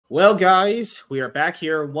Well, guys, we are back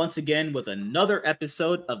here once again with another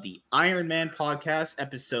episode of the Iron Man podcast,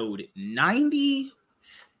 episode 97.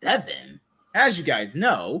 As you guys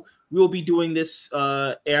know, we will be doing this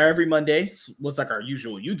every Monday. It's what's like our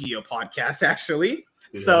usual YuGiOh podcast, actually.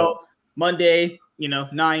 Yeah. So Monday,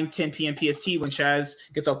 9, 10 p.m. PST when Chaz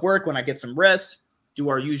gets off work, when I get some rest, do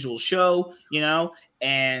our usual show,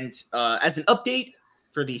 and as an update,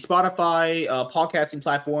 for the Spotify podcasting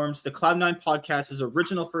platforms, the Cloud9 podcast's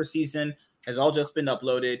original first season has all just been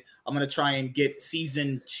uploaded. I'm going to try and get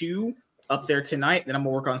season 2 up there tonight. Then I'm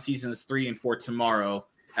going to work on seasons 3 and 4 tomorrow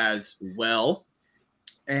as well.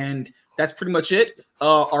 And that's pretty much it.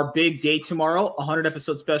 Our big day tomorrow, 100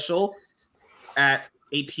 episode special at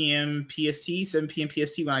 8 p.m. PST, 7 p.m.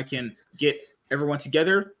 PST when I can get everyone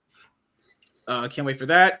together. Can't wait for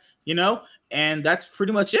that, and that's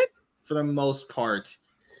pretty much it for the most part.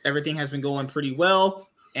 Everything has been going pretty well,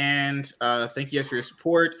 and thank you guys for your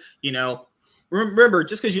support. Remember,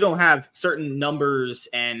 just because you don't have certain numbers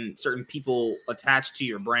and certain people attached to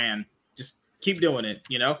your brand, just keep doing it.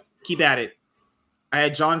 Keep at it. I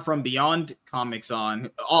had John from Beyond Comics on,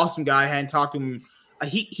 awesome guy. I hadn't talked to him.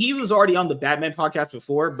 He was already on the Batman podcast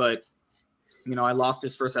before, but I lost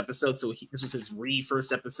his first episode, so this was his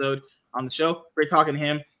first episode on the show. Great talking to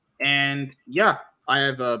him, and yeah. I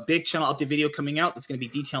have a big channel update video coming out that's going to be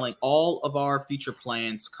detailing all of our future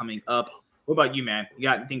plans coming up. What about you, man? You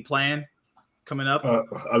got anything planned coming up?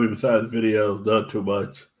 Besides videos, not too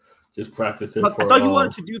much. Just practicing. I thought you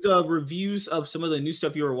wanted to do the reviews of some of the new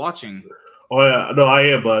stuff you were watching. Oh yeah, no, I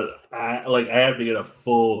am, but I have to get a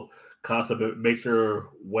full concept and make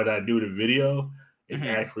sure when I do the video, it's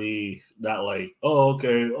actually not like, I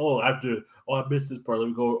missed this part. Let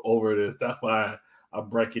me go over this. That's why I'm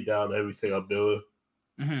breaking down everything I'm doing.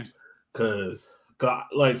 Because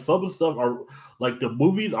like some of the stuff are like the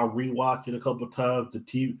movies I'm rewatching a couple of times.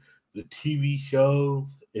 The TV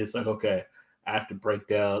shows, it's like, okay, I have to break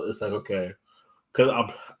down. It's like, okay,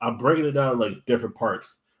 because I'm breaking it down like different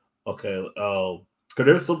parts. Okay, because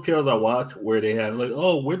there's some channels I watch where they have like,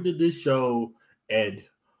 when did this show end,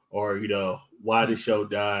 or why this show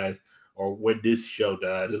died, or when this show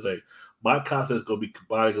died. It's like my content is going to be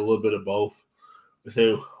combining a little bit of both. To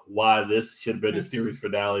say why this should have been the series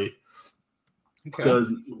finale,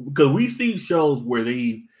 because we've seen shows where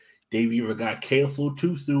they've either got canceled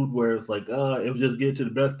too soon, where it's like it was just getting to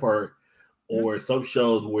the best part, or some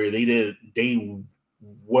shows where they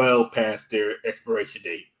well past their expiration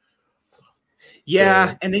date.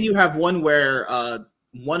 Yeah, and then you have one where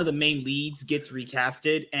one of the main leads gets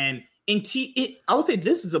recasted, and I would say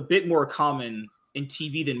this is a bit more common in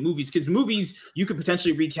TV than movies, because movies you could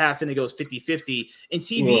potentially recast and it goes 50-50. In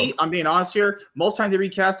TV, I'm being honest here, most times the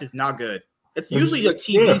recast is not good. It's usually a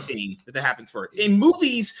TV thing that happens for it. In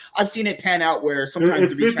movies, I've seen it pan out where sometimes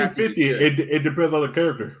the recasting is good. It depends on the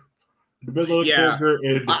character.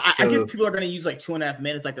 I guess people are going to use like 2.5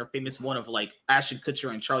 minutes, like their famous one of like Ashton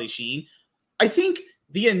Kutcher and Charlie Sheen. I think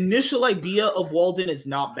the initial idea of Walden is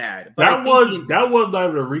not bad. But that was not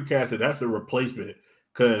even a recasting. That's a replacement.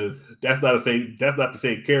 Because that's not the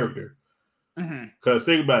same character. Because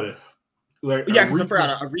think about it, like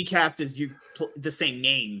a recast is the same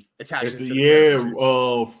name attached.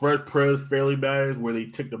 Fresh Prince, Family Matters, where they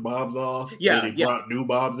took the mobs off. They brought new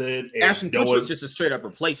mobs in. Ashton Kutcher was just a straight up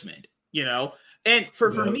replacement, And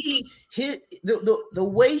for me, the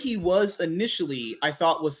way he was initially, I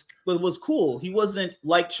thought was cool. He wasn't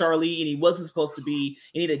like Charlie, and he wasn't supposed to be.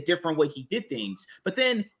 He needed a different way he did things, but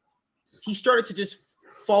then he started to just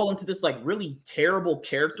fall into this like really terrible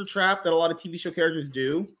character trap that a lot of TV show characters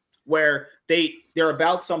do, where they're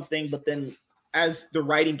about something, but then as the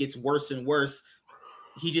writing gets worse and worse,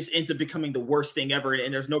 he just ends up becoming the worst thing ever,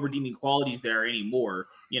 and there's no redeeming qualities there anymore,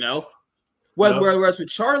 Whereas with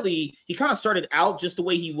Charlie, he kind of started out just the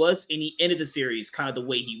way he was, and he ended the series kind of the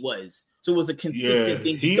way he was. So it was a consistent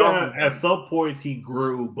thing. At some points he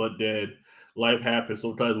grew, but then life happens.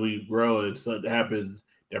 Sometimes when you grow and something happens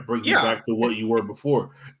that brings you back to what you were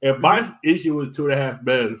before. And my issue with 2.5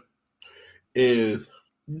 Men is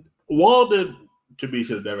Walden, to me,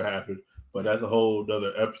 should have never happened, but that's a whole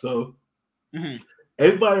other episode.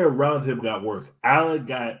 Everybody around him got worse. Alan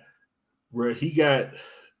got where he got.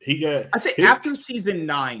 I say after season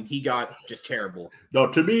 9, he got just terrible. No,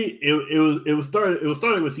 to me, it was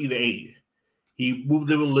starting with season 8. He moved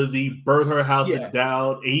in with Lizzie, burned her house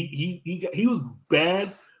down. He was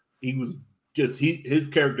bad. He was just his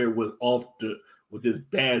character was with this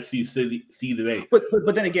bad season 8. But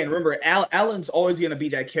then again, remember, Alan's always going to be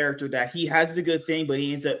that character that he has the good thing, but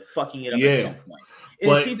he ends up fucking it up at some point.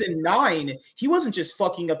 And in season 9, he wasn't just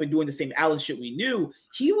fucking up and doing the same Alan shit we knew.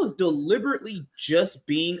 He was deliberately just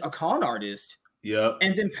being a con artist. Yeah.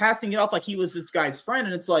 And then passing it off like he was this guy's friend.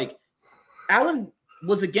 And it's like, Alan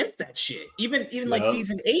was against that shit. Even like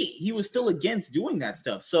season 8, he was still against doing that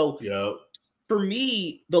stuff. So for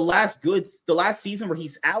me, the last season where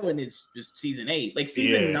he's Alan is just season 8. Like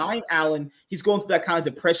season 9, Alan, he's going through that kind of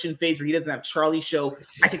depression phase where he doesn't have Charlie show.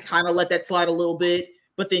 I could kind of let that slide a little bit,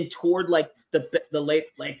 but then toward like the late,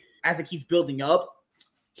 like as it keeps building up,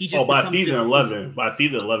 he just by season 11,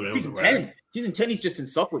 season 10, season 10, he's just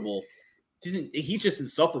insufferable. He's just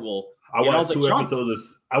insufferable. I watched 2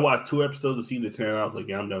 episodes. I watched 2 episodes of season 10. And I was like,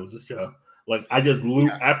 yeah, I'm done with this show. Like I just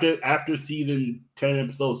loop after season 10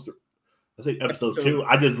 episodes. I think episode 2.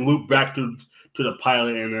 I just loop back to the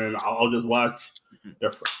pilot, and then I'll just watch.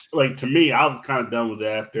 Like to me, I was kind of done with it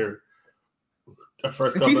after the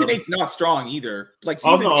first. Season 8's not strong either. Like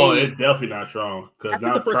season 8, it's definitely not strong because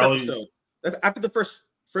now episode. After the first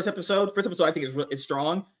episode, I think is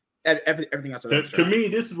strong. Everything else. To me,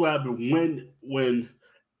 this is what happened when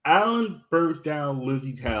Alan burns down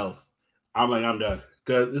Lizzie's house. I'm like, I'm done.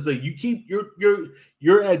 Because it's like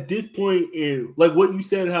you're at this point in like what you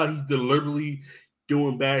said, how he's deliberately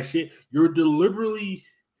doing bad shit. You're deliberately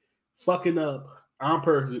fucking up on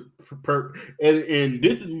purpose. And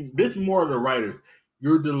this is more of the writers.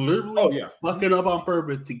 You're deliberately fucking up on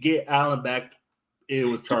purpose to get Alan back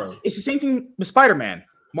in with Charlie. It's the same thing with Spider-Man.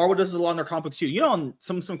 Marvel does it a lot in their comic books too. You know, in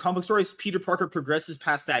some comic stories, Peter Parker progresses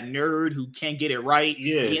past that nerd who can't get it right.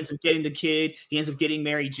 Yeah. He ends up getting the kid. He ends up getting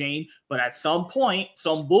Mary Jane. But at some point,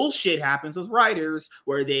 some bullshit happens with writers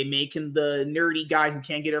where they make him the nerdy guy who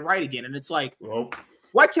can't get it right again. And it's like,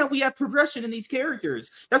 why can't we have progression in these characters?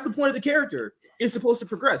 That's the point of the character. Is supposed to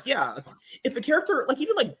progress. Yeah. If a character, like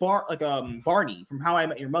even like Barney from How I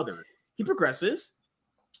Met Your Mother, he progresses.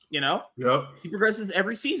 You know, he progresses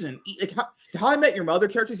every season. Like how I Met Your Mother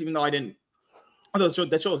characters, even though I didn't,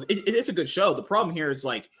 that shows it's a good show. The problem here is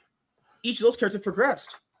like each of those characters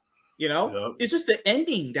progressed. You know, it's just the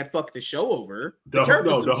ending that fucked the show over. The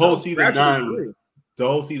whole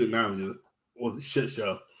season 9 was a shit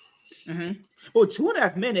show. Mm-hmm. Well,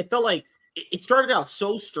 2.5 Men, it felt like it started out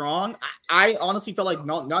so strong. I honestly felt like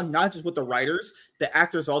not just with the writers, the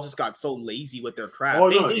actors all just got so lazy with their craft.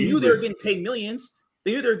 They knew they were getting paid millions.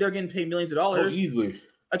 They knew they're getting paid millions of dollars. Easily.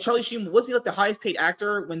 Charlie Sheen, was he like the highest paid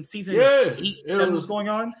actor when season 7 was going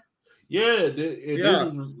on? Yeah. This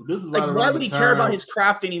is like, why would he care about his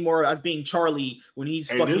craft anymore as being Charlie when he's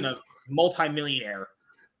fucking a multi-millionaire?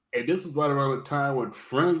 And this is right around the time when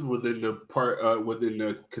Friends was in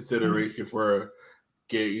the consideration for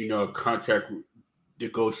getting contract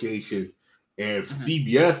negotiation, and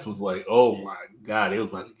CBS was like, oh my god, it was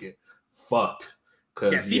about to get fucked.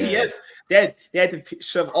 CBS, they had to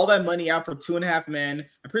shove all that money out for 2.5 Men.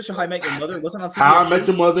 I'm pretty sure How I Met Your Mother wasn't on CBS. How I Met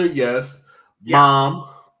Your Mother, yes. Yeah. Mom,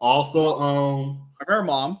 also. I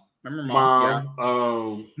remember Mom.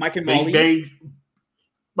 Yeah. Mike and Molly.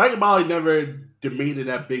 Mike and Molly never demanded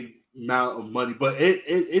that big amount of money, but it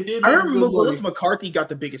did. I remember Melissa McCarthy got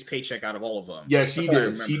the biggest paycheck out of all of them. Yeah, she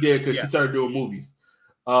did. She did because she started doing movies.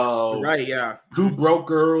 Right, yeah. 2 Broke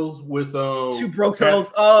Girls with 2 Broke Girls.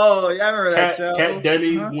 Oh, yeah, I remember that show. Kat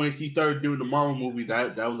Dennings when she started doing the Marvel movies.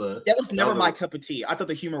 That was never my cup of tea. I thought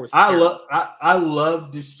the humor was. I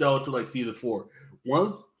love this show to like season 4.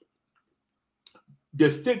 Once the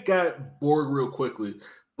stick got bored real quickly,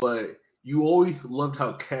 but you always loved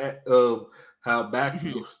how Max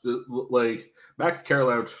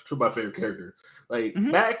Caroline was two of my favorite characters. Like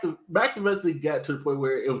Max eventually got to the point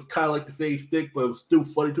where it was kind of like the same stick, but it was still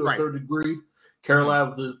funny to a certain degree. Caroline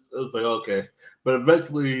was like, okay, but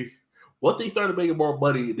eventually, once they started making more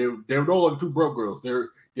money, they were no longer 2 broke girls.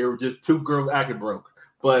 They were just 2 girls acting broke.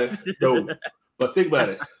 But no, but think about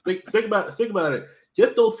it. Think about it.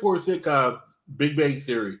 Just those 4 sitcoms: Big Bang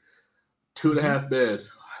Theory, 2.5 Men,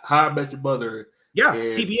 How I Met Your Mother. Yeah,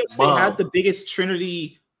 CBS. They had the biggest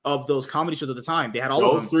trinity of those comedy shows at the time. They had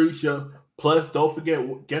all of them. 3 shows. Plus, don't forget,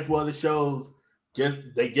 guess what other shows?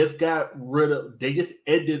 They just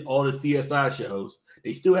ended all the CSI shows.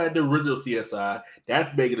 They still had the original CSI.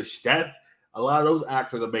 That's making a lot of those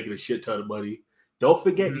actors are making a shit ton of money. Don't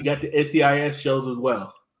forget, you got the NCIS shows as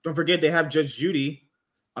well. Don't forget, they have Judge Judy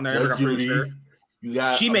on there. Judge Judy. You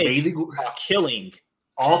got she makes a killing.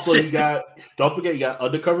 Also, don't forget, you got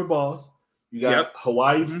Undercover Boss. You got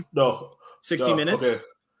Hawaii. 60 Minutes. Okay,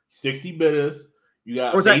 60 Minutes. You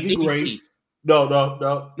got. Or is that ABC? Grace. No.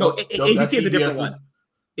 ABC is a different one.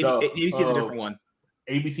 ABC is a different one.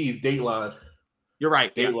 ABC is Dateline. You're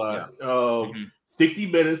right. Yeah. 60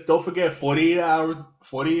 minutes. Don't forget 48 hours.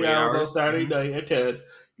 48 hours on Saturday night at 10.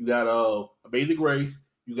 You got Amazing Race.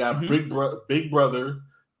 You got Big Brother.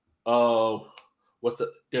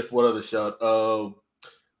 There's one other show.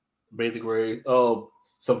 Amazing Race.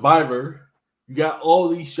 Survivor. You got all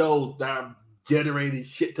these shows that are generating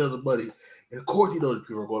shit tons of money. And of course, you know that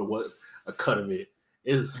people are going to want a cut of it.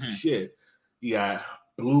 It's shit. You got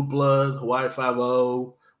Blue Bloods, Hawaii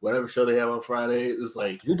 5-0, whatever show they have on Friday. It's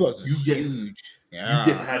like Blue Bloods is huge. Yeah,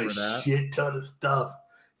 you just had a shit ton of stuff.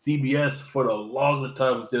 CBS for the longest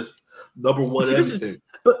time was just number one everything.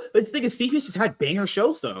 But the thing is, CBS has had banger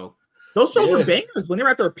shows though. Those shows were bangers when they were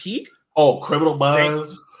at their peak. Oh, Criminal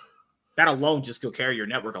Minds. That alone just could carry your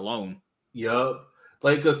network alone. Yup.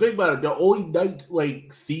 Like, cause think about it, the only night the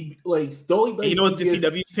only night. You know what the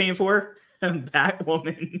CW is paying for?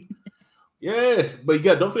 Batwoman. Yeah, but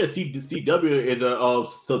don't forget CW is a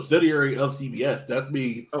subsidiary of CBS. That's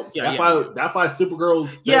me. Oh yeah, that's why Supergirl.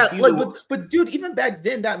 Yeah, but dude, even back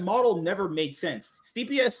then that model never made sense.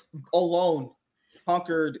 CBS alone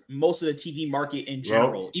conquered most of the TV market in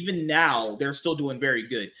general. Well, even now, they're still doing very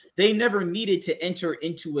good. They never needed to enter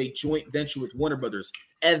into a joint venture with Warner Brothers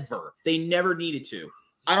ever. They never needed to.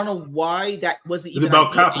 I don't know why that wasn't even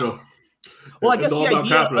about capital. Well, I guess the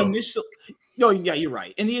idea initial. No, yeah, you're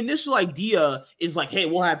right. And the initial idea is like, hey,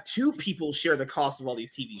 we'll have two people share the cost of all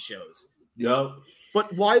these TV shows. Yeah.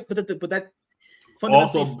 But why? But that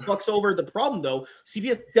fundamentally fucks over the problem, though.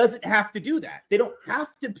 CBS doesn't have to do that. They don't have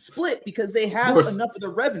to split because they have enough of the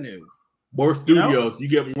revenue. More studios. You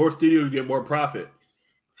get more studios, you get more profit.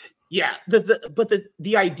 Yeah. But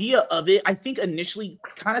the idea of it, I think initially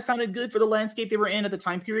kind of sounded good for the landscape they were in at the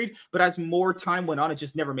time period. But as more time went on, it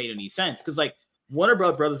just never made any sense. Because like Warner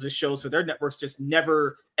Brothers' shows for their networks just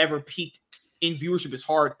never, ever peaked in viewership as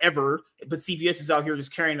hard ever. But CBS is out here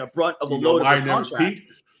just carrying a brunt of a load of the contract.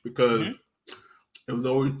 Because it was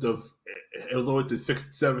always the 6th,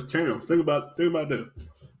 7th channel. Think about this.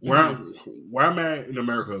 Where I'm at in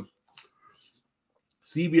America,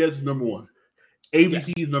 CBS is number 1.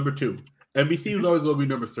 ABC is number 2. NBC is always going to be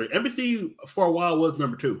number 3. NBC for a while was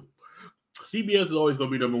number 2. CBS is always going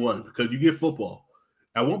to be number 1 because you get football.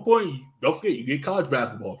 At one point, don't forget, you get college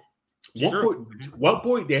basketball. One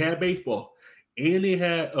point they had baseball, and they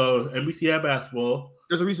had NBC had basketball.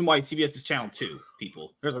 There's a reason why CBS is channel 2,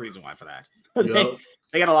 people. There's a reason why for that.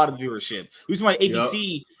 They got a lot of viewership. The reason why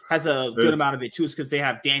ABC has a good amount of it, too, is because they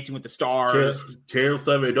have Dancing with the Stars. Channel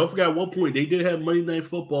 7. Don't forget, at one point, they did have Monday Night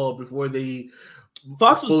Football before they...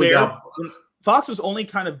 Fox was there. Fox was only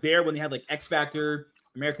kind of there when they had, like, X Factor,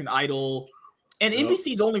 American Idol. And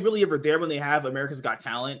NBC's only really ever there when they have America's Got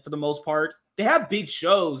Talent, for the most part. They have big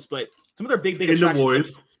shows, but some of their big attractions... The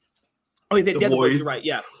Voice. The Voice, you're right,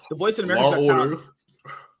 yeah. The Voice and America's Got Talent.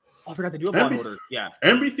 Oh, I forgot to do a Law and Order. Yeah,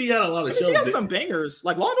 NBC had a lot of shows. NBC has some bangers,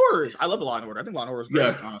 like Law and Order. I love Law and Order. I think Law and Order is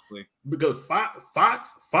great, honestly. Because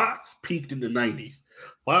Fox peaked in the 90s.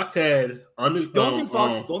 Fox had the only thing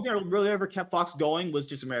that really ever kept Fox going was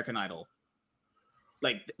just American Idol.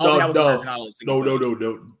 Like American Idol.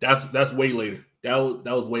 No. That's way later. That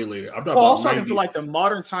was way later. I'm talking about I was talking for like the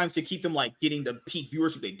modern times to keep them like getting the peak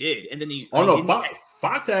viewership they did, and then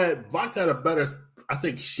Fox had a better, I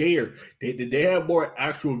think, share. They had more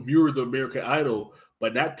actual viewers of American Idol,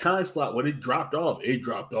 but that time slot when it dropped off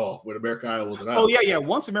when American Idol was an idol. Oh yeah.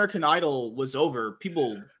 Once American Idol was over,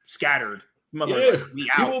 people scattered.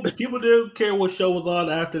 People didn't care what show was on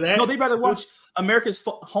after that. No, they'd rather watch America's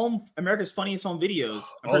Funniest Home Videos.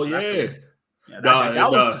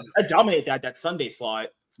 That dominated that Sunday slot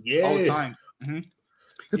all the time.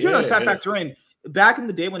 If you're gonna factor in back in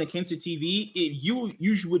the day when it came to TV,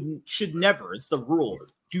 you should never. It's the rule.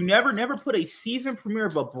 Do never put a season premiere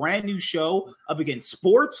of a brand new show up against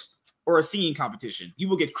sports or a singing competition. You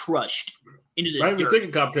will get crushed into the not even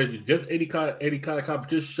singing competition, just any kind of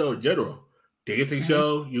competition show in general. Dancing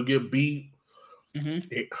show, you get beat.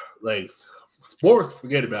 Like sports,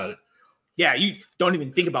 forget about it. Yeah, you don't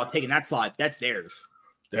even think about taking that slot. That's theirs.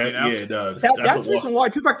 That's the reason why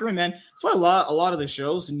people factor in, man. That's why a lot of the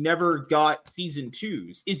shows never got season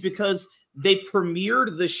 2s, is because they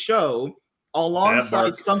premiered the show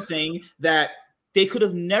alongside something that they could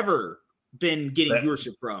have never been getting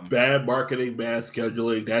viewership from. Bad marketing, bad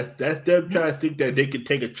scheduling. That's them trying to think that they can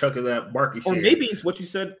take a chunk of that market share. Or maybe it's what you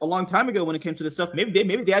said a long time ago when it came to this stuff. Maybe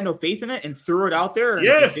they had no faith in it and threw it out there and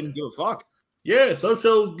just didn't give a fuck. Yeah, some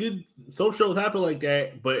shows happen like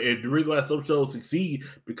that, but the reason why some shows succeed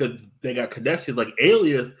because they got connections. Like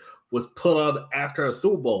Alias was put on after a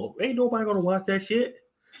Super Bowl. Ain't nobody gonna watch that shit.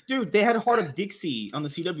 Dude, they had Heart of Dixie on the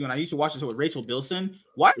CW, and I used to watch this with Rachel Bilson.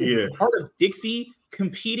 Why Yeah. Heart of Dixie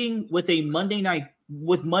competing with Monday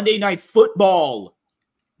Night Football?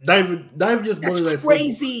 Not even just That's Monday Night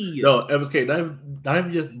crazy. Football. No, MSK, not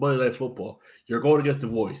even just Monday Night Football. You're going against The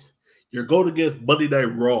Voice. You're going against Monday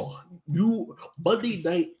Night Raw. Monday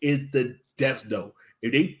night is the death note.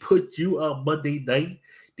 If they put you on Monday night,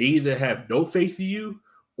 they either have no faith in you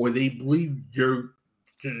or they believe you're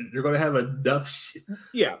going to have enough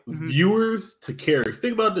viewers to carry.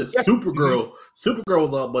 Think about this. Yeah. Supergirl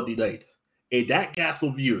was on Monday night, and that got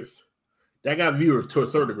some viewers. That got viewers to a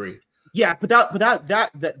certain degree. Yeah, but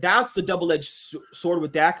that's the double-edged sword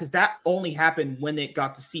with that, because that only happened when it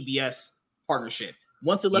got the CBS partnership.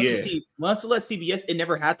 Once it left CBS, it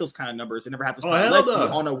never had those kind of numbers. It never had those kind of legs.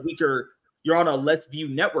 You're on a less viewed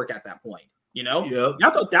network at that point. You know? Yep. I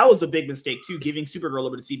thought that was a big mistake too, giving Supergirl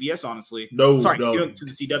over to CBS, honestly. No. Giving to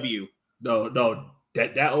the CW. No.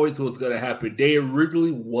 That always was gonna happen. They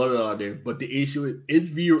originally wanted on there, but the issue is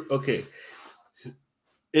viewer. Okay.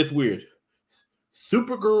 It's weird.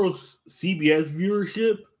 Supergirl's CBS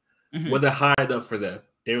viewership wasn't high enough for them.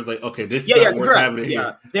 They was like, okay, this is not worth having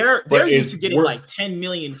here. They're used to getting like 10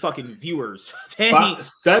 million fucking viewers.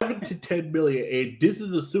 7 to 10 million, and this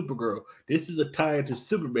is a Supergirl. This is a tie to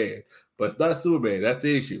Superman, but it's not Superman. That's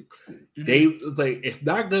the issue. They was like, it's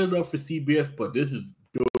not good enough for CBS, but this is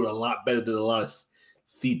doing a lot better than a lot of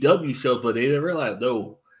CW shows. But they didn't realize,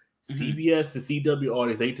 no, CBS and CW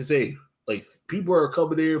audience ain't the same. Like, people are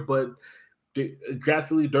coming there, but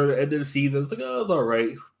gradually during the end of the season, it's like, oh, it's all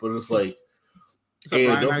right. But it's like,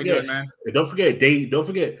 don't forget,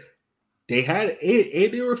 they had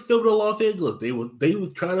and they were filming in Los Angeles. They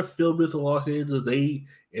was trying to film this in Los Angeles.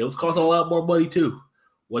 It was costing a lot more money too.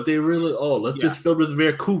 What they really just film this in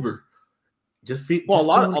Vancouver. A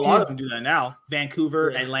lot of them do that now.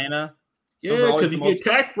 Vancouver, Atlanta. Yeah, because you get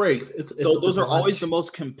tax breaks. Those are always the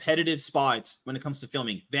most competitive spots when it comes to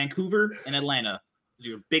filming. Vancouver and Atlanta, those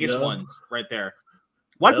are your biggest ones right there.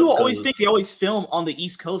 Why people always think they always film on the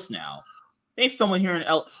East Coast now? They ain't filming here in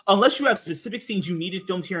unless you have specific scenes you needed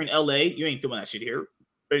filmed here in LA. You ain't filming that shit here.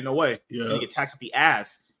 Ain't no way. You're gonna get taxed with the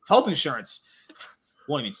ass. Health insurance.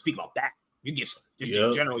 Won't even speak about that. You get just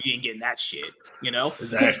in general, you ain't getting that shit. You know?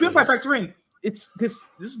 Exactly. If I factor in, it's because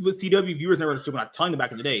this is what CW viewers never understood when I was telling them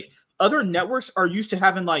back in the day. Other networks are used to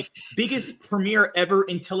having like biggest premiere ever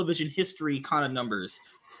in television history kind of numbers.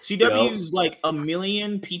 CW's like 1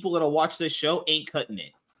 million people that'll watch this show ain't cutting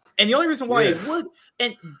it. And the only reason why it would,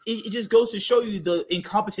 and it just goes to show you the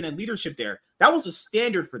incompetent in leadership there. That was a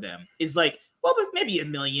standard for them. Is like, well, maybe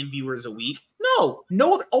 1 million viewers a week. No,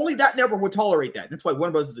 only that network would tolerate that. That's why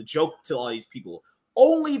Warner Bros. Is a joke to all these people.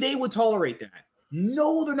 Only they would tolerate that.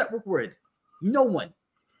 No other network would. No one.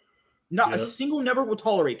 Not a single network would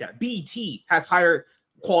tolerate that. BET has higher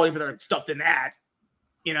quality for their stuff than that.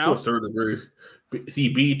 You know? To a certain degree. See,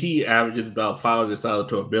 BET averages about 500,000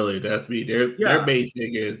 to 1 billion. That's me. Their main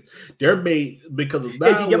thing is they're made because of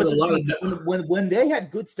that. When they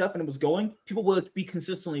had good stuff and it was going, people would be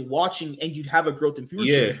consistently watching, and you'd have a growth in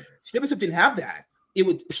viewership. CW stuff didn't have that. It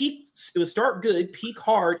would peak. It would start good, peak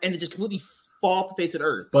hard, and then just completely fall off the face of the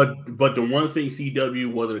earth. But the one thing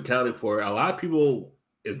CW wasn't accounting for, a lot of people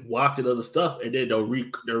is watching other stuff and then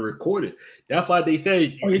they're recorded. That's why they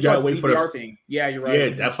say you gotta wait for the thing. Yeah, you're right. Yeah,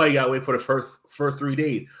 that's why you gotta wait for the first 3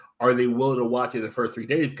 days. Are they willing to watch it the first 3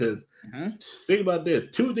 days? Because think about this: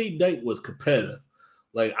 Tuesday night was competitive.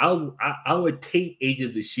 Like I would tape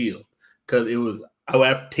Agents of Shield because I would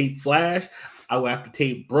have to tape Flash, I would have to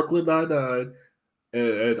tape Brooklyn Nine-Nine,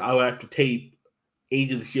 and I would have to tape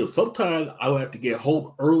Agents of Shield. Sometimes I would have to get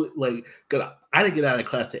home early, like because I didn't get out of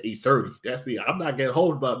class at 8:30. That's me. I'm not getting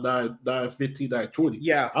home about 9:15, 9:20.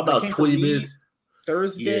 Yeah, about 20 minutes.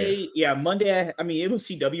 Thursday, Monday. I mean, it was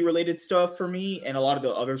CW related stuff for me, and a lot of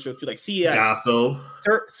the other shows too, like CS.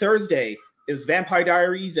 Thursday, it was Vampire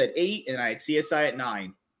Diaries at 8, and I had CSI at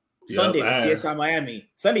 9. Sunday was CSI Miami.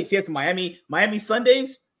 Sunday CSI Miami. Miami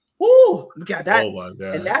Sundays. Woo! We got that. Oh my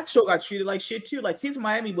god! And that show got treated like shit too. Like CSI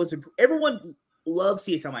Miami was everyone loved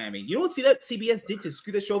CSI Miami. You know what CBS did to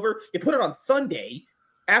screw this show over? They put it on Sunday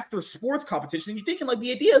after sports competition. And you're thinking like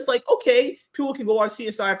the idea is like, okay, people can go watch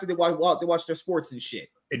CSI after they watch their sports and shit.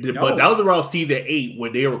 But that was around season 8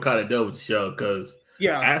 when they were kind of done with the show because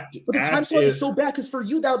but the time slot is so bad because for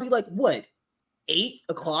you that would be like what 8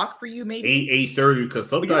 o'clock for you maybe 8:30 because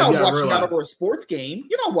sometimes you're not watching that over a sports game.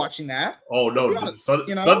 You're not watching that. Oh no,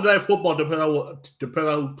 Sunday Night Football depending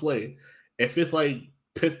on who played. If it's like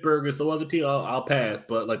Pittsburgh or some other team, I'll pass.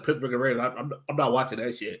 But like Pittsburgh and Raiders, I'm not watching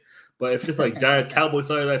that shit. But if it's like Giants Cowboys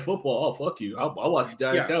Sunday Night Football, fuck you. I'll watch the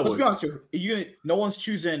Giants Cowboys. Let's be honest with you. No one's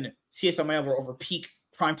choosing CSI Miami over peak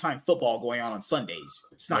primetime football going on Sundays.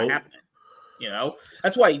 It's not happening. You know,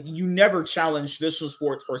 that's why you never challenge traditional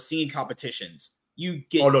sports or singing competitions. You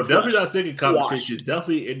get definitely not singing competitions.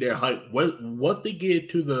 Definitely in their hype. Once they get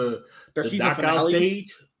to the season knockout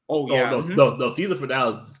stage. No, season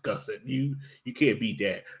finale is disgusting. You can't beat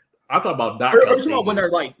that. I'm talking about knockout stages. About when they're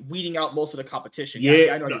like weeding out most of the competition.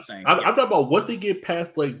 Yeah, I know what you're saying. I'm talking about once they get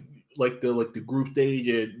past like the group stage,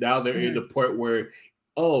 and now they're in the point where,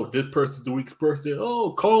 this person's the weakest person.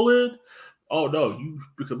 Oh, call in. Oh no,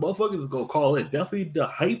 because motherfuckers is gonna call in. Definitely the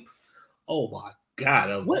hype. Oh my god,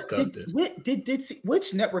 that was disgusting.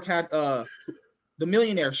 Which network had the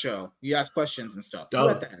Millionaire Show? You ask questions and stuff. Who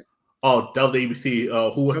had that? Oh, that was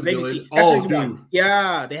ABC. Who was the ABC? Oh, dude.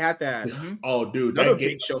 Yeah, they had that. Oh, dude, another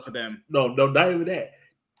big show for them. No, not even that.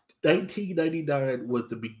 1999 was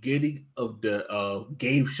the beginning of the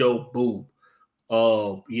game show boom.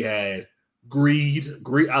 You had Greed.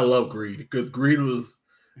 I love Greed because Greed was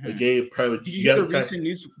a game premise. Did you hear the recent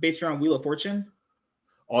news based around Wheel of Fortune?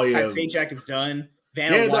 Oh yeah, Pat Sajak is done.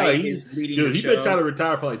 Vanna White is leading. Dude, he's been trying to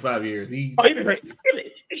retire for like 5 years.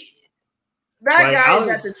 That guy is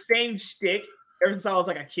at the same shtick ever since I was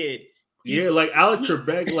like a kid. Like Alex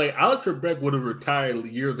Trebek would have retired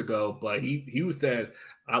years ago, but he was saying,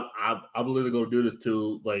 I'm literally gonna do this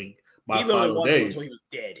till like my final days. Until he was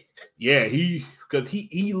dead. Yeah, because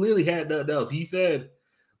he literally had nothing else. He said,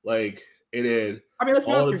 like, and then let's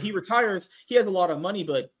be honest, he retires, he has a lot of money,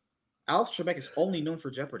 but Alex Trebek is only known for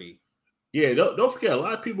Jeopardy. Yeah, don't forget, a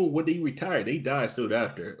lot of people when they retire, they die soon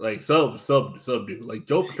after. Like some do. Like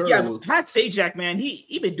Joe Paterno was. Pat Sajak, man,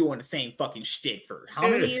 he been doing the same fucking shtick for how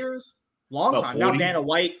many years? Long time. 40. Now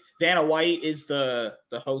Vanna White is the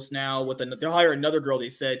host now. They'll hire another girl. They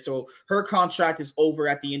said so. Her contract is over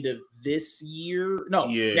at the end of this year.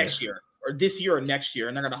 Next year, or this year or next year,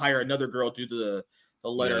 and they're gonna hire another girl due to the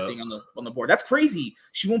letter thing on the board. That's crazy.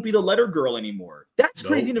 She won't be the letter girl anymore. That's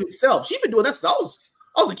crazy in itself. She's been doing that since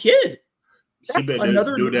I was a kid. She's been doing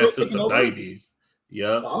that since the 90s.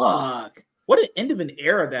 Yeah. Fuck. What an end of an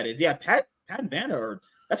era that is. Yeah, Pat and Vanna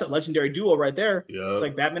that's a legendary duo right there. Yeah. It's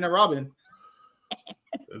like Batman and Robin.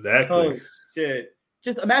 Exactly. Oh shit.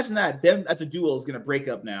 Just imagine that. Them as a duo is gonna break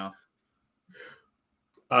up now.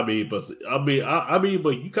 But you kind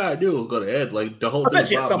of knew it was gonna end. Like the whole thing. At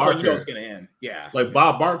some point, it's gonna end. Yeah. Like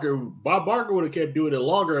Bob Barker would have kept doing it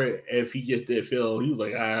longer if he just didn't feel. He was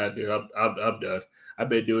like, dude, I'm done. I've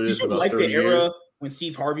been doing this for about 30 years. The era when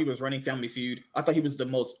Steve Harvey was running Family Feud? I thought he was the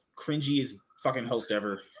most cringiest fucking host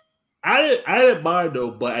ever. I didn't mind though,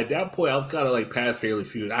 but at that point I was kind of like past Family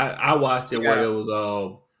Feud. I watched it when it was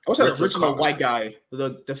I was the original white guy,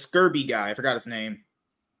 the Scurvy guy. I forgot his name.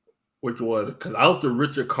 Which one? Because I was the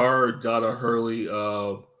Richard Carr, John Hurley,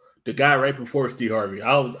 the guy right before Steve Harvey.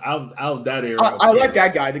 I was that era. I like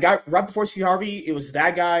that guy. The guy right before Steve Harvey, it was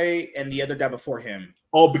that guy and the other guy before him.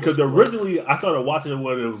 Oh, because originally I started watching it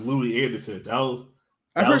when it was Louis Anderson. I'm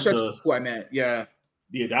pretty sure that's who I meant. Yeah.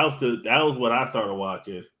 Yeah, that was what I started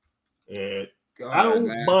watching. And I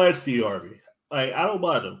don't mind Steve Harvey. Like I don't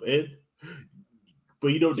mind him. But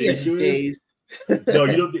you know what the issue is? No,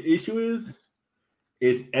 you know what the issue is?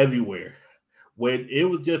 It's everywhere. When it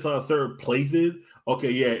was just on certain places,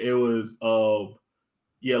 it was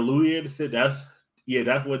Louis Anderson.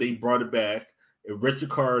 That's when they brought it back. And Richard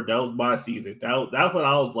Carr, that was my season. That's when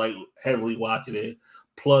I was like heavily watching it.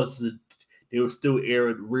 Plus, they were still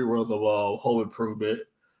airing reruns of Home Improvement.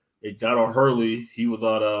 And John Hurley, he was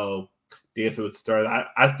on Dancing with the Stars.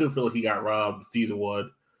 I still feel like he got robbed season 1.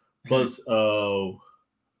 Plus,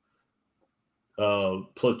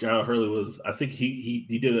 John Hurley was. I think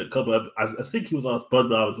he did a couple of. I think he was on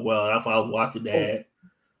SpongeBob as well. That's why I was watching that.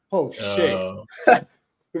 Oh shit! We're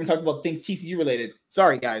gonna talk about things TCG related.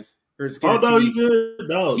 Sorry, guys. You good?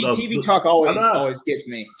 No, TV talk always gets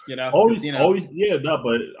me. You know, always. Yeah, no,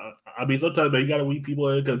 but I mean, sometimes you gotta weed people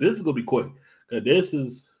in because this is gonna be quick.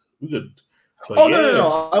 Because we could.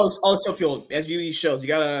 No. I was telling people as you do these shows, you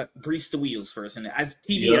gotta grease the wheels first. And as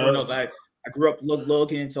TV, everyone knows I grew up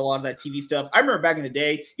looking into a lot of that TV stuff. I remember back in the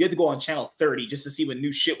day, you had to go on channel 30 just to see when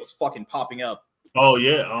new shit was fucking popping up. Oh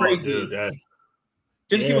yeah, crazy. Dude,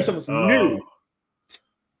 just to see when stuff was new.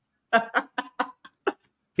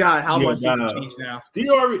 God, how much things have changed now. Steve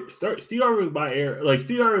Harvey was my era. Like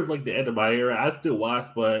Steve Harvey was like the end of my era. I still watch,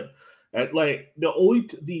 but have you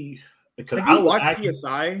watched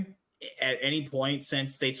CSI at any point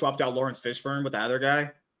since they swapped out Lawrence Fishburne with the other guy?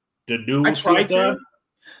 The new I tried to.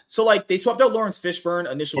 So like they swapped out Lawrence Fishburne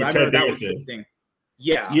initially. I remember that was the thing.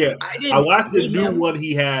 Yeah. I watched the new one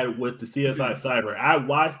he had with the CSI Cyber. I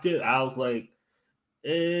watched it. I was like,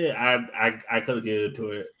 I couldn't get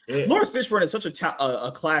into it. Lawrence Fishburne is such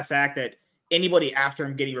a class act that anybody after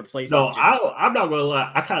him getting replaced. No, I'm not gonna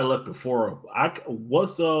lie. I kind of left before him.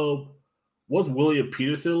 Once William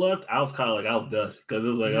Peterson left, I was kind of like I was done because it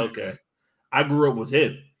was like okay, I grew up with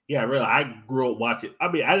him. Yeah, really, I grew up watching.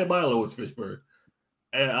 I mean, I didn't mind Lawrence Fishburne,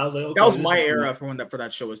 and I was like, okay, that was my era for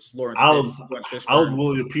that show was just Lawrence. I was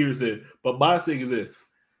William Peterson, but my thing is this: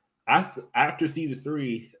 after season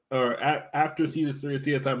 3 or after season 3 of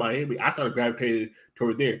CSI Miami, I started gravitating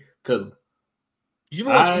toward there because. Did you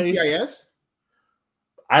ever watch NCIS?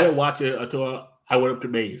 I didn't watch it until I went up to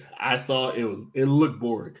Maine. I thought it looked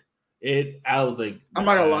boring. I was like, I'm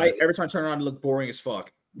not gonna lie. Every time I turn around, it looked boring as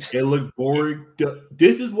fuck. It looked boring.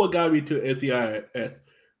 This is what got me to NCIS.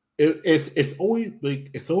 It's always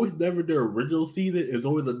never the original season. It's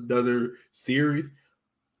always another series.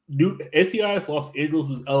 New NCIS Los Angeles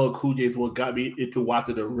with LL Cool J is what got me into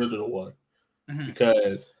watching the original one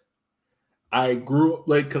because I grew up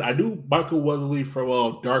because I knew Michael Weatherly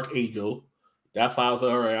from Dark Angel. That file was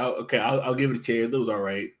all right. I'll give it a chance. It was all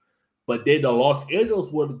right. But then the Los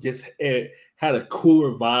Angeles one just had a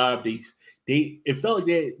cooler vibe. It felt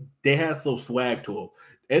like they had some swag to them.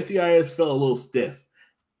 NCIS felt a little stiff.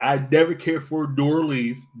 I never cared for New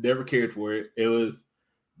Orleans. Never cared for it. It was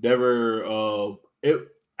never.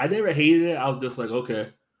 I never hated it. I was just like,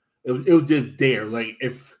 okay. It was just there. Like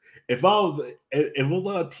if it was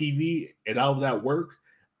on TV and I was at work,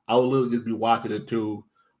 I would literally just be watching it till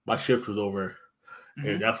my shift was over.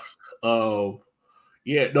 And that's my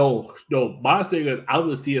thing is I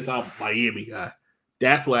was a CSI Miami guy.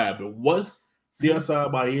 That's what happened. Once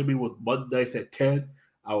CSI Miami was Monday nights at 10,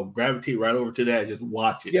 I would gravitate right over to that and just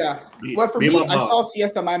watch it. Yeah. Well, for me, I saw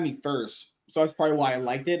CSI Miami first, so that's probably why I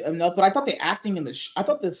liked it enough. But I thought the acting and I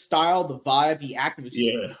thought the style, the vibe, the acting was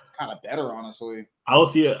kind of better, honestly. I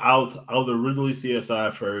was originally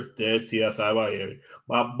CSI first, then CSI Miami.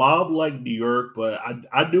 My mom liked New York, but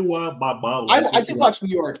I knew why my mom liked I did watch New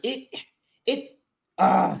York. It's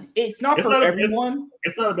not for everyone.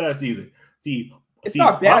 It's not a bad season. It's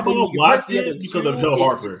not bad. My mom watched it because of Hill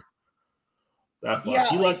Harper. That's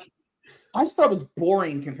why I just thought it was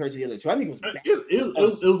boring compared to the other two. I think it was bad. It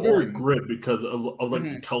was very grim because of like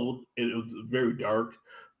the tone. It was very dark,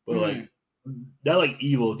 but like that like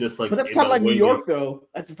evil, just like. But that's kind of like New York, though.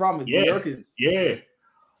 That's the problem. New York is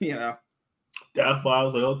That's why I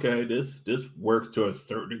was like, okay, this works to a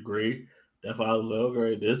certain degree. That's why I was like,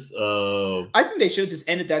 okay, this. I think they should have just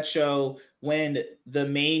ended that show when the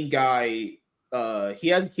main guy. He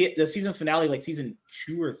has hit the season finale, like season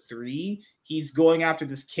 2 or 3. He's going after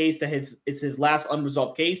this case that it's his last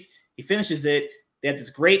unresolved case. He finishes it. They have this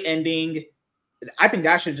great ending. I think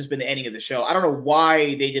that should have just been the ending of the show. I don't know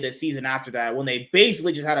why they did a season after that when they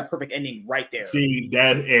basically just had a perfect ending right there.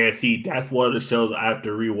 That's one of the shows I have to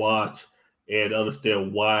rewatch and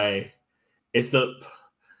understand why it's a.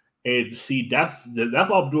 And see, that's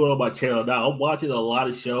what I'm doing on my channel now. I'm watching a lot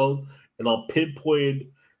of shows and I'm pinpointing.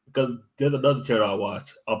 Because there's another channel I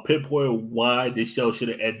watch. I'm pinpointing why this show should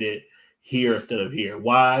have ended here instead of here.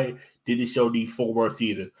 Why did this show need 4 more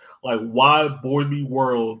seasons? Like, why Boy Meets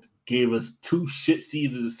World gave us 2 shit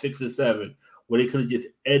seasons of 6 and 7 when it could have just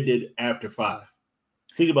ended after 5?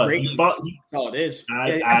 Think about it. That's all it is.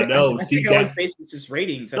 I know. I think always basically it's just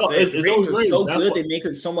ratings. That's it. The ratings are so good. They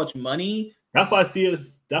make so much money. That's why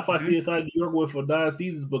CSI New York went for 9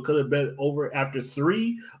 seasons, but could have been over after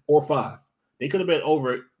 3 or 5. They could have been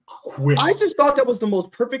over it. Quick. I just thought that was the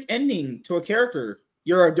most perfect ending to a character.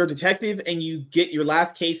 You're a detective and you get your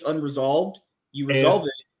last case unresolved. You resolve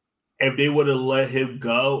it. If they would have let him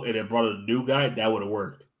go and then brought a new guy, that would have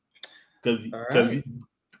worked. Because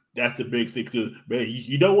that's the big thing too. Man,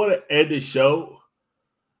 you don't want to end the show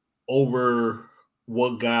over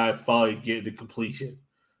one guy finally getting the completion.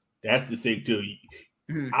 That's the thing too.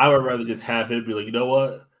 I would rather just have him be like, you know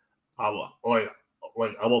what? I'm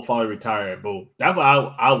gonna finally retire and boom. That's what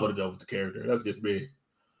I would have done with the character. That's just me.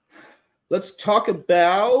 Let's talk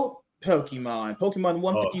about Pokemon. Pokemon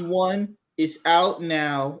 151 is out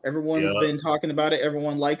now. Everyone's been talking about it.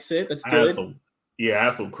 Everyone likes it. That's good. I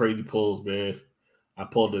have some crazy pulls, man. I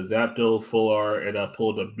pulled the Zapdos full art and I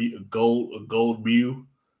pulled a gold Mew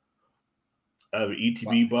out of an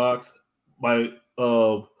ETB box.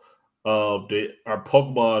 Our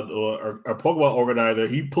Pokemon organizer,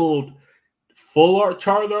 he pulled full art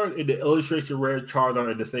Charizard and the illustration rare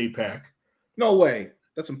Charizard in the same pack. No way.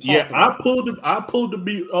 That's impossible. Yeah, I pulled the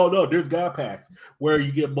Mew. Oh no, there's guy pack where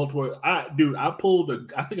you get multiple. I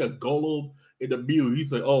pulled I think a Golem in the Mew.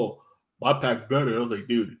 He's like, oh, my pack's better. I was like,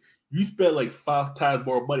 dude, you spent like 5 times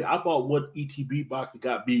more money. I bought one ETB box and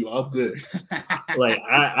got Mew. I'm good. Like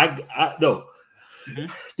I no.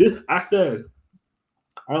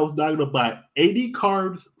 I I was not gonna buy any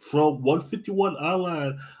cards from 151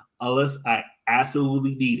 online unless I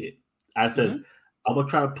absolutely need it. I said I'm gonna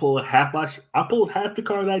try to pull I pulled half the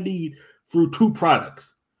cards I need through 2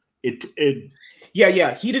 products.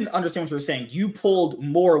 Yeah. He didn't understand what you were saying. You pulled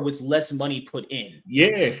more with less money put in.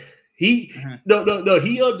 Yeah. He no.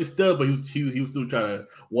 He understood, but he was still trying to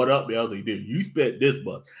one up me. I was like, dude, you spent this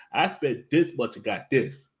much. I spent this much and got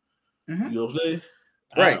this. You know what I'm saying?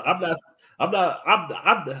 Right. I'm not,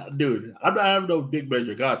 dude. I'm not having no big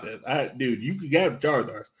measure contest. Dude, you can get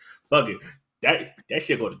Charizard. Fuck it. That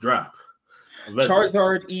shit going to drop.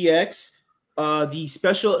 Charizard EX, the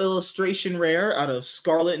special illustration rare out of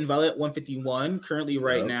Scarlet and Violet 151, currently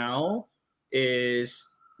right now is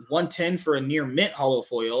 110 for a near mint holo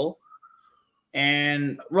foil,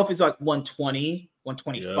 and roughly it's like 120,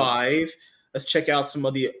 125. Yep. Let's check out some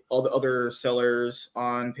of all the other sellers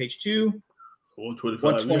on page 2.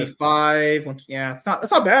 125. Yeah, it's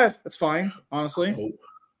not bad. That's fine, honestly. Do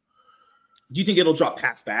you think it'll drop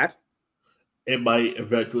past that? It might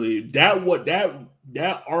eventually. That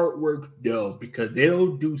artwork, no, because they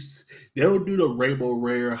don't do the rainbow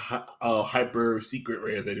rare, hyper secret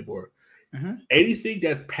rares anymore. Anything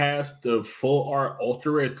that's past the full art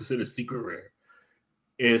ultra rare is considered secret rare.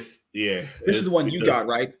 This is the one you got,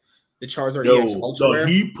 right? The Charizard EX Ultra Rare?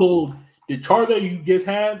 He pulled the Charizard you just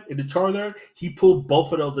had and the Charizard, he pulled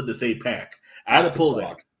both of those in the same pack. I had to pull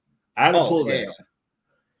that.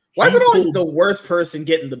 Why is it always the worst person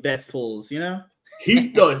getting the best pulls, you know?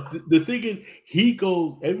 The thing is, he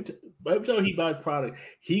goes every time he buys product,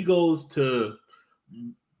 he goes to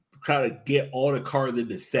try to get all the cards in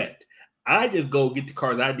the set. I just go get the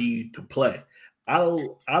cards I need to play.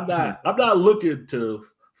 I'm not looking to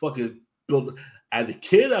fucking build. As a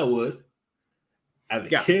kid, I would.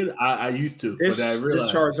 As a kid, I used to. This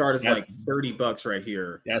Charizard is like $30 right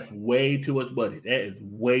here. That's way too much money. That is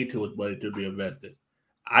way too much money to be invested.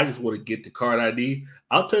 I just want to get the card I need.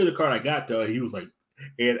 I'll tell you the card I got though. He was like,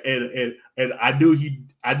 and I knew he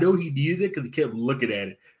needed it because he kept looking at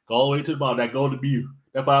it. Go all the way to the bottom. That golden Mew.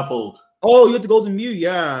 That's why I pulled. Oh, you got the golden Mew,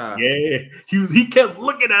 yeah. Yeah. He kept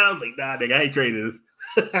looking at it. I was like, nah, nigga, I ain't trading this.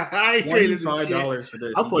 I ain't trading this. $25 for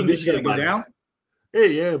this. I'm putting this shit gonna go down.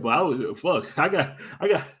 Yeah, but I was fuck. I got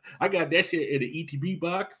that shit in the ETB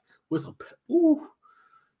box with some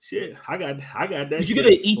shit. I got that. Did you get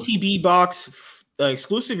an ETB box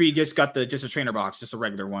exclusive, or you just got just a trainer box, just a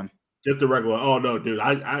regular one? Just a regular one. Oh no, dude.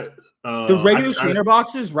 The regular trainer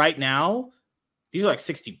boxes right now, these are like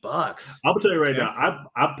 $60. I'm gonna tell you right now.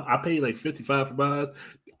 I paid like $55 for mine.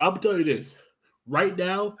 I'm gonna tell you this. Right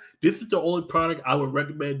now, this is the only product I would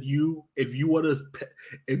recommend you if you want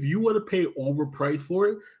to pay overpriced for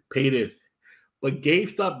it. Pay this, but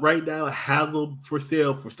GameStop right now have them for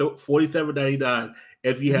sale for $47.99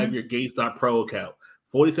 if you have your GameStop Pro account.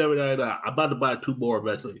 $47.99. I'm about to buy 2 more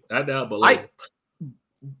eventually. Not now, but later.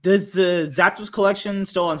 Does the Zapdos collection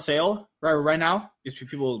still on sale right now? Is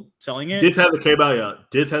people selling it? This hasn't came out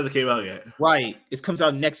yet. Right, it comes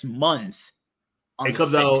out next month. It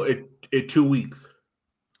comes out in 2 weeks.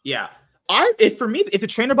 Yeah. If the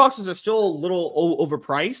trainer boxes are still a little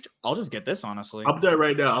overpriced, I'll just get this, honestly. I'm there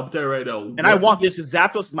right now. And I want this because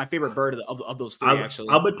Zapdos is my favorite bird of those 3, actually.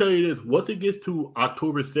 I'm going to tell you this. Once it gets to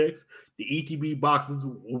October 6th, the ETB boxes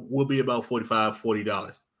will be about $45,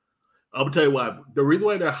 $40. I'm going to tell you why. The reason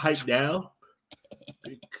why they're hyped now,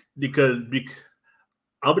 because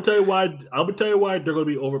I'm going to tell you why they're going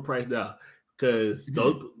to be overpriced now. Because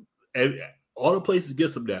all the places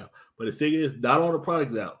get them now. But the thing is, not all the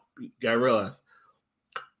products out. You gotta realize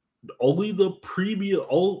only the premium,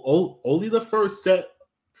 only the first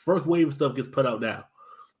wave of stuff gets put out now.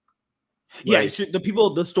 Yeah,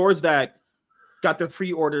 the stores that got their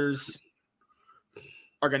pre-orders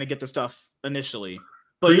are gonna get the stuff initially.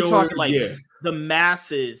 But you're talking like the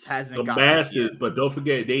masses hasn't got the masses, but don't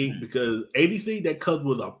forget because anything that comes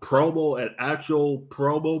with a promo, an actual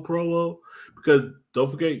promo, because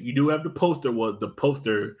don't forget you do have the poster one. The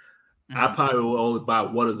poster, I probably will only buy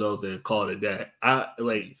one of those and call it that. I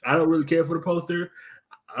don't really care for the poster.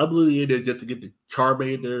 I'm really in there just to get the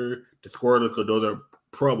Charmander, the Squirtle, because those are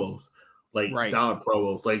promos, dollar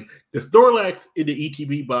promos. Like the Snorlax in the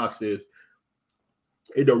ETB boxes,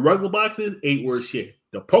 in the regular boxes ain't worth shit.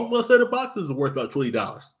 The Pokemon Center boxes are worth about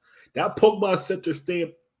 $20. That Pokemon Center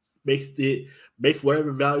stamp makes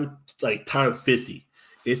whatever value like times 50.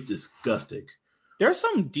 It's disgusting. There's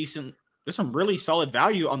some really solid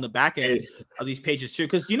value on the back end of these pages too.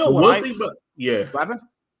 Because what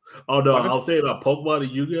Oh no, I'll say about Pokemon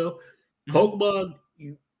and YuGiOh. Pokemon,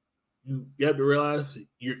 you have to realize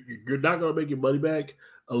you're not going to make your money back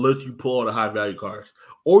unless you pull out a high value cards,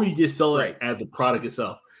 or you just sell it as the product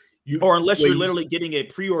itself. Or unless you're literally getting a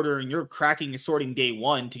pre-order and you're cracking and sorting day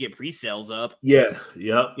one to get pre-sales up. Yeah.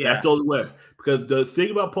 That's the only way. Because the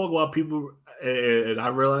thing about Pokemon, people, and I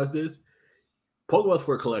realize this, Pokemon's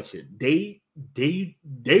for a collection. They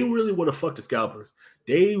really want to fuck the scalpers.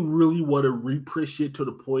 They really want to reprint shit to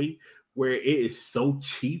the point where it is so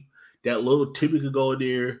cheap that little Timmy could go in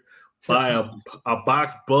there, buy a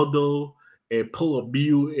box bundle, and pull a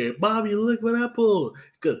Mew, and mommy, look what I pulled.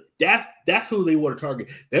 Because that's who they want to target.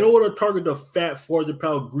 They don't want to target the fat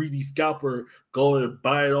 400-pound greedy scalper going and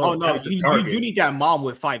buying all. Oh no, you need that mom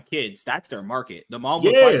with 5 kids. That's their market. The mom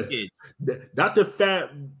with 5 kids, not the fat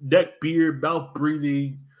neck beard, mouth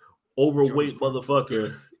breathing, overweight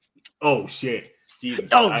motherfucker. Oh shit!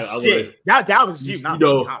 Jesus. Shit! That was you.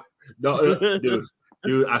 No,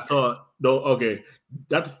 dude. I saw okay.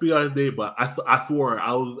 Not to speak on his name, but I swore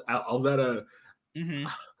I was at a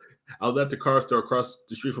I was at the car store across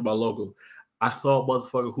the street from my local. I saw a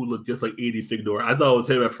motherfucker who looked just like Andy Signor. I thought it was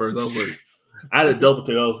him at first. I was like, I had a double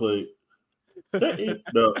take. I was like,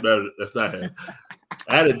 no, that's not him.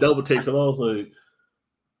 I had a double take, so I was like,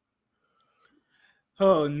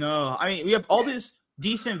 oh no. I mean, we have all this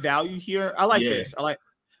decent value here. I like this. I like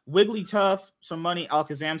Wigglytuff, some money,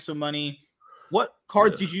 Alakazam, some money. What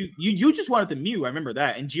cards did you just wanted the Mew? I remember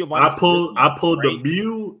that. And Giovanni. I pulled the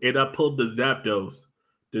Mew and I pulled the Zapdos.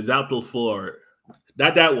 The Zapdos full art.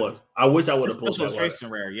 Not that one. I wish I would have pulled that one.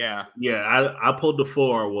 Rare, yeah. Yeah, I pulled the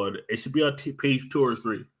full art one. It should be on page 2 or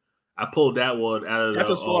 3. I pulled that one out of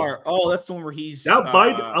Zapdos full art. Oh, that's the one where he's that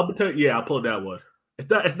binder. I'm gonna tell you, I pulled that one.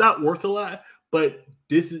 It's not worth a lot, but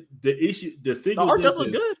this is the issue. The thing the art does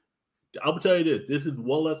look good. I'm gonna tell you this. This is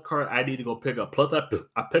one less card I need to go pick up. Plus, I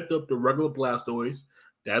picked up the regular Blastoise.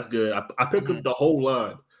 That's good. I picked up the whole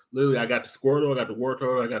line. Literally, I got the Squirtle, I got the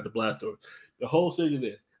Wartortle, I got the Blastoise. The whole thing is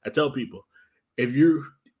there. I tell people, if you're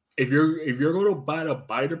gonna buy the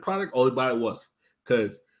binder product, only buy it once.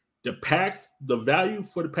 Because the packs, the value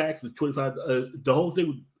for the packs is $25. The whole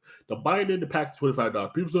thing, the binder and the packs is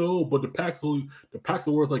 $25. People say, oh, but the packs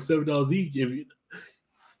are worth like $7 each.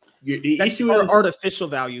 That's artificial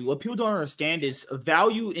value. What people don't understand is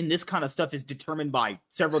value in this kind of stuff is determined by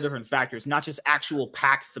several different factors, not just actual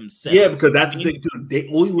packs themselves. Yeah, because that's the thing too. They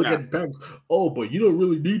only look at the packs. Oh, but you don't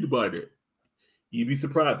really need to buy that. You'd be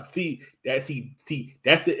surprised. See, that's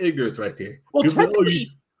the ignorance right there. Well,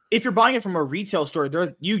 technically, if you're buying it from a retail store,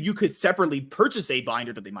 you could separately purchase a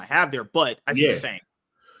binder that they might have there. But as you're saying,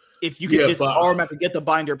 if you could just automatically get the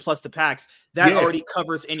binder plus the packs, that already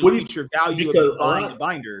covers any future value of buying the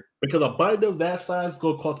binder. Because a binder of that size is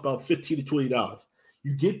going to cost about $15 to $20.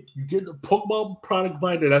 You get the Pokemon product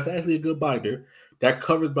binder. That's actually a good binder that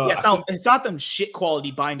covers about. It's not them shit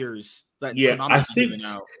quality binders that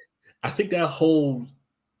I think that whole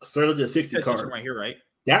 360 card right here, right?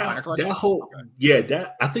 That whole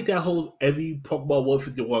I think that holds every Pokemon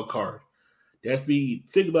 151 card. That's me.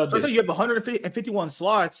 Think about this. I thought you have 151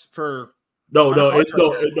 slots for.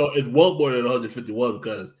 It's well more than 151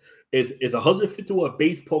 because it's 151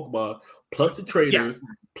 base Pokemon plus the traders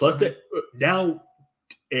plus the now,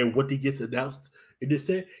 and what they just announced in this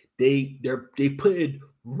set, they put in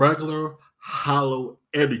regular hollow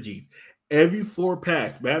energies every 4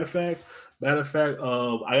 packs. Matter of fact, I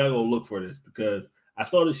gotta go look for this because I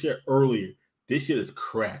saw this shit earlier. This shit is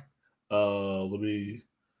cracked.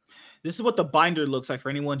 This is what the binder looks like for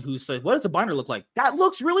anyone who says, what does the binder look like? That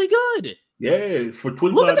looks really good. Yeah, for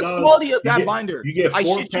 $25. Look at the quality of that binder. You get 4 I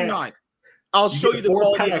shit you not. I'll show you the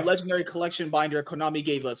quality of the Legendary Collection binder Konami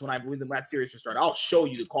gave us when the last series was started. I'll show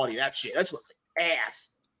you the quality of that shit. That shit looks like ass.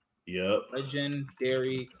 Yep.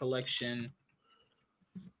 Legendary Collection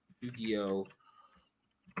YuGiOh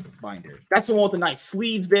binder. That's the one with the nice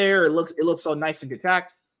sleeves there. It looks so nice and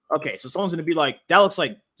intact. Okay, so someone's gonna be like, that looks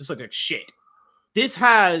like shit. This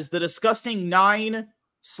has the disgusting 9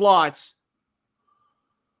 slots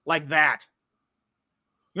like that.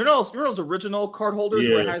 You know those original card holders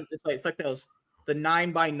where it has it's like those the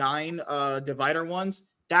 9x9 divider ones.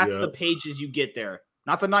 That's the pages you get there,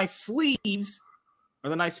 not the nice sleeves or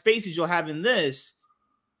the nice spaces you'll have in this.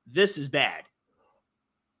 This is bad.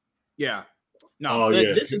 Yeah, no,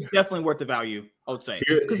 this is definitely worth the value. I would say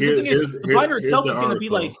because the thing is, the binder itself is going to be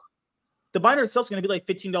like. The binder itself is going to be like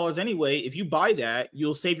 $15 anyway. If you buy that,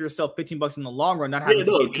 you'll save yourself $15 in the long run, not having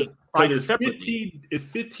to get binder separately. It's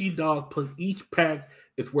 $15 plus each pack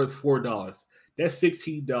is worth $4. That's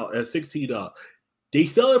 $16. That's $16. They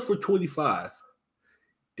sell it for $25.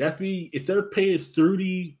 That's me. Instead of paying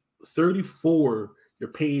 $34, you're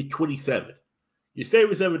paying $27. You're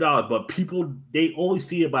saving $7, but people they only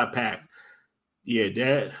see it by pack. Yeah,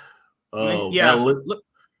 that. Yeah, look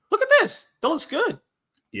at this. That looks good.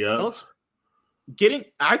 Yeah, that looks getting.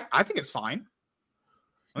 I think it's fine.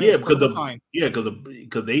 Yeah, because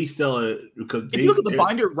they sell it because if you look at the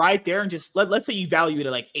binder right there and just let's say you value it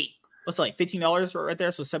at like let's say like $15 right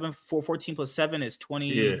there. So 14 plus 7 is 20.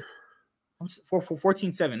 Yeah, for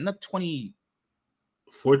 14.7, not 20.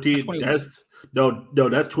 14. That's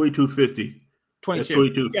that's 22.50. 22. That's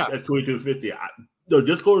 22. Yeah. That's 22.50. No,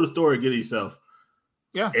 just go to the store and get it yourself.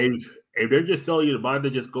 Yeah. If they're just selling you the binder,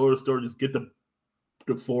 just go to the store, just get the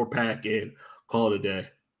 4-pack and call it a day.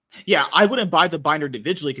 Yeah, I wouldn't buy the binder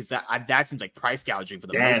individually because that seems like price gouging for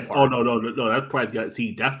the most part. Oh no, that's price gouging.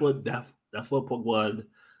 See, that's what Pokemon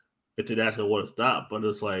International want to stop, but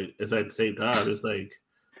it's like at the same time, it's like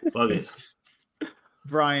fuck it.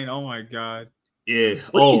 Brian, oh my god. Yeah.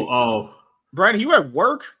 Brian, you at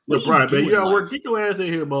work? Look, Brian, man, you at work? Get your ass in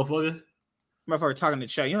here, motherfucker. Motherfucker talking to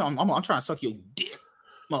chat. You know, I'm trying to suck your dick.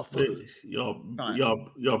 Motherfucker.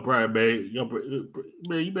 Yo, Brian, man,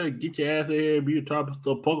 you better get your ass in here and be talking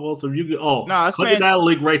some Pokemon so you can. Click that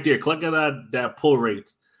link right there. Click on that pull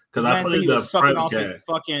rates because I put in the sucking off his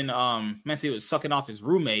fucking man said he was sucking off his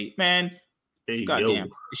roommate. Man, hey, goddamn,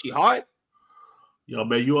 is she hot? Yo,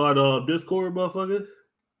 man, you on Discord, motherfucker?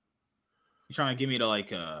 You trying to get me to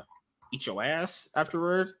like eat your ass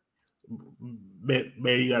afterward? Man,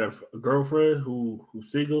 you got a girlfriend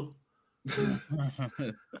who's single?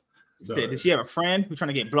 Did she have a friend who's trying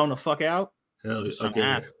to get blown the fuck out? Hell yeah.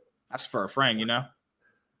 Okay. That's for a friend, you know.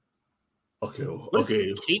 Okay.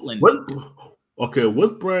 Caitlin.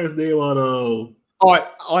 What's Brian's name on?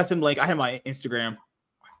 I think like I have my Instagram.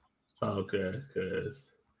 Okay,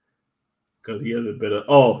 because he hasn't been.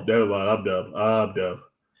 Oh, never mind. I'm dumb.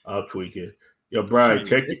 I'm tweaking. Yo, Brian,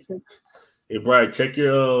 check it. Hey, Brian, check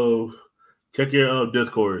your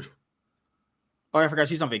Discord. Oh, I forgot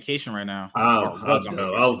she's on vacation right now. I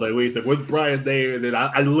was like, wait a second, what's Brian's name? And then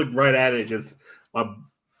I looked right at it. Just my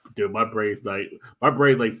brain's like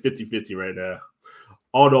 50-50 right now.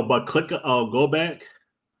 Oh no, but go back.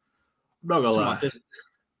 I'm not gonna lie.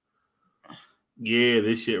 Yeah,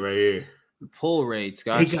 this shit right here. Pull rates,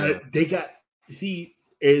 gotcha. They got. See,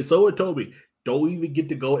 and someone told me don't even get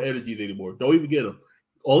the gold energies anymore. Don't even get them.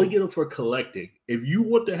 Only get them for collecting. If you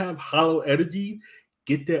want to have hollow energy,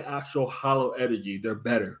 get their actual hollow energy. They're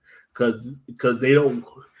better because they don't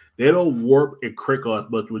warp and crinkle as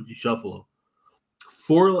much when you shuffle them.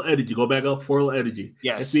 Foil energy. Go back up. Foil energy.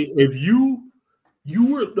 Yes. If you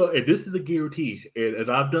were, and this is a guarantee,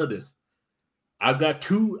 and I've done this. I've got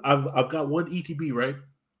two. I've got one ETB, right?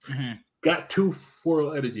 Mm-hmm. Got 2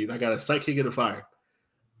 foil energies. I got a Psychic and a Fire.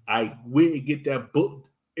 I went and get that book.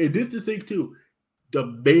 And this is the thing too.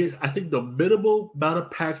 I think the minimal amount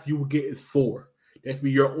of packs you will get is 4. That's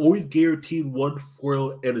mean you're always guaranteed 1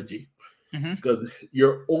 foil energy. Because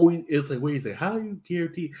you're always, it's like, wait a second, how do you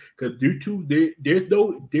guarantee? Because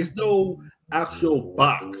there's no actual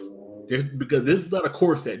box. Because this is not a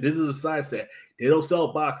core set. This is a side set. They don't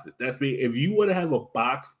sell boxes. That's mean if you want to have a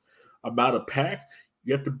box amount of packs,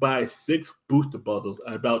 you have to buy 6 booster bundles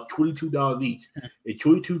at about $22 each. And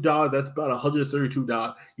 $22, that's about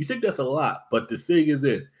 $132. You think that's a lot, but the thing is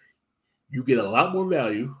this: you get a lot more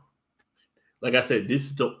value. Like I said, this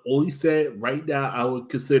is the only set right now I would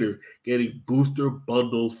consider getting booster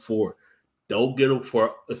bundles for. Don't get them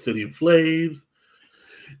for Obsidian Flames.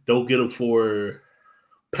 Don't get them for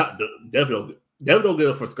definitely don't get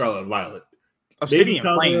them for Scarlet and Violet. Obsidian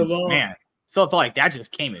Flames, man, felt like that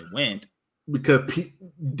just came and went. Because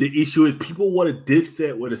the issue is people wanted this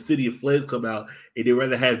set when the City of Flames come out, and they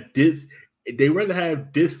rather have this. They rather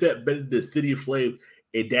have this set better than the City of Flames,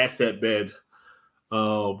 and that set better.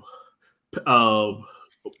 Pokemon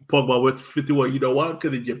 151. You know why?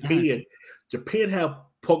 Because in Japan have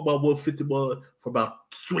Pokemon 151 for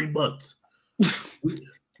about 3 months.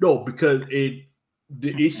 No, because the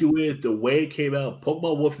issue is the way it came out.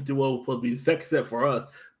 Pokemon 151 was supposed to be the second set for us,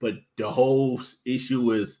 but the whole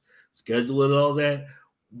issue is scheduling and all that.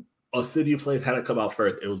 Obsidian Flames had to come out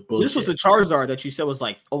first. It was bullshit. This was the Charizard that you said was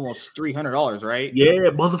like almost $300, right? Yeah,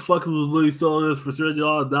 motherfuckers was literally selling this for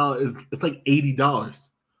 $300. Now it's like $80.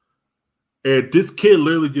 And this kid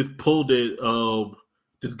literally just pulled it.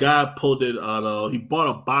 This guy pulled it on. He bought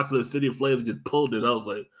a box of the City of Flames and just pulled it. I was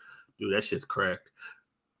like, dude, that shit's cracked.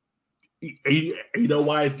 You know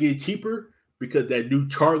why it's getting cheaper? Because that new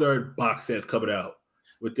Charizard box set's coming out.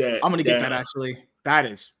 With that, I'm gonna get that actually. That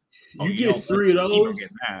is. You get 3 of those.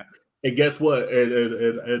 And guess what?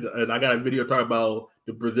 And I got a video talking about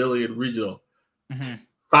the Brazilian regional.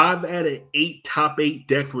 5 out of 8 top 8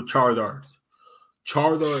 decks with Charizards.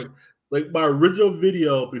 Charizard Like my original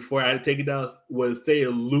video before I had to take it down was saying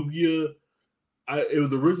YuGiOh. It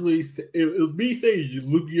was me saying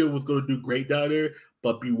YuGiOh was going to do great down there,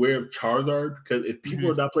 but beware of Charizard because if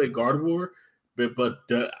people are not playing Gardevoir, but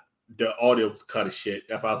the audio was kind of shit.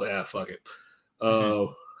 That's why I was like, fuck it.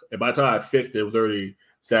 And by the time I fixed it, it was already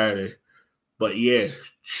Saturday. But yeah,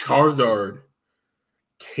 Charizard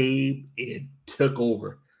came and took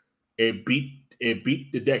over and beat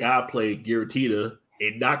the deck I played, Giratina,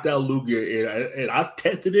 and knocked out Lugia. And I've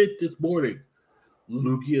tested it this morning.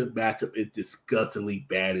 Lugia's matchup is disgustingly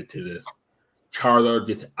bad into this. Charizard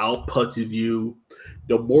just outpunches you.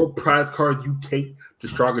 The more prize cards you take, the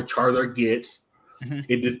stronger Charizard gets.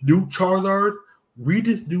 In this new Charizard, read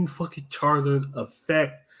this new fucking Charizard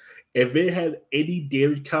effect. If it had any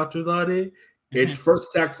damage counters on it, its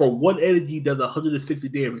first attack for one energy does 160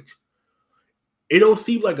 damage. It don't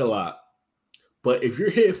seem like a lot. But if you're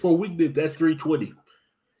hitting for weakness, that's 320.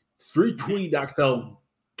 320 knocks out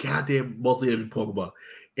goddamn mostly every Pokemon.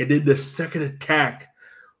 And then the second attack,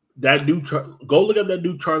 that new go look up that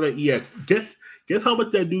new Charizard EX. Guess how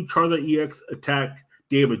much that new Charizard EX attack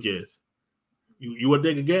damage is? You want to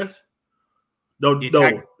take a guess? No.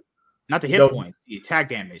 Not the hit points, the attack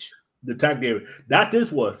damage. The attack damage. Not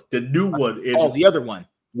this one. The new one. The other one.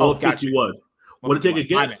 151. Want to take a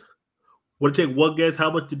guess? Want to take one guess how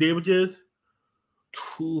much the damage is?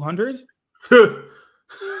 200? 200.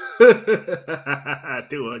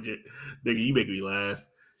 Nigga, you make me laugh.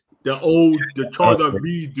 The Charizard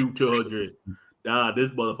V's do 200. Nah, this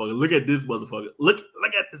motherfucker. Look at this motherfucker. Look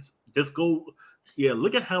at this. Just go. Yeah,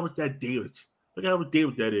 look at how much that damage. Look at how much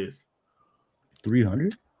damage that is.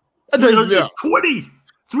 300? 320.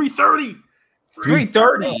 330.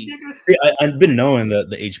 330. I've been knowing that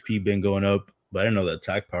the HP been going up, but I didn't know the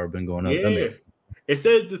attack power been going up. Yeah. It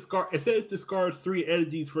says discard 3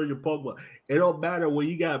 energies for your Pokemon. It don't matter when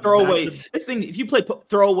you got throw away this thing. If you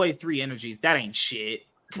throw away 3 energies, that ain't shit.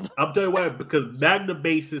 I'm telling you why, because Magna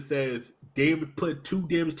Basis says put 2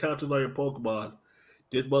 damage counters on your Pokemon.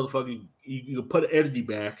 This motherfucker, you can put an energy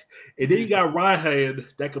back. And then you got Raihan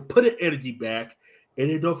that can put an energy back. And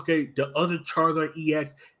then don't forget the other Charizard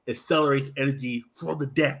EX accelerates energy from the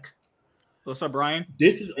deck. What's up, Brian?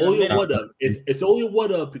 This is only a 1-up. It's only a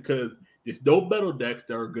 1-up because there's no metal decks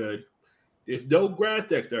that are good. There's no grass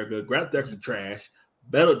decks that are good. Grass decks are trash.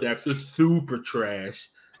 Metal decks are super trash.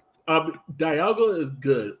 Dialga is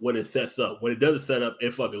good when it sets up. When it doesn't set up,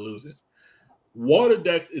 it fucking loses. Water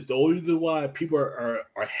decks is the only reason why people are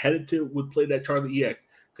hesitant with playing that Charizard EX.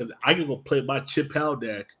 Because I can go play my Chip Power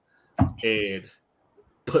deck and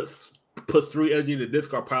put 3 energy in the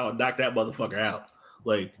discard pile and knock that motherfucker out.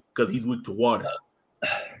 Like, because he's weak to water.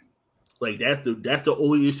 Like, that's the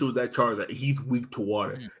only issue with that Charizard. He's weak to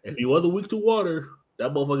water. If he wasn't weak to water,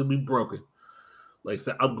 that motherfucker would be broken. Like,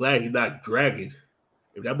 so I'm glad he's not dragon.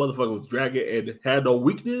 If that motherfucker was dragon and had no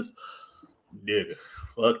weakness, nigga,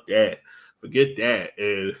 fuck that. Forget that.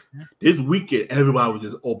 And this weekend, everybody was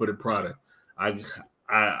just opening product.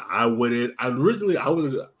 I wouldn't.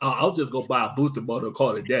 I'll just go buy a booster bundle and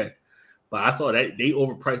call it that. But I saw that they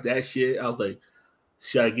overpriced that shit. I was like,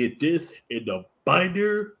 should I get this in the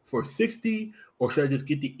binder for $60, or should I just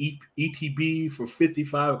get the ETB for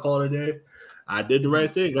 $55 and call it a day? I did the right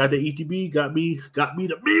thing. Got the ETB. Got me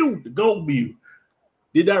the Mew, the gold Mew.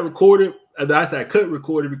 Did not record it, and I said I couldn't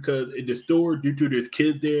record it because in the store, due to there's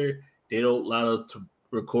kids there, they don't allow us to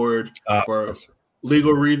record for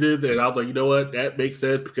legal reasons. And I was like, you know what? That makes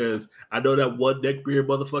sense because I know that one neckbeard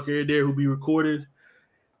motherfucker in there who be recorded.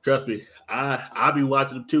 Trust me, I be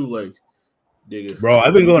watching them too. Like, nigga, bro,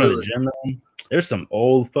 I've been going to the gym now. There's some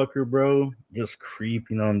old fucker, bro, just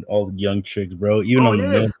creeping on all the young chicks, bro. Even on the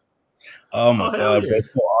men. Oh my god, bro.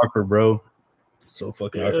 It's so awkward, bro. It's so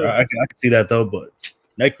fucking awkward. I can see that though, but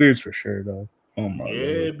neckbeards for sure, though. Oh my god.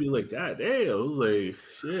 It'd be like, god damn, I was like,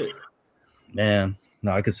 shit. Man,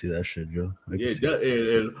 no, I can see that shit, Joe.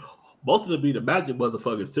 And most of them be the magic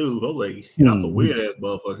motherfuckers too. I'm like, some weird ass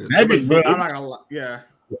motherfuckers. Magic, bro. I'm not gonna lie. Yeah.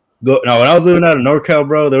 Now, when I was living out of NorCal,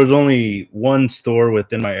 bro, there was only one store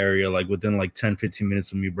within my area, like within like 10, 15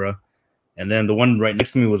 minutes of me, bro. And then the one right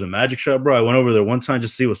next to me was a magic shop, bro. I went over there one time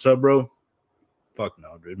just to see what's up, bro. Fuck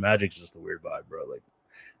no, dude. Magic's just a weird vibe, bro. Like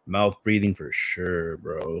mouth breathing for sure,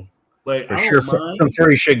 bro. Like, for sure, some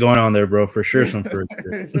furry shit going on there, bro. For sure, some furry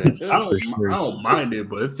shit. I don't mind it,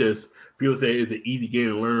 but it's just people say it's an easy game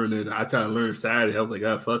to learn, and I try to learn Saturday. I was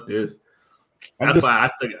like, fuck this. That's why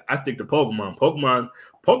I think the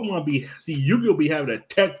Pokemon be YuGiOh be having a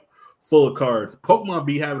tech full of cards. Pokemon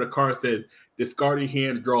be having a card that discard your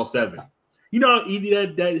hand to draw 7. You know how easy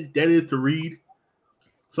that is to read?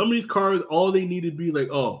 Some of these cards, all they need to be like,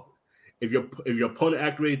 oh, if your opponent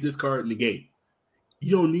activates this card, negate.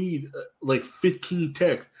 You don't need like 15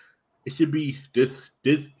 text. It should be this.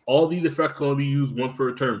 All these effects can only be used once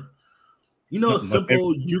per turn. You know,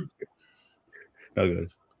 simple.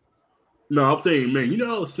 No, I'm saying, man, you know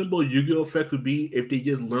how simple YuGiOh effects would be if they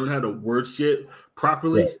just learn how to word shit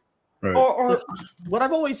properly? Right. Or what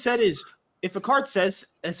I've always said is, if a card says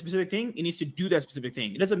a specific thing, it needs to do that specific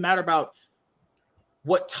thing. It doesn't matter about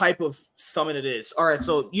what type of summon it is. All right,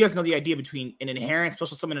 so you guys know the idea between an inherent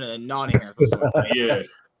special summon and a non-inherent special summon, right? Yeah.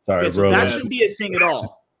 Sorry, so bro. That shouldn't be a thing at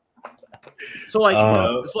all. So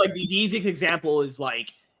the easiest example is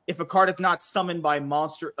like, if a card is not summoned by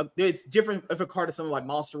monster, it's different if a card is summoned by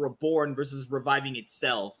Monster Reborn versus reviving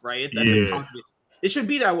itself, right? That's a concept. It should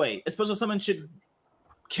be that way. A special summon should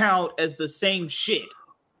count as the same shit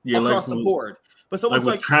across the board. But someone's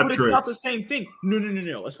like, but it's not the same thing.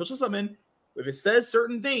 No. A special summon, if it says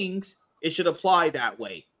certain things, it should apply that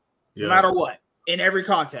way, no matter what, in every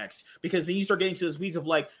context. Because then you start getting to those weeds of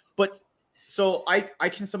like, but so I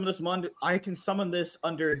can summon this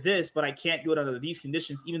under this, but I can't do it under these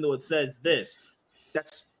conditions, even though it says this.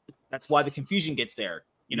 That's why the confusion gets there.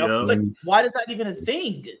 You know, it's like, why is that even a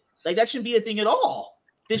thing? Like, that shouldn't be a thing at all.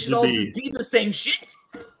 This should all be the same shit.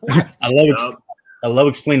 What? I love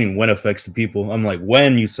explaining when effects to people. I'm like,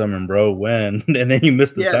 when you summon, bro, when, and then you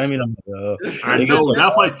miss the timing. I'm like, I know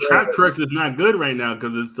that's why Trap Tricks is not good right now,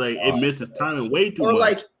 because it's like it misses timing way too much. Or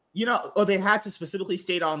like, you know, they had to specifically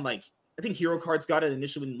state on, like, I think Hero Cards got it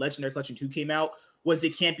initially when Legendary Collection 2 came out, was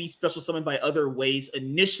it can't be special summoned by other ways.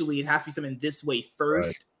 Initially, it has to be summoned this way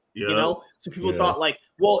first. Right. You know? So people thought like,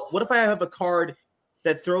 well, what if I have a card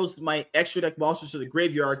that throws my extra deck monsters to the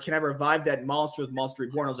graveyard? Can I revive that monster with Monster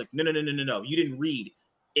Reborn? I was like, no. You didn't read.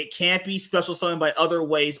 It can't be special summoned by other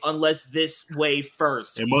ways unless this way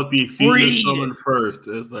first. It must be feature summoned first.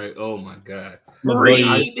 It's like, oh my God.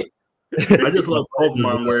 Read. I just love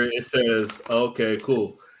Pokemon where it says, okay,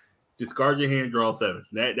 cool. Discard your hand, draw 7.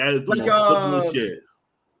 That is the most simple shit.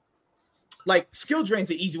 Like, skill drain's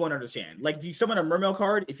the easy one to understand. Like, if you summon a Mermail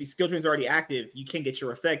card, if your skill drain's already active, you can't get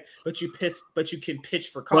your effect, but you can pitch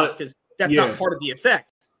for cost, because that's not part of the effect.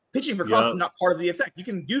 Pitching for cost is not part of the effect. You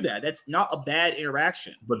can do that. That's not a bad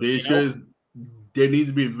interaction. But the issue is there needs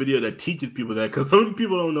to be a video that teaches people that, because so many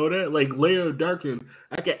people don't know that. Like Layer of Darkness,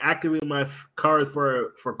 I can activate my cards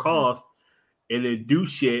for cost and then do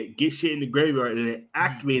shit, get shit in the graveyard, and then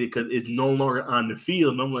activate it because it's no longer on the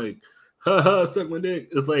field. And I'm like, haha, suck my dick.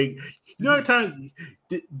 It's like, you know, at times,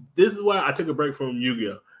 this is why I took a break from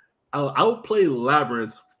YuGiOh. I'll play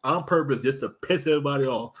Labyrinth on purpose just to piss everybody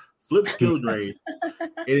off, flip skill drain,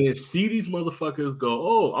 and then see these motherfuckers go,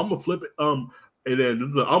 oh, I'm gonna flip it, and then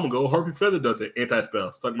I'm gonna go Harpy Feather does it,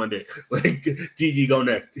 anti-spell, suck my dick. Like, GG, go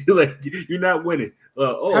next. Like, you're not winning.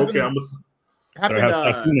 Okay, I'm gonna.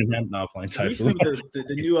 Recently,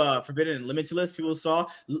 the new Forbidden and Limited list people saw.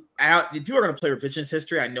 People are going to play Revisionist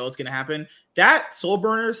History. I know it's going to happen. That Soul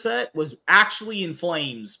Burner set was actually in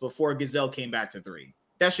flames before Gazelle came back to 3.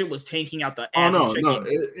 That shit was tanking out the ass. Oh, no.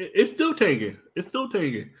 It's still tanking. It's still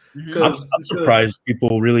tanking. Mm-hmm. I'm surprised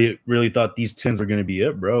people really thought these tins were going to be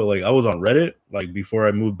it, bro. Like, I was on Reddit, like, before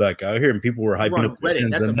I moved back out here, and people were hyping up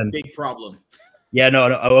Reddit. That's a big problem. Yeah, no.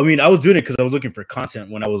 I mean, I was doing it because I was looking for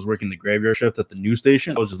content when I was working the graveyard shift at the news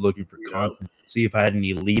station. I was just looking for content, see if I had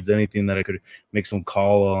any leads, anything that I could make some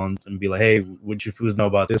call on and be like, hey, what you fools know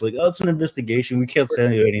about this? Like, oh, it's an investigation. We can't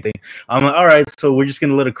say anything. I'm like, all right, so we're just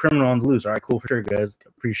going to let a criminal on the loose. All right, cool, for sure, guys.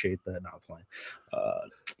 Appreciate that. Not playing.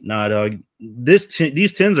 Nah, dog. These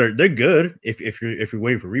tins they're good if you're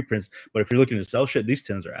waiting for reprints, but if you're looking to sell shit, these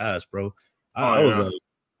tins are ass, bro. I was like,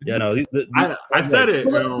 yeah, no, I said it.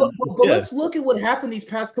 But let's look at what happened these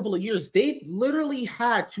past couple of years. They've literally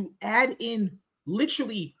had to add in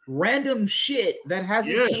literally random shit that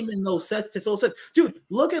hasn't came in those sets to sell sets. Dude,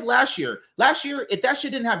 look at last year. Last year, if that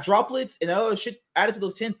shit didn't have droplets and other shit added to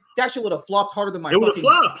those 10, that shit would have flopped harder than my fucking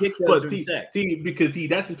pick. But because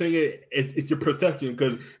that's the thing. It's your perception.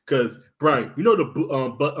 Because Brian, you know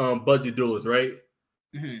the budget duelist, right?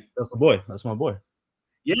 Mm-hmm. That's the boy. That's my boy.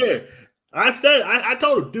 Yeah. I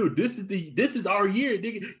told him, dude, this is our year,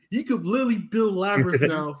 nigga. You could literally build Labyrinth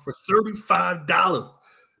now for $35.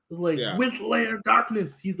 Like with Layer of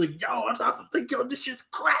Darkness. He's like, yo, I think this shit's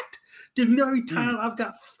cracked. Dude, you know every time I've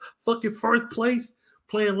got fucking first place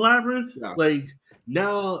playing Labyrinth, like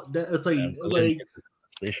now that it's like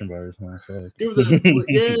station virus, man. Because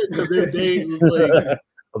they was like,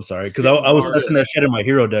 I'm sorry, because I was testing that shit in my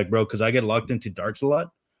hero deck, bro, because I get locked into darks a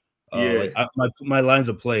lot. Like my lines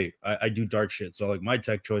of play, I do dark shit. So like my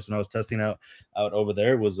tech choice when I was testing out over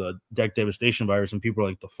there was a deck devastation virus, and people were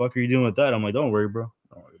like, "The fuck are you doing with that?" I'm like, "Don't worry, bro.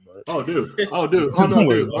 Don't worry about Oh, dude. Oh, no,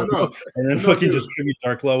 dude. Oh, no. And then fucking just tribute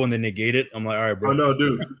Dark Law when they negate it. I'm like, all right, bro. Oh, no,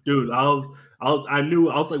 dude. I knew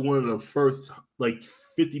I was like one of the first like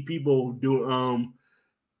 50 people doing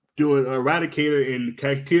Eradicator, and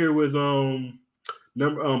Cacteria was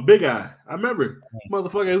Big Eye. I remember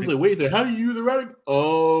motherfucker. I was like, wait a second, how do you use Eradicator?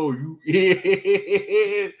 Oh, you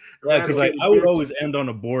yeah, because like I would always end on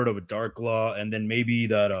a board of a Dark Law, and then maybe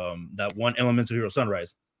that one Elemental Hero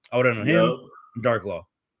Sunrise. I would end on him, Dark Law.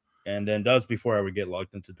 And then that's before I would get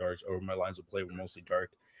locked into darks, or my lines of play were mostly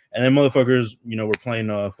dark. And then motherfuckers, we're playing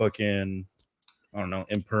fucking, I don't know,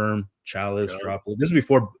 Imperm, Chalice, Drop. This is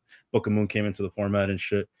before Book of Moon came into the format and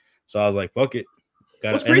shit. So I was like, fuck it.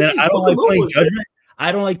 And then I don't like playing Judgment.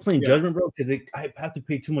 I don't like playing Judgment, bro, because I have to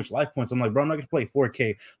pay too much life points. I'm like, bro, I'm not gonna play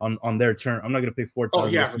 4K on their turn. I'm not gonna pay 4,000.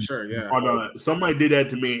 Oh yeah, for sure. Yeah. Oh no, somebody did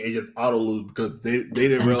that to me and just auto lose because they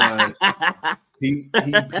didn't realize he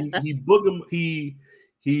booked him.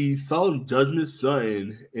 He saw him Judgment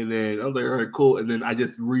Sun, and then I was like, all right, cool. And then I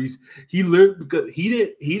just he learned because he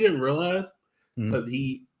didn't realize because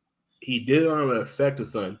he did it on an effect of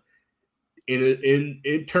Sun,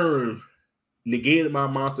 in turn negated my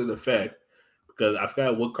monster's effect because I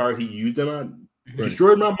forgot what card he used it on.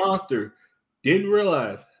 Destroyed my monster. Didn't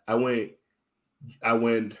realize I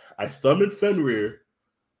summoned Fenrir,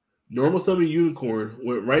 normal summon Unicorn,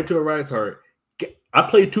 went right to a Rise Heart. I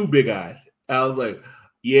played 2 Big Eyes. I was like,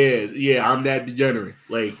 yeah, I'm that degenerate.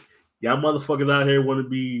 Like, y'all motherfuckers out here want to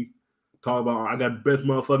be talking about I got the best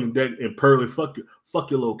motherfucking deck and Pearly. Fuck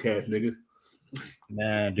your little cast, nigga.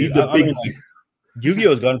 Man, dude, I mean, like,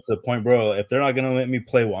 Yu-Gi-Oh has gotten to the point, bro. If they're not gonna let me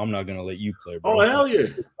play, well, I'm not gonna let you play, bro. Oh hell yeah!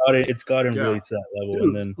 It's gotten really to that level. Dude,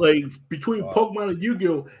 and then like between Pokemon and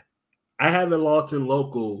Yu-Gi-Oh, I haven't lost in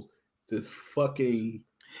local this fucking.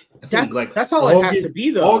 That's how it has to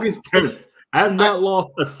be, though. August 10th. I have not lost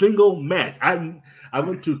a single match. I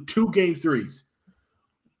went to 2 game 3s.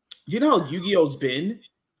 You know how Yu-Gi-Oh's been?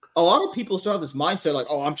 A lot of people still have this mindset like,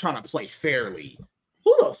 oh, I'm trying to play fairly.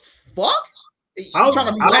 Who the fuck? You trying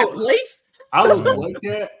to be last place? I was like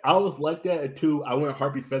that. I was like that until I went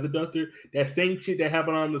Harpy Feather Duster. That same shit that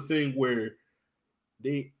happened on the thing where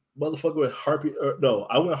they motherfucker went Harpy.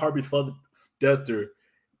 I went Harpy Feather Duster,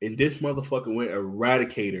 and this motherfucker went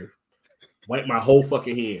Eradicator. Wiped my whole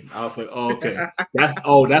fucking hand. I was like, oh, okay. That's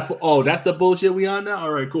the bullshit we on now?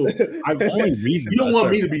 All right, cool. You don't want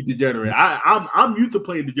me to be degenerate. I'm used to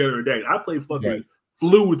playing degenerate decks. I play fucking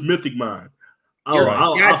Flu with Mythic Mind.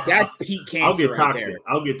 That's peak cancer. I'll get toxic.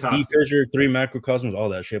 I'll get toxic. Fissure, 3 Macrocosmos, all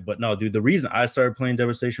that shit. But no, dude, the reason I started playing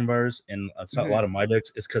Devastation Virus and a lot of my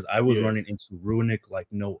decks is because I was running into Runic like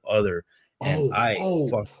no other. And I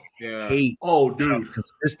fucking hate dude.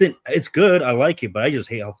 Consistent. It's good. I like it, but I just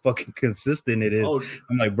hate how fucking consistent it is.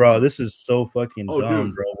 I'm like, bro, this is so fucking dumb,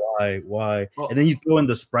 dude. Bro. Why? And then you throw in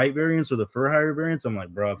the Sprite variants or the Fur Hire variants. I'm like,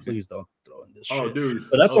 bro, please don't throw in this shit. Dude.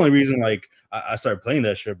 But that's the only reason, like, I started playing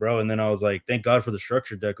that shit, bro. And then I was like, thank God for the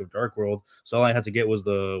structured deck of Dark World. So all I had to get was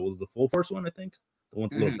the Full Force one, I think. The one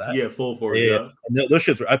with the little bat. Yeah, Full Force. Yeah. And those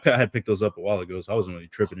shits I had picked those up a while ago, so I wasn't really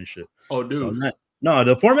tripping and shit. Oh, dude. So no,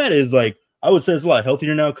 the format is like, I would say it's a lot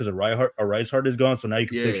healthier now because a Rise Heart is gone. So now you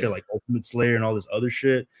can play shit like Ultimate Slayer and all this other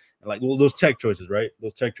shit. And like, well, those tech choices, right?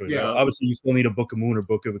 Those tech choices. Yeah. Obviously, you still need a Book of Moon or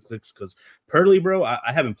Book of Eclipse because Pearly, bro, I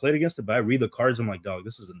haven't played against it, but I read the cards. I'm like, dog,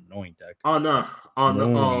 this is an annoying deck. I'm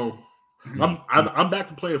back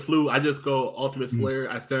to playing Flu. I just go Ultimate Slayer.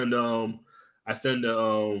 I send I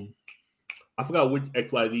forgot which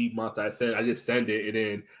XYZ monster I send. I just send it and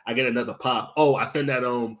then I get another pop. Oh, I send that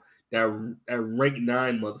rank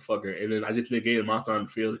 9 motherfucker, and then I just negate a monster on the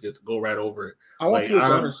field and just go right over it. I want you to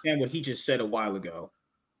understand what he just said a while ago.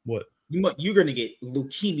 What? You're gonna get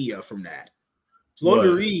leukemia from that.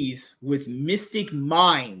 Flunderies with Mystic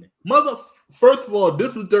Mind. First of all,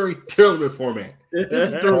 this was during tournament format.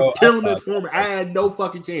 I had no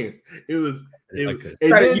fucking chance. It was. You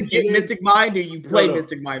get Mystic Mind or you play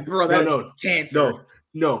Mystic Mind, bro. That's cancer.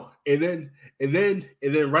 No. And then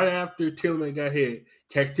right after tournament got hit,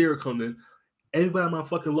 Cacteria come in. Everybody in my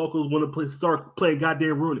fucking locals want to start playing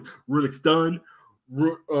goddamn Runic Stun,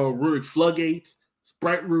 Runic Floodgates,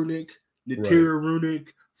 Sprite Runic, Natera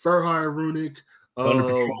Runic, Fur Hire Runic,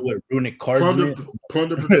 Runic Cards,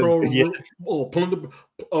 Plunder Patrol, Plunder,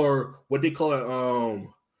 or what they call it,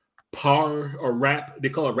 Par or Rap. They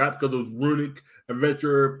call it Rap because it was Runic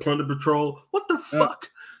Adventure, Plunder Patrol. What the fuck?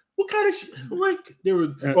 What kind of shit? Like there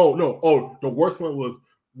was the worst one was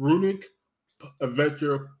Runic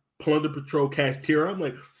Adventure, Plunder Patrol, Cacteria. I'm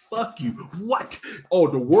like, fuck you. What? Oh,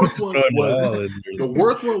 the worst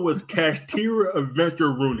one was Cacteria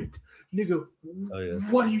Adventure Runic. Nigga,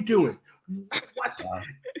 what are you doing? What?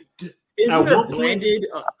 Isn't there branded?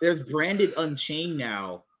 There's branded Unchained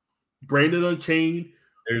now. Branded Unchained.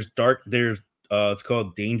 There's dark. There's it's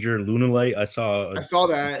called Danger Lunalite. I saw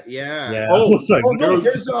that. Yeah. Oh, like, no,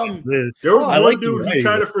 there's there was one dude who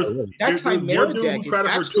tried it for that Chimera deck is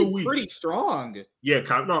actually pretty strong. Yeah,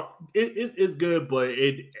 no, it's good, but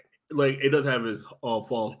it does have its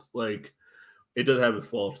faults. Like it does have its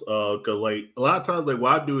faults. Cause like a lot of times, like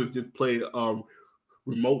what I do is just play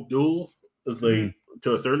remote duel. It's like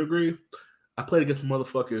to a certain degree. I played against a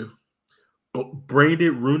motherfucker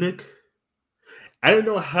branded Runic. I didn't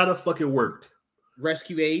know how the fuck it worked.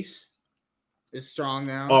 Rescue Ace is strong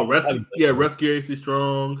now. Oh, Rescue Ace is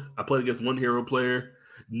strong. I played against one hero player,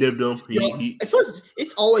 nibbed him.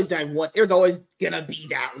 It's always that one. There's always gonna be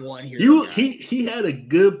that one hero. He had a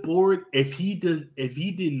good board. If he did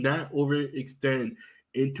not overextend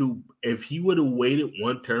into, if he would have waited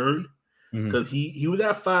one turn, because he was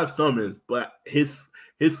at 5 summons, but his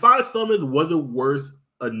 5 summons wasn't worth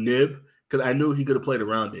a nib because I knew he could have played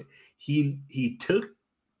around it.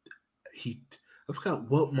 I forgot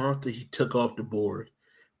what monster he took off the board,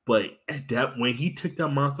 but when he took that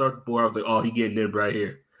monster off the board, I was like, oh, he getting nibbed right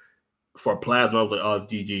here. For Plasma, I was like, oh,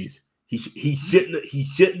 GG's. He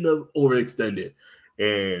shouldn't have overextended.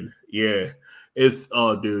 And yeah, it's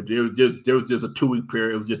dude, there was just a 2-week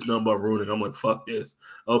period. It was just nothing but ruining. I'm like, fuck this.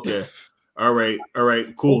 Okay. All right,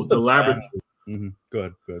 cool. The labyrinth.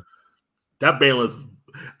 Good. That balance.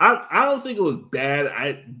 I don't think it was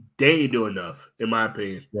bad. They ain't do enough, in my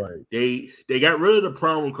opinion. Right. They got rid of the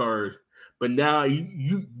problem card, but now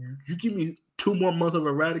you give me 2 more months of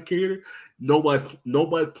Eradicator.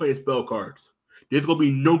 Nobody's playing spell cards. There's gonna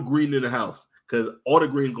be no green in the house because all the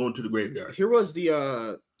green going to the graveyard. Here was the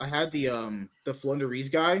I had the Flunderies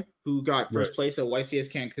guy who got first place at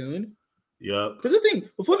YCS Cancun. Yeah, because the thing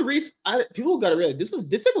with Flunderies, people got to realize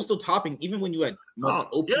this thing was still topping even when you had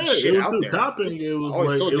shit out there. Topping. It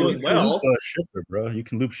was still doing well. Shifter, bro. You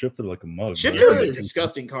can loop Shifter like a mug. Shifter is a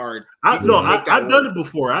disgusting card. I've done it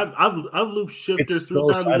before. I've looped Shifter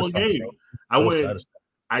 3 times in one game. Bro.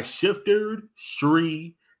 I shifted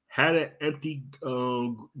Shree, had an empty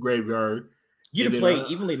graveyard. You didn't play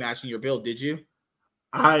evenly matching your build, did you?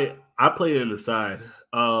 I played it in the side.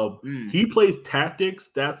 He plays tactics.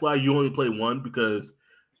 That's why you only play one because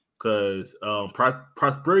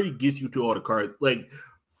prosperity gets you to all the cards. Like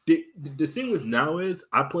the thing with now is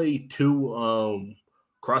I play 2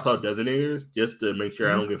 crossout designators just to make sure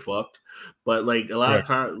I don't get fucked. But like a lot of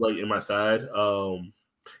times, like in my side,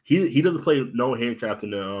 he doesn't play no hand traps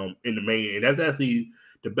in the main, and that's actually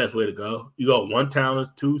the best way to go. You go 1 talent,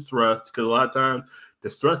 2 thrust, because a lot of times the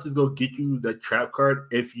thrust is gonna get you the trap card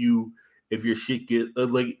if your shit get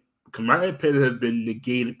like. Cause my pen has been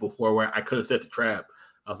negated before where I couldn't set the trap.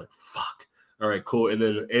 I was like, "Fuck." All right, cool. And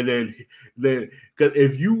then because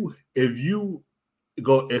if you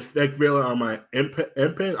go effect veiler on my M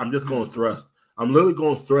pen, I'm just going thrust. I'm literally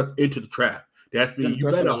going thrust into the trap. That's mean you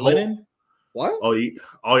better hold. What? Oh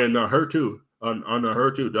yeah, no, her too. On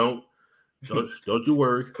her too. Don't you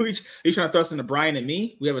worry. Are you trying to thrust into Brian and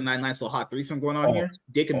me? We have a nice little hot threesome going on here.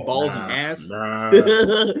 Dick and balls and ass. Nah.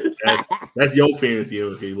 That's your fantasy,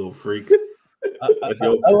 okay, little freak. I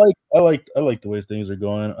like the way things are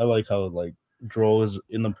going. I like how like Droll is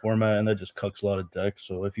in the format and that just cucks a lot of decks.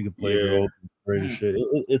 So if you could play Droll, great as shit.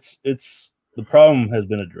 It's the problem has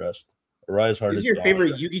been addressed. Arise Hard is your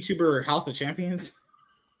favorite YouTuber House of Champions?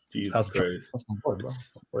 Jesus Christ. That's my boy, bro.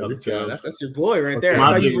 That's your boy right there.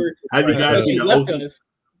 Have you guys seen the OCG?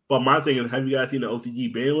 But my thing is, have you guys seen the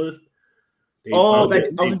OCG ban list? I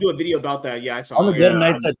was gonna do a video about that. Yeah, I saw. On the Dead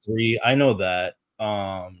Knights at 3, I know that.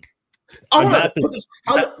 Look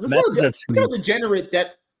at how degenerate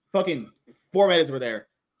that fucking format is over there.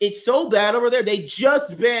 It's so bad over there. They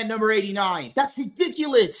just banned number 89. That's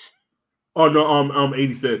ridiculous. Oh no,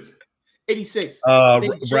 86. 86. They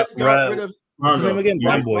just got rid of. What's his name again?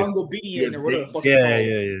 Rongo BDN or whatever the fuck. Yeah.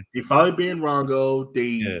 They finally banned Rongo.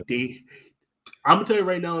 I'm gonna tell you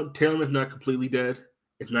right now, Talon is not completely dead.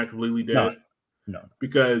 It's not completely dead. No.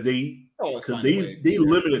 Because they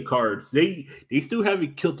limited cards. They still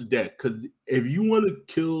haven't killed the deck. Because if you want to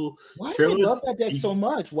kill, why do they love that deck so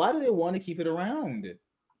much? Why do they want to keep it around?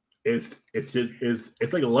 It's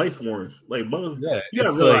like a life swarm. Like you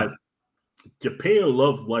gotta realize, like, Japan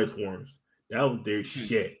loves life swarms. That was their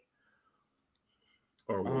shit.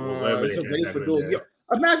 Or whatever. So ready for duel.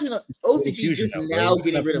 Imagine OTG just now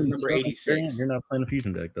getting rid of number 86. You're not playing a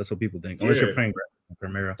fusion deck. That's what people think. Unless you're playing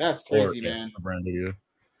Chimera. That's crazy, man. Branded,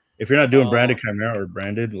 if you're not doing branded Chimera or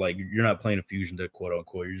branded, like you're not playing a fusion deck, quote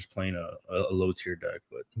unquote. You're just playing a low tier deck.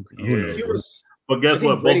 But But guess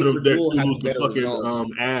what? Both of them decks will have lose to better fucking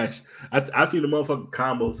results. Ash. I see the motherfucking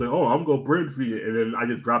combo saying, "Oh, I'm gonna bridge for you," and then I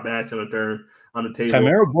just drop Ash on the turn on the table.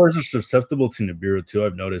 Chimera boards are susceptible to Nibiru too.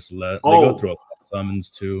 I've noticed. They go through a lot of summons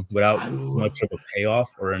too without much of a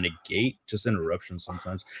payoff or a negate, just interruptions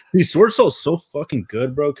sometimes. These Sword Soul's so fucking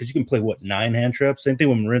good, bro, because you can play 9 hand traps. Same thing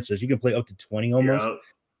with Marin says. You can play up to 20 almost. Yeah.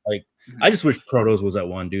 Like I just wish Protos was at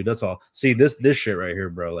 1, dude. That's all. See this shit right here,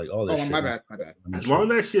 bro. Like all this shit. My bad. As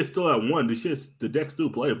long as that shit's still at 1, the deck's still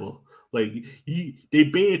playable. Like they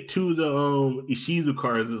banned 2 of the Ishizu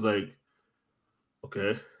cards. It's like,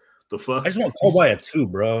 okay, the fuck. I just want to call by at 2,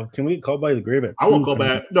 bro. Can we call by the grave at 2? I want to call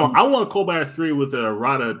by. No, I want to call by at 3 with a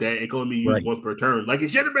errata that it can only be used once per turn. Like it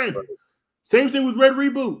should have been. Same thing with Red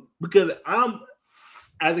Reboot because I'm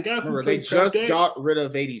as a guy who remember they just got rid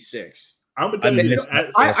of 86. I'm gonna tell you,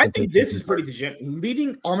 I think this is pretty degenerate.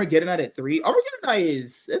 Leaving Armageddon Knight at 3. Armageddon Knight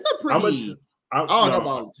it's not pretty. I don't know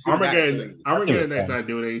about Armageddon Knight's not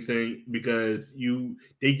doing anything because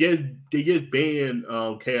they just banned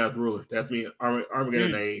Chaos Ruler. That's me.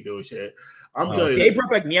 Armageddon Knight ain't doing shit. I'm telling you, they brought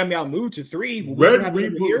back Meow Meow Moo to 3. Red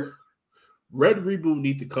Reboot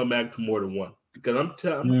needs to come back to more than 1 because I'm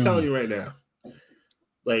telling you right now,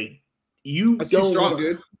 like that's too strong,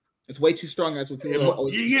 dude. It's way too strong. That's what people are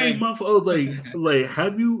always saying. Motherfuckers, like,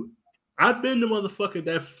 have you? I've been the motherfucker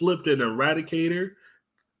that flipped an Eradicator,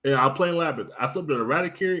 and I'm playing Labyrinth. I flipped an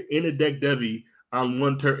Eradicator and a Deck Devi on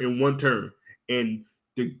one turn, and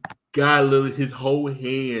the guy literally his whole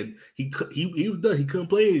hand. He was done. He couldn't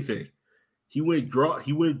play anything. He went draw.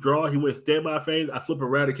 He went standby phase. I flip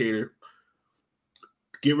Eradicator.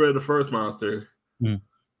 Get rid of the first monster.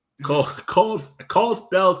 Call spells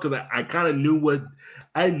because I kind of knew what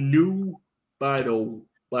I knew by the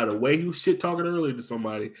way he was shit talking earlier to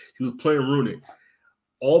somebody. He was playing Runic.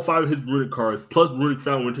 All 5 of his Runic cards plus Runic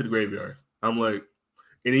Fountain went to the graveyard. I'm like,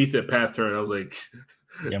 and he said pass turn. I was like,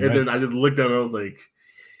 then I just looked at him. I was like,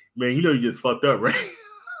 man, you know you just fucked up, right?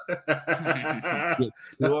 That's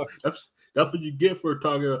what you get for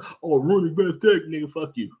talking. Oh, Runic best deck, nigga.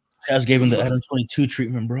 Fuck you. Chaz gave him the Adam 22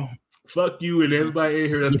 treatment, bro. Fuck you and everybody in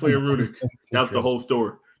here that's playing Runic. That was the whole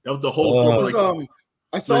story. That was the whole story.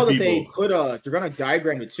 I saw that they put Dragonic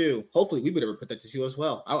Diagram to 2. Hopefully, we would ever put that to 2 as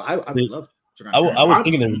well. I would love Dragonic. I was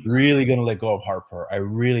thinking they were really gonna let go of Harper. I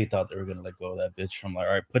really thought they were gonna let go of that bitch. I'm like,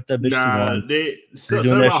 all right, put that bitch to 1. They're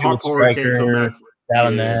doing that shit with Striker,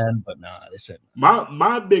 Salaman, but nah, they said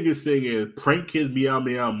my biggest thing is Prank Kids Meow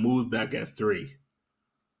Meow moves back at 3.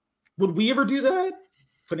 Would we ever do that?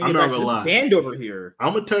 Putting I'm it not back gonna to lie. Band over here.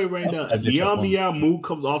 I'm gonna tell you right now, Meow Meow move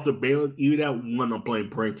comes off the ban even at 1. I'm playing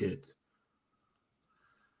Prank Kids.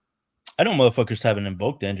 I know motherfuckers have an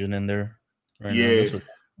invoked engine in there right now.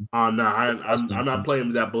 I'm not playing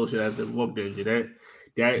with that bullshit as the invoked engine.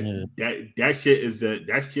 That shit is an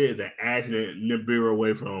Ash and Nibiru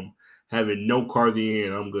away from having no cards in your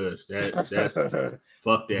hand. I'm good. That's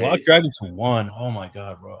fuck that. Block Dragon to 1. Oh my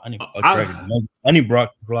god, bro. I need Block Dragon. I need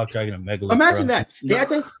Block Dragon and Megalith. Imagine that. They had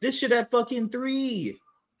this shit at fucking 3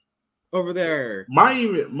 over there.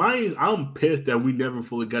 I'm pissed that we never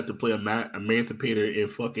fully got to play Emancipator in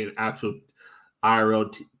fucking actual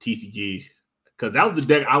IRL TCG. Because that was the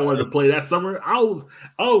deck I wanted to play that summer. I was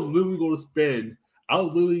literally going to spend. I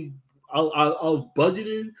was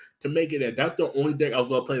budgeting to make it that. That's the only deck I was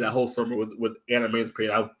going to play that whole summer with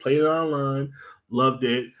Emancipator. I played it online, loved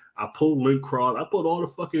it. I pulled Link Crawl. I pulled all the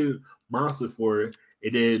fucking monsters for it,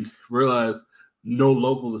 and then realized no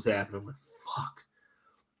locals is happening. I'm like, fuck.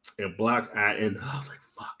 And I was like,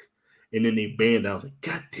 fuck. And then they banned it. I was like,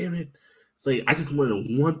 god damn it. It's like, I just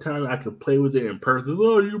wanted one time I could play with it in person.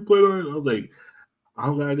 Oh, you play on it? I was like, I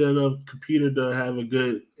don't got enough computer to have a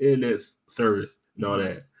good internet service and all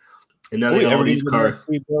that. And now they got all these cards.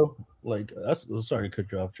 Bro? Like, sorry to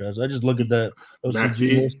cut you off, Chaz. I just look at that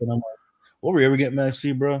OCG list and I'm like, will we ever get Max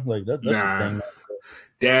C, bro? Like, that's the thing.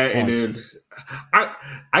 That and then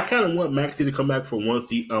I kind of want Max C to come back for one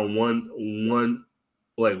seat on one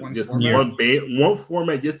format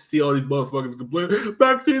just to see all these motherfuckers complain.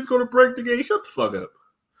 Max C is gonna break the game. Shut the fuck up.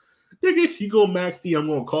 Nigga, if you go Max C, I'm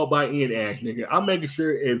gonna call by in Ash, nigga. I'm making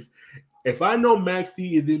sure if I know Max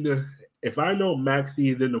C is in the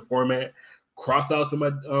format, cross outs in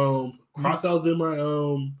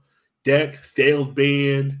my deck, sales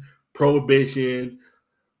band, prohibition,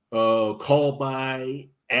 call by,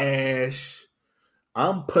 Ash.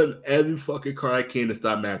 I'm putting every fucking card I can to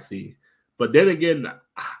stop Max C. But then again,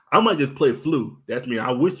 I might just play flu. That's me. I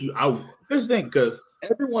wish you out. Here's the thing, because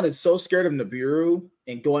everyone is so scared of Nibiru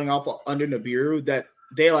and going off under Nibiru that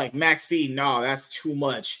they like Max C. No, that's too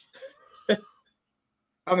much. I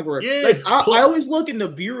don't think we're I always look at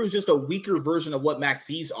Nibiru as just a weaker version of what Max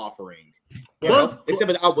C's offering. Plus,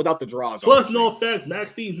 except without the draws. Plus, no offense,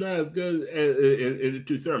 Maxine's not as good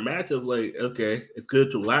to certain matchups. Like, okay, it's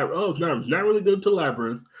good to Labyrinth. Oh, it's not really good to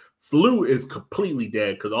Labyrinth. Flu is completely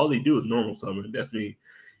dead because all they do is normal summon. That's me.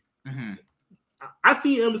 Mm-hmm. I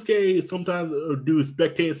see MSK sometimes do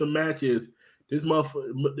spectating some matches. This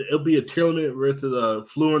motherfucker, it'll be a tournament versus a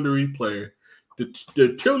Flu underneath player.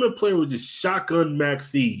 The tournament player would just shotgun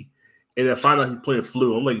Maxine, and then find out he's playing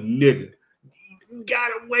Flu. I'm like, nigga, you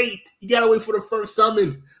gotta wait. You gotta wait for the first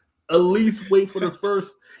summon. At least wait for the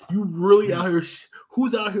first. You really out here?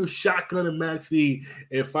 Who's out here shotgunning Maxine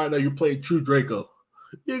and find out you're playing True Draco?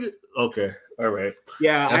 Nigga, okay. All right.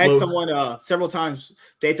 Yeah, I had someone several times.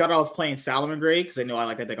 They thought I was playing Salamangreat because they know I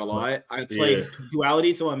like that deck a lot. I played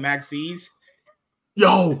Duality, so on Max C's.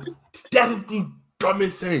 Yo, that is the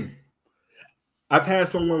dumbest thing. I've had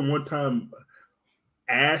someone one time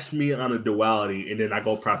ask me on a Duality, and then I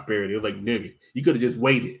go Prosperity. It was like, nigga, you could have just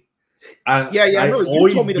waited. I know.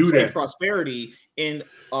 You told me to play Prosperity in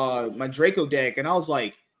my Draco deck, and I was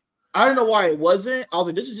like, I don't know why it wasn't. I was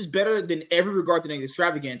like, this is just better than every regard to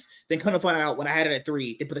Extravagance. Then come to find out when I had it at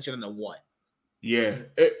 3, they put that shit on a 1. Yeah.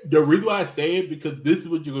 The reason why I say it, because this is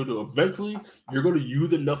what you're going to do. Eventually, you're going to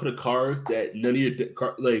use enough of the cards that none of your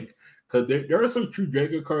cards, like, because there are some True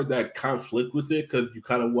Dragon cards that conflict with it because you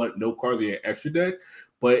kind of want no cards in your extra deck.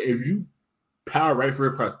 But if you power right for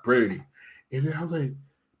Prosperity, and then I was like,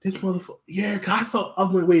 this motherfucker, yeah, I was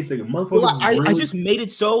like, wait a second, motherfucker. Well, I just made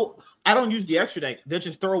it so I don't use the extra deck. They're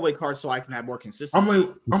just throwaway cards so I can have more consistency. I'm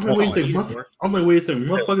like, wait a second,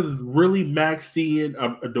 motherfuckers is really maxing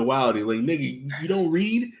a Duality. Like, nigga, you don't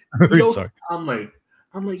read? I'm like,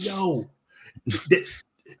 yo,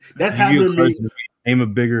 that's happened to me. Aim a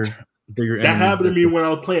bigger. That happened to me when I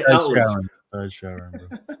was playing Outlet.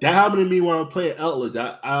 That happened to me when I was playing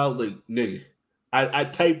Outlet. I was like, nigga, I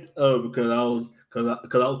typed because I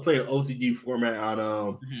was playing OCG format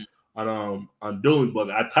on Dueling Bug.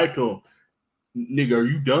 I typed to him, nigga, are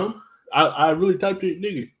you dumb? I really typed it,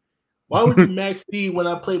 nigga. Why would you max D when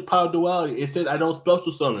I play Power Duality? It said I don't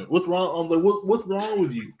special summon. What's wrong? I'm like, what's wrong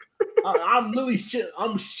with you? I'm really shit.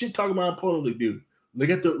 I'm shit talking my opponent. Like, dude,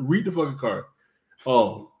 read the fucking card.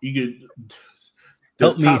 Oh, you get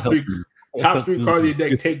top three cards in your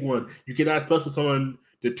deck. Take one. You cannot special summon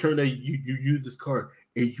the turn that you use this card,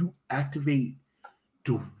 and you activate.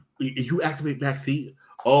 You activate Maxine.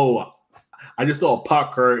 Oh, I just saw a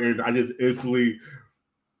pop card and I just instantly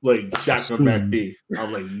like shotgun Maxine.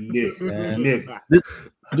 I'm like, Nick.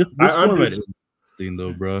 This format is thing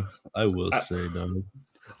though, bro. I will say though.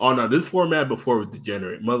 Oh no, this format before was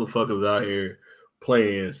degenerate. Motherfuckers out here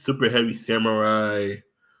playing super heavy samurai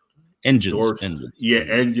engines.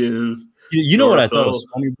 Engines. You know what I thought was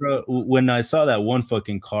funny, bro? When I saw that one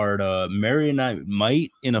fucking card, Marionite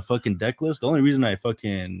Might in a fucking deck list, the only reason that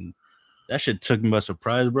shit took me by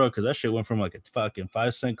surprise, bro, because that shit went from like a fucking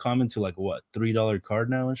 5-cent common to like what, $3 card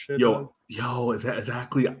now and shit. Yo,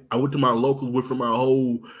 exactly. I went to my local with for my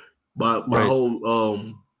whole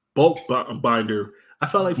whole bulk binder. I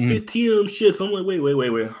found like 15 of them shit. So I'm like,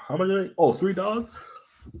 wait. How much? $3?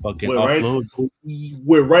 Fucking offload.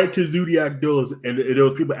 Went right to Zodiac Duels, and there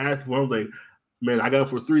was people asking for. I was like, man, I got it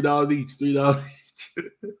for $3 each. $3 each.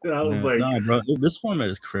 I was like, nah, bro, this format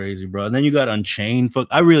is crazy, bro. And then you got Unchained. Fuck,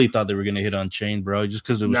 I really thought they were gonna hit Unchained, bro, just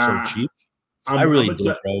because it was so cheap. I really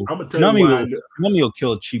did, bro. I'm gonna tell you why. Konami will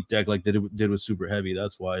kill a cheap deck like they did with Super Heavy.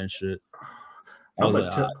 That's why and shit. I'm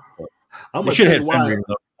gonna tell you why.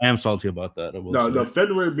 I am salty about that. No,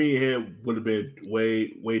 Fenrir being here would have been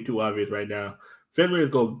way too obvious right now. Fenrir's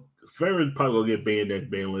probably gonna get banned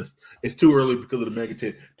next ban list. It's too early because of the Mega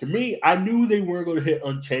 10. To me, I knew they weren't gonna hit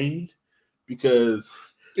Unchained because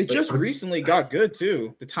it just recently got good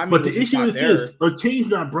too. The timing, but the issue is this: Unchained's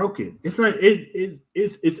not broken. It's not.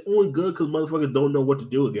 It's only good because motherfuckers don't know what to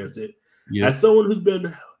do against it. Yeah. As someone who's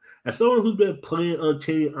been playing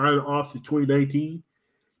Unchained on and off since 2019,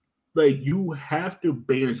 like you have to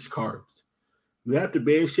banish cards. You have to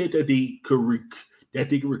banish shit that they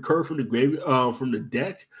can recur from the graveyard, from the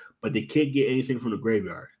deck, but they can't get anything from the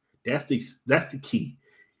graveyard. That's the key.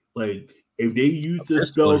 Like if they use this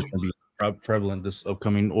spell, prevalent this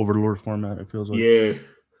upcoming Overlord format. It feels like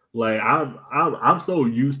like I'm so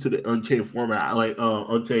used to the Unchained format, like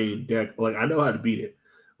Unchained deck. Like I know how to beat it.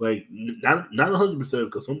 Like not 100%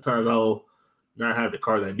 because sometimes I'll not have the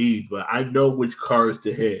card I need, but I know which cards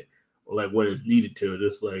to hit, like when it's needed to.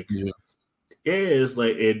 Just like it's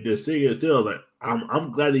like and the thing is still like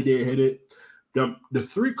I'm glad they didn't hit it. The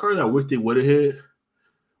 3 cards I wish they would have hit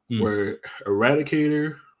were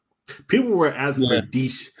Eradicator. People were asking for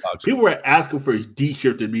D. People were asking for his D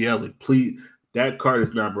shift to be out. Like, please, that card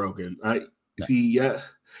is not broken. I see. Yeah,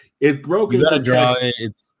 It's broken. You gotta draw it.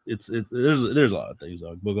 It's there's a lot of things,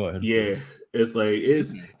 but go ahead. Yeah, it's like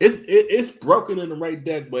it's broken in the right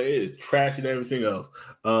deck, but it is trash and everything else.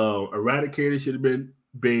 Eradicator should have been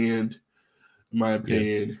banned, in my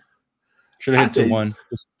opinion. Yeah. Should have hit to 1,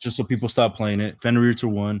 just so people stop playing it. Fenrir to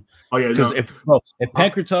 1. Oh yeah, because if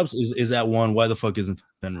Pancratops is at 1, why the fuck isn't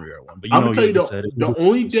Fenrir at 1? But I'm gonna tell you the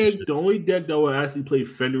only deck that will actually play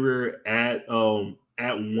Fenrir at 1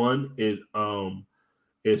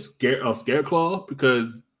 is Scareclaw,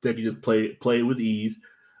 because they can just play it with ease.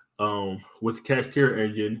 With the Cashier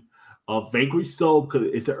engine, Vanquish Soul because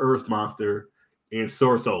it's an Earth monster, and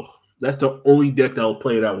Sorso. That's the only deck that will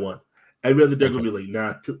play it at 1. Every other deck will be like,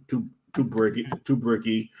 nah, too bricky.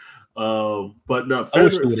 But no,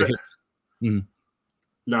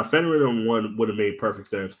 Fenrir on 1 would have made perfect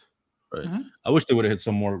sense. Right. Mm-hmm. I wish they would have hit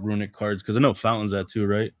some more runic cards, because I know Fountain's at 2,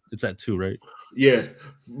 right? It's at 2, right? Yeah,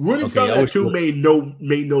 runic Fountain at 2 made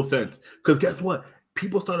no sense, because guess what?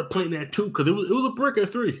 People started playing that 2 because it was a brick at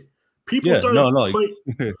 3. People started playing.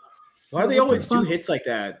 Why do they always do hits like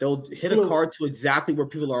that? They'll hit a card to exactly where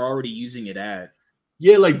people are already using it at.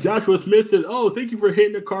 Yeah, like Joshua Smith said, "Oh, thank you for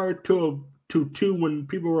hitting the card to 2 when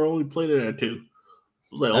people were only playing it at 2." I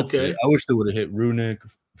was like, that's okay. I wish they would have hit Runic,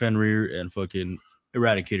 Fenrir, and fucking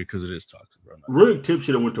Eradicator, because it is toxic, bro. Runic Tip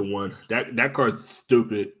should have went to 1. That card's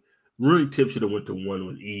stupid. Runic Tip should have went to 1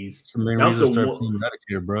 with ease. It's the main reason I started playing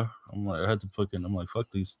Eradicator, bro. I'm like, fuck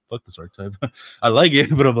this archetype. I like it,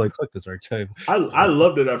 but I'm like, fuck this archetype. I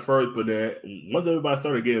loved it at first, but then once everybody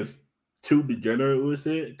started getting too degenerate with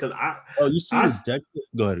it, because you see this deck?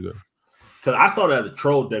 Go ahead. Because I saw that as a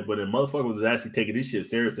troll deck, but then motherfucker was actually taking this shit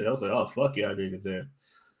seriously. I was like, oh fuck yeah, I niggas there.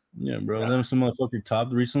 Yeah, bro. Yeah. Then some motherfucker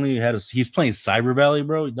topped recently. He's playing Cyber Valley,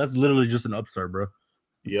 bro. That's literally just an upstart, bro.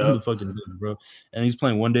 Yeah, bro. And he's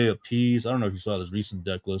playing 1 day a piece. I don't know if you saw this recent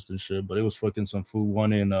deck list and shit, but it was fucking some food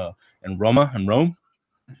one in Rome.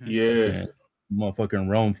 Yeah, motherfucking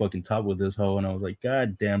Rome fucking top with this hoe, and I was like,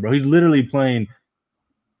 god damn, bro. He's literally playing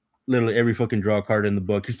every fucking draw card in the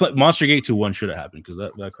book. He's playing Monster Gate 2-1 should have happened, because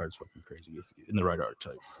that card's fucking crazy in the right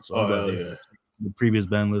archetype. So the previous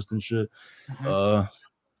ban list and shit.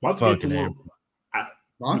 Monster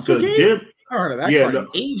Gate. I heard of that card in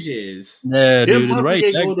ages. Yeah, dude. The right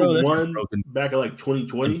deck, bro, one back in like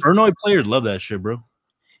 2020. Infernoid players love that shit, bro.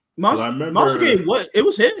 Monster Gate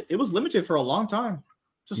it was limited for a long time.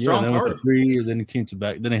 It's a strong card. 3, then it came to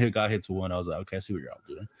back. Then it got hit to 1. I was like, okay, I see what you're all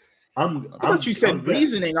doing. I thought you said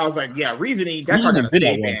reasoning. I was like, yeah, reasoning. That card got a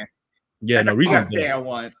stay, man. Yeah, no, reasoning.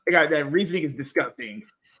 I got that. Reasoning is disgusting.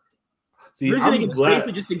 Reasoning is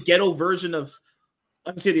basically just a ghetto version of.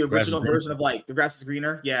 Let me say the original version of like the grass is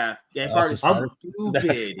greener. Yeah, card is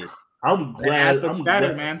stupid. I'm glad.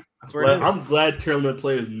 Man. That's where it is. I'm glad tournament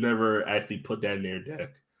players never actually put that in their deck.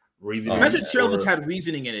 Imagine tournaments had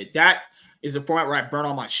reasoning in it. That is the format where I burn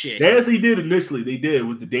all my shit. They actually did initially. They did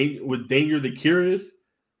with Danger the Curious.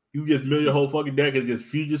 You just mill your whole fucking deck and just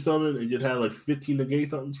fusion summon and just have like 15 negate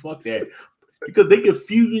something. Fuck that. Because they can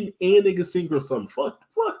fusion and they can synchro something. Fuck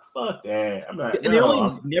that. I'm not. And they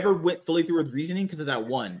only never went fully through with reasoning because of that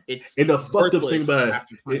one. It's and the fucked up thing about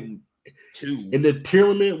it. And the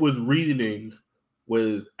tournament with reasoning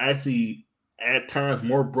was actually at times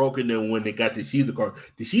more broken than when they got the Shiza card.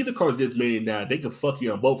 The Shiza cards just made it now. They can fuck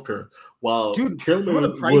you on both turns. While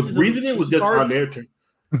tournament with reasoning was just on their turn.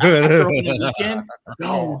 After opening weekend,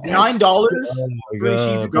 $9 for the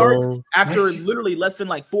Shizu cards after literally less than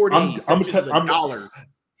like 4 days. I'm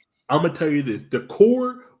gonna tell you this: the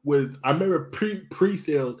core was, I remember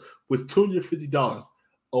pre-sale was $250.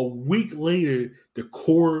 A week later, the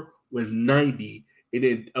core was $90, and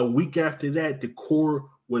then a week after that, the core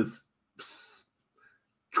was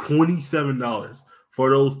 $27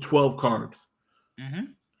 for those 12 cards. Mm-hmm.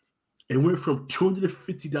 It went from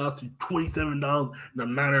 $250 to $27 in a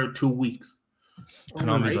matter of 2 weeks.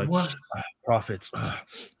 Konami's like, what? Profits. All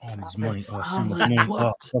this money. So much money.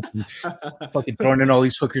 Fucking throwing in all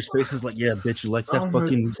these hookers' faces like, yeah, bitch, you like that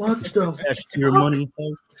fucking cash to your money?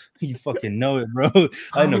 You fucking know it, bro.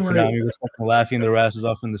 I know Konami was fucking laughing their asses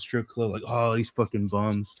off in the strip club like, oh, these fucking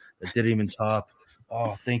bums that didn't even top.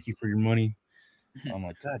 Oh, thank you for your money. I'm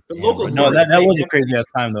like, God damn, no, that was a crazy ass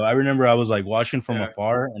time though. I remember I was like watching from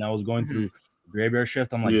afar and I was going through graveyard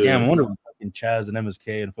shift. I'm like, damn, I wonder what fucking Chaz and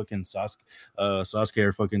MSK and fucking Sasuke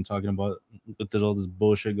are fucking talking about with all this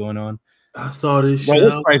bullshit going on. I saw this shit.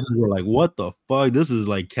 Those prices were like, what the fuck? This is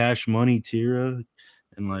like Cash Money Tira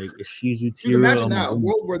and like Ishizu Tira. Imagine that a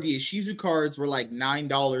world where the Ishizu cards were like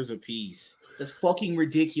 $9 a piece. That's fucking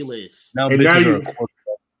ridiculous. Now,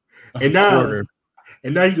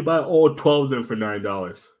 and now you can buy all 12 of them for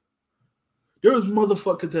 $9. There was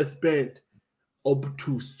motherfuckers that spent up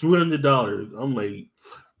to $300. I'm like,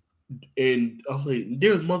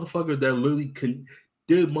 there's motherfuckers that literally can.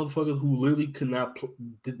 There's motherfuckers who literally cannot.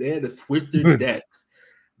 They had to switch their decks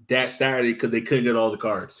that Saturday because they couldn't get all the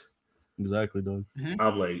cards. Exactly, dog.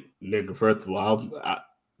 I'm like, nigga. First of all,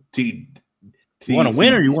 you want to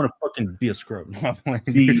win or you want to fucking be a scrub? That's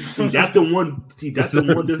the one. That's the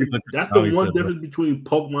one. That's the one difference between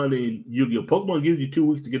Pokemon and Yu-Gi-Oh. Pokemon gives you 2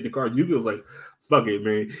 weeks to get the card. Yu-Gi-Oh's like, fuck it,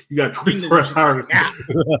 man. You got 24 hours.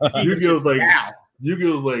 Yu-Gi-Oh's like.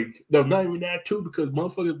 Yu-Gi-Oh's like, no, not even that too, because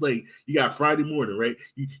motherfuckers like, you got Friday morning, right?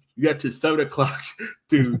 You got to 7 o'clock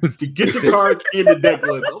to get the cards in the deck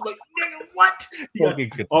list. I'm like, nigga, what?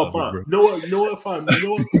 Fine. No, fine. You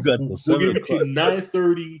know what? We'll give it to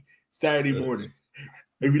 9:30 Saturday morning.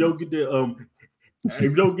 If you don't get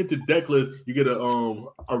the deck list, you get a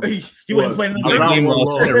you wouldn't play another game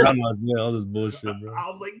all this bullshit, bro.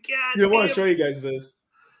 I was like, God, I want to show you guys this.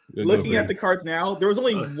 Looking at the cards now, there was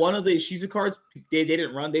only one of the Shizu cards they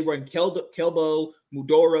didn't run. They run Kelbo,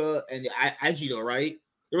 Mudora, and Agito, right?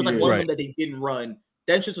 There was like one of them that they didn't run.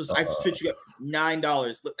 That just was I should you got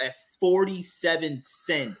 $9. Look at 47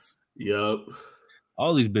 cents. Yep.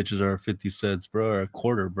 All these bitches are 50 cents, bro, or a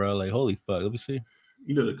quarter, bro. Like, holy fuck. Let me see.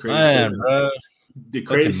 You know the crazy shit, bro. The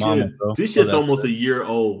crazy shit. This shit's almost a year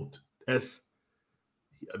old. This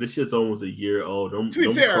shit's almost a year old. To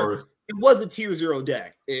be fair, cards. It was a tier 0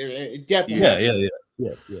 deck. It definitely.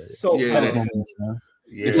 Yeah. So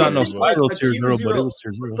it's not no spiral tier 0, but it was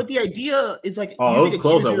tier 0. But the idea is like, you think a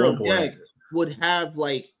tier 0 deck would have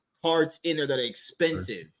like cards in there that are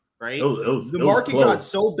expensive, right? The market got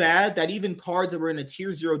so bad that even cards that were in a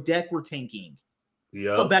tier 0 deck were tanking.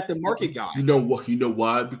 Yeah. So back the market got. You know what? You know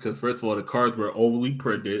why? Because first of all, the cards were overly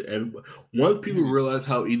printed, and once people realized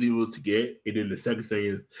how easy it was to get, and then the second thing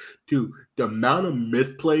is, dude, the amount of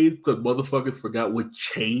misplays because motherfuckers forgot what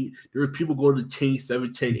chain. There were people going to chain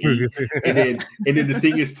 7, chain 8, and then the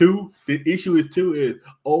thing is too. The issue is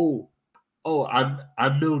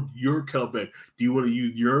I milled your Kelbeck. Do you want to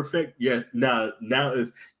use your effect? Yes. Now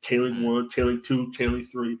it's tailing 1, tailing 2, tailing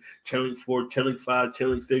 3, tailing 4, tailing 5,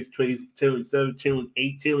 tailing 6, tailing 7, tailing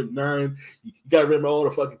 8, tailing 9. You gotta remember all the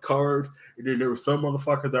fucking cards. And then there were some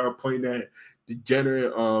motherfuckers that were playing that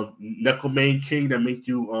degenerate Necromane King that make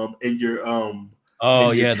you in your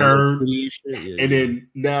turn. And then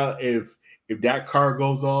now if that card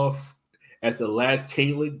goes off at the last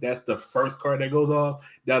chain link, that's the first card that goes off.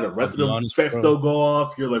 Now the rest of them effects don't go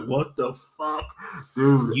off. You're like, what the fuck,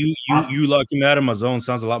 dude? You locking out of my zone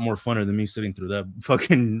sounds a lot more funner than me sitting through that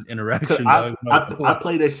fucking interaction. I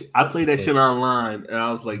played that shit online, and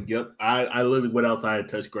I was like, yep. I literally went outside and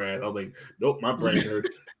touched grass. I was like, nope, my brain hurts.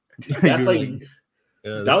 That's like,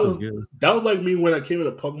 that was like me when I came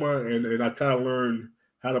into Pokemon, and I kind of learned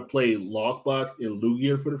how to play Lost Box and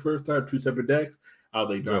Lugia for the first time, 2 separate decks. I was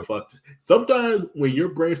like, no, fuck. Sometimes when your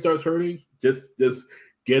brain starts hurting, just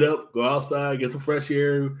get up, go outside, get some fresh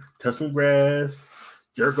air, touch some grass,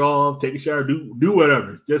 jerk off, take a shower, do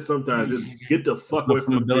whatever. Just sometimes, just get the fuck away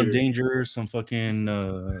from the Bell of Danger, some fucking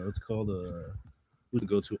what's called who's the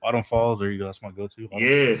go-to? Autumn Falls. There you go. That's my go-to.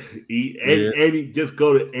 And just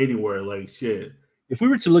go to anywhere, like shit. If we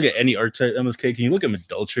were to look at any art type MFK, can you look at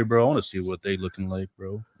Medolce, bro? I want to see what they looking like,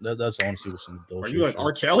 bro. That's I want to see what's in Medolce. Are you like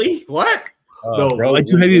R. Kelly? What? No, bro. Like,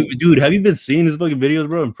 have you been seeing his fucking videos,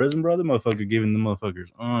 bro? In prison, bro, the motherfucker giving the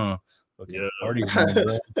motherfuckers, parties,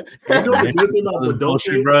 bro.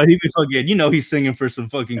 Bullshit, bro. He be fucking, he's singing for some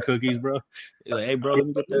fucking cookies, bro. Like, hey, bro, let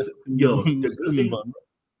me get that. Yo,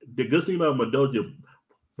 the good thing about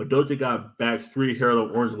Medolce got back 3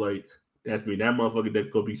 Herald Orange Light. That's me. That motherfucker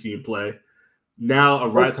that go be seeing play. Now a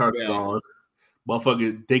Rise Heart's gone.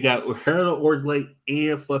 Motherfucker, they got Herald Orange Light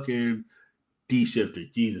and fucking D-Shifter.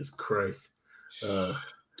 Jesus Christ. You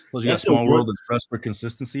got Small World and Press for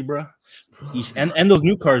consistency, bro. And those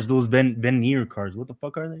new cards, those Veneer cards. What the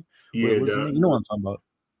fuck are they? Yeah, you know what I'm talking about.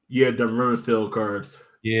 Yeah, the run sale cards.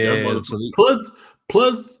 Yeah,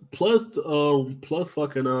 plus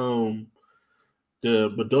fucking the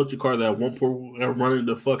Medolce card that one point running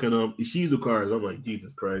the fucking Ishizu cards. I'm like,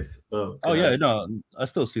 Jesus Christ. Oh yeah, no, I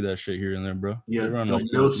still see that shit here and there, bro. Yeah, they'll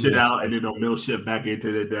mill shit out and then they'll mill shit back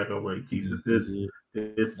into the deck. I'm like, Jesus, this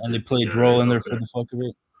and they played roll in there for the fuck of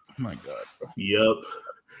it. Oh my god, bro. Yep.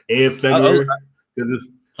 And Fenrir.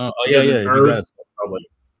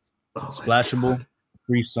 Splashable,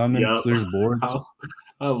 free summon, clears board.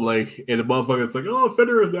 I'm like, and the motherfucker's like, oh,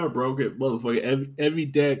 Fenrir is not broken, motherfucker. Every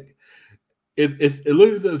deck, it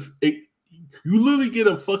literally says you literally get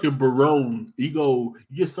a fucking Barone. You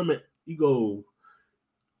get summon. You go.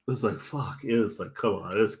 It's like fuck. It's like come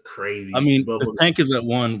on, it's crazy. I mean, the tank is at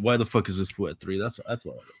 1. Why the fuck is this foot at 3? That's what I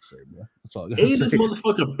gotta say, bro. That's all I gotta say. This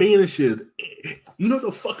motherfucker banishes. You know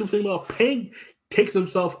the fucking thing about Pink takes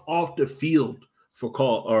himself off the field for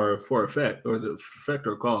call or for effect or the effect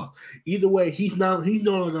or call. Either way, he's no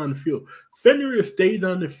longer on the field. Fenrir stays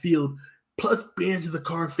on the field, plus banishes the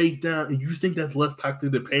car face down, and you think that's less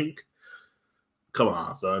toxic than Pink? Come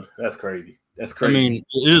on, son. That's crazy. That's crazy. I mean,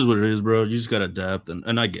 it is what it is, bro. You just gotta adapt,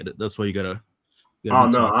 and I get it. That's why you gotta.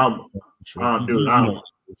 I'm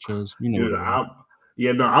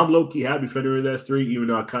low key happy Fenrir that's 3, even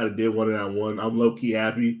though I kind of did want it at 1. I'm low key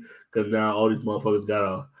happy because now all these motherfuckers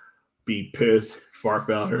gotta be pissed.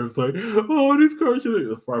 Farfell here, it's like, oh, these cars should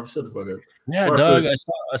shut the fuck up. Yeah, dog.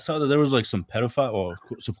 I saw that there was like some pedophile, or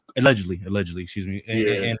allegedly, excuse me,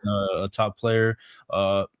 and a top player.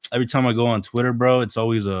 Every time I go on Twitter, bro, it's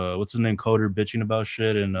always what's his name, Coder bitching about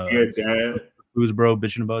shit, and who's bro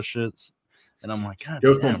bitching about shits. And I'm like, God,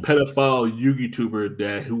 there was some pedophile YouTuber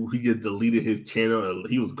that he just deleted his channel and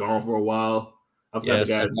he was gone for a while. I forgot his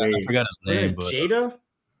name. I forgot his name, but Jada?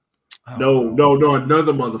 No,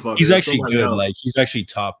 another motherfucker. He's actually good. Else. Like he's actually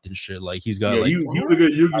topped and shit. Like he's got he was a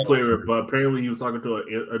good Yugi player, but apparently he was talking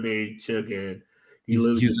to a named chick and he's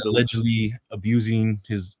allegedly abusing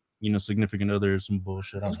his significant other, some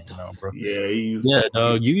bullshit. I don't even know, bro. Yeah,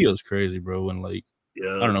 dog. YuGiOh's crazy, bro. And like,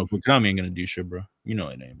 I don't know, Konami ain't gonna do shit, bro. You know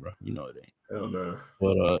it ain't, bro. You know it ain't. Hell no.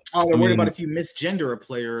 But they're worried about if you misgender a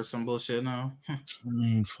player or some bullshit. No. I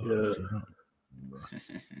mean, fuck, yeah.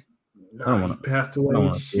 He passed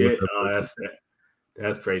away. Shit. Oh,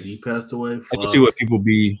 that's crazy. He passed away. I can see what people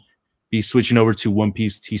be switching over to One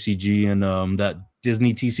Piece TCG and that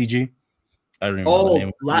Disney TCG. I don't even know the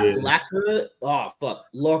name. Lacquer. Oh fuck.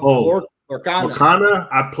 Lorcana.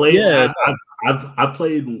 I played. Yeah. I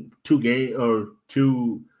played 2 games or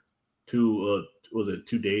two. Was it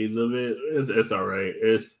 2 days of it? It's all right.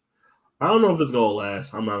 I don't know if it's gonna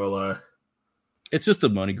last. I'm not gonna lie. It's just a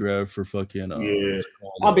money grab for fucking.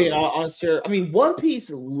 I'll be honest here. I mean, One Piece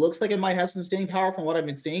looks like it might have some staying power from what I've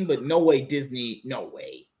been seeing, but no way Disney. No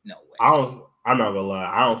way. I'm not gonna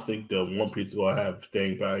lie. I don't think the One Piece is gonna have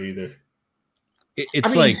staying power either. Is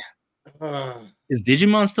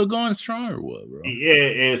Digimon still going strong or what, bro?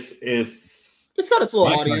 Yeah, it's got its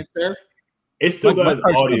little audience there. It's still got an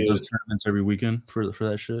audience. Tournaments every weekend for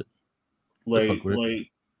that shit. It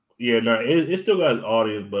still got an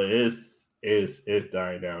audience, but it's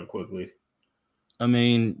dying down quickly. I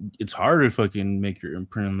mean, it's hard to fucking make your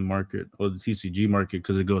imprint on the market or the TCG market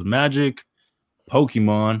because it goes Magic,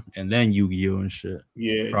 Pokemon, and then Yu-Gi-Oh and shit.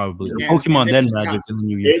 Yeah, probably Pokemon, then Magic, and then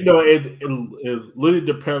Yu-Gi-Oh. It literally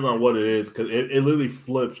depends on what it is because it literally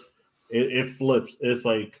flips. It flips. It's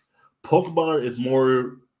like Pokemon is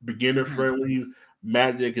more beginner friendly.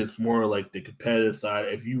 Magic is more like the competitive side.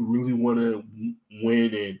 If you really want to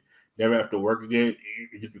win and never have to work again,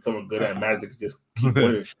 you just become good at Magic. Just keep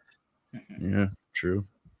winning. Yeah, true.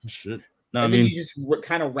 Shit. No, and then you just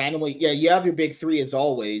kind of randomly, you have your big 3 as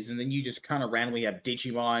always, and then you just kind of randomly have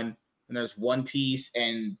Digimon, and there's One Piece,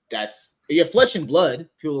 and you have Flesh and Blood.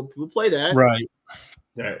 People play that, right?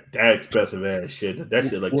 That expensive ass shit. That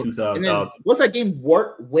shit like $2,000. What's that game?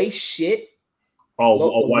 Waste shit.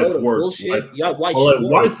 Oh, Wife Works. Yeah, Wife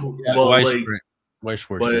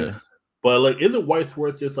Works. But like, isn't Wife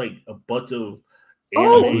Works just like a bunch of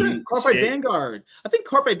Cardfight Vanguard? I think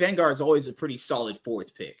Cardfight Vanguard is always a pretty solid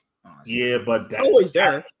 4th pick. Honestly. Yeah, but that's always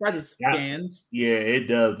there. That just stands. Yeah, it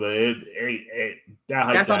does, but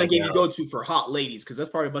that's not a game you go to for hot ladies because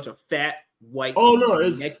that's probably a bunch of fat white. Oh no,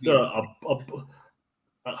 it's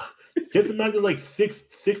just imagine like six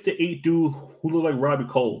to 8 dudes who look like Robbie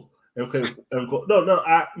Cole. Okay,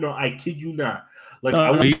 I kid you not. Like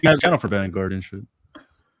you have a channel for Vanguard and shit.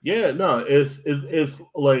 Yeah, no, it's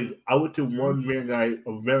like I went to one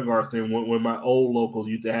Vanguard thing when my old locals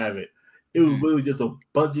used to have it. It was literally just a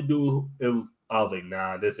bunch of dudes. I was like,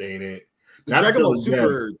 nah, this ain't it. The Dragon Ball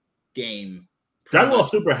Super game. Dragon Ball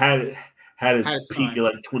Super had its peak in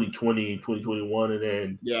like 2020 and 2021, and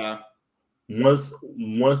then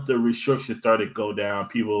once the restrictions started to go down,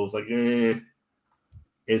 people was like,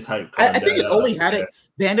 it's hype. I think it only had it.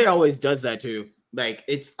 Bandai always does that too. Like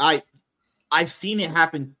I've seen it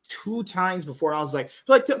happen 2 times before. I was like,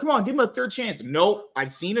 come on, give him a 3rd chance. Nope,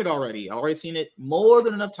 I've seen it already. I've already seen it more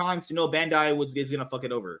than enough times to know Bandai is gonna fuck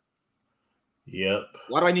it over. Yep.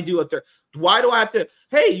 Why do I need to do a 3rd? Why do I have to?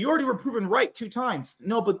 Hey, you already were proven right 2 times.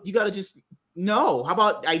 No, but you gotta just no. How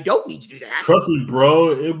about I don't need to do that? Trust me,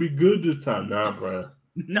 bro. It'll be good this time, nah, bro.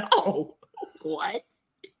 No. What?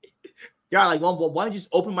 Yeah, like, well, why don't you just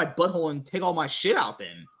open my butthole and take all my shit out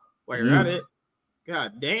then? While you're at it.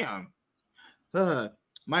 God damn.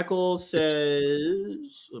 My Michael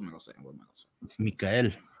says, what am I gonna say?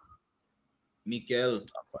 Mikael,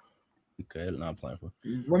 not playing for.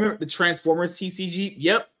 Remember the Transformers TCG?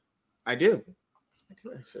 Yep, I do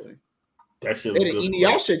actually. That shit They had an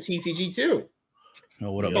Inuyasha TCG too.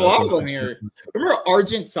 No, what up? A lot of them here. Remember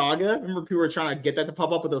Argent Saga? Remember people were trying to get that to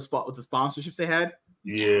pop up with the sponsorships they had?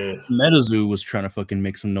 Yeah. MetaZoo was trying to fucking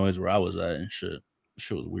make some noise where I was at and shit.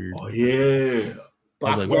 Shit was weird. Oh yeah. I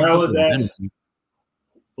was like, where I was at.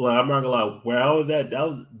 Well, I'm not gonna lie. Where I was at, that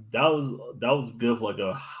was good for like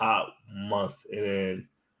a hot month, and then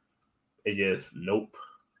it just nope.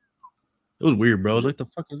 It was weird, bro. I was like, the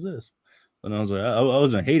fuck is this? And I was like, I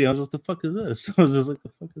wasn't hating. I was just, the fuck is this? I was just like, the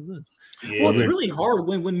fuck is this? Yeah. Well, it's really hard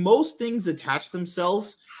when most things attach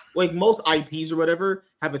themselves, like most IPs or whatever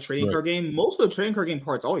have a trading card game. Most of the trading card game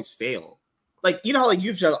parts always fail. Like, you know how like you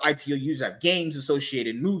usually have IP, you usually have games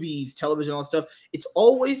associated, movies, television, all that stuff. It's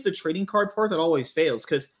always the trading card part that always fails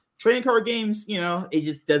because trading card games, you know, it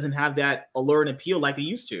just doesn't have that allure and appeal like they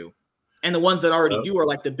used to. And the ones that already do are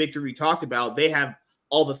like the big three we talked about. They have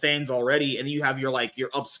all the fans already, and then you have your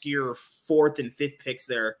obscure fourth and fifth picks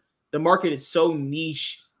there. The market is so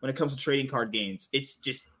niche when it comes to trading card games.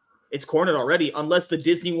 It's cornered already, unless the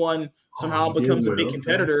Disney one somehow becomes a big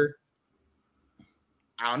competitor.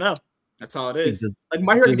 I don't know. That's all it is. Like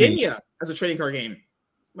My Hero Academia as a trading card game. I'm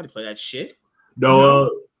gonna play that shit. No,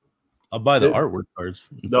 I'll buy the artwork cards.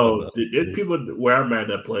 No, there's people where I'm at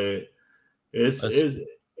that play it. It's like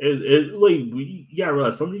you gotta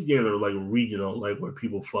realize some of these games are like regional, like where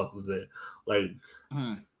people fuck with it. Like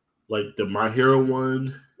the My Hero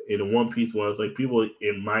one and the One Piece one, it's like people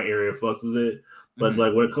in my area fucks with it. But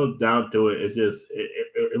like when it comes down to it, it's just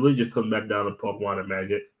it really just comes back down to Pokemon and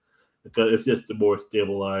Magic. Because it's just a more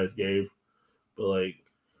stabilized game. But like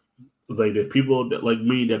there's people that like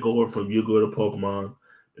me that go over from YuGiOh to Pokemon.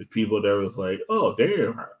 There's people that was like, oh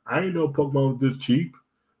damn, I didn't know Pokemon was this cheap.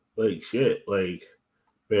 Like shit, like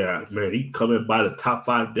yeah, man, he come and buy the top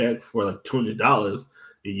 5 deck for like $200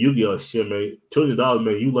 in Yu-Gi-Oh shit, man. $200,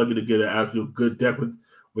 man, you lucky to get an actual good deck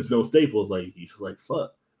with no staples. Like he's like,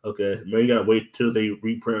 fuck. Okay, man, you gotta wait till they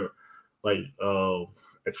reprint like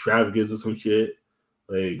extravagance or some shit.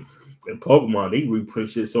 Like in Pokemon, they reprint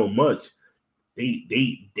shit so much.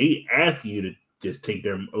 They ask you to just take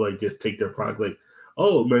their product. Like,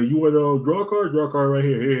 oh man, you want to draw a card right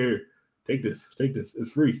here. Take this.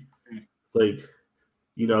 It's free. Like,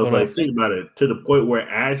 you know, it's like think about it to the point where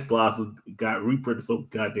Ash Blossom got reprinted so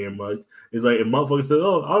goddamn much. It's like a motherfucker said,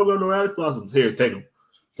 "Oh, I don't got no Ash Blossoms here. Take them."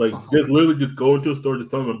 Like, just literally just go into a store, just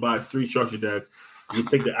tell them to buy 3 structure decks. Just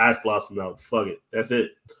take the Ash Blossom out. Fuck it. That's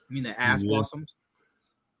it. You mean the Ash Blossoms?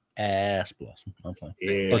 Ass Blossom. I'm playing.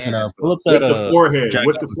 Yeah. Pull up that,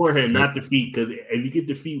 with the forehead, not the feet. Because if you get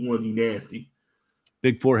the feet one, you nasty.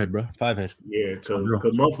 Big forehead, bro. 5 head. Yeah, because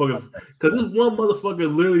motherfuckers. Because this one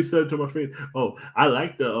motherfucker literally said to my face, "Oh, I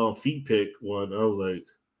like the feet pick one." I was like,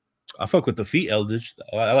 I fuck with the feet Eldritch.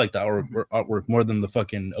 I like the artwork more than the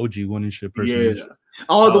fucking OG one and shit. Personally. Yeah.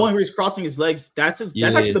 Oh, the one where he's crossing his legs. That's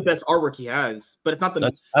actually the best artwork he has. But it's not the.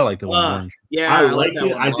 I like the one. Yeah, I like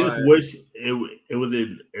it. I just wish it was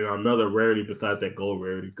in another rarity besides that gold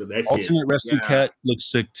rarity because that alternate rescue cat looks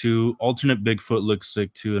sick too. Alternate Bigfoot looks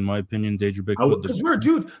sick too, in my opinion. Danger Bigfoot. Because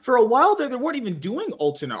dude, for a while there, they weren't even doing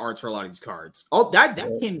alternate arts for a lot of these cards. Oh, that's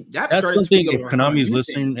something. If Konami's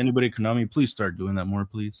listening, anybody at Konami, please start doing that more,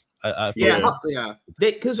 please.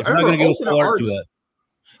 Because I remember alternate arts.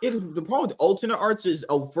 Yeah, because the problem with alternate arts is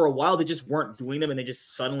for a while they just weren't doing them and they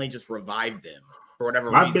just suddenly just revived them for whatever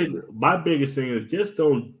reason. My biggest thing is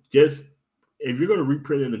if you're gonna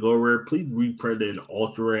reprint in the gold rare, please reprint it in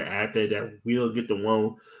ultra rare after that. We don't get the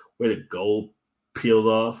one where the gold peeled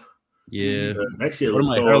off. Yeah, that shit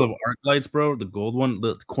looks so. Of arc lights, bro. The gold one,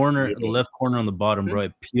 the corner, the left corner on the bottom, bro.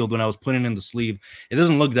 It peeled when I was putting it in the sleeve. It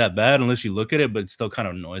doesn't look that bad unless you look at it, but it still kind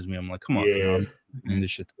of annoys me. I'm like, come on,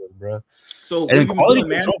 this shit's good, bro. So and quality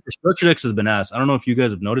control for structure decks has been asked. I don't know if you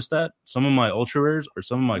guys have noticed that. Some of my ultra rares or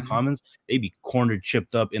some of my commons, they be cornered,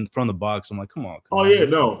 chipped up in front of the box. I'm like, come on. Yeah,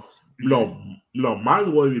 no.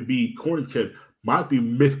 Mine would be corner chipped. Mine be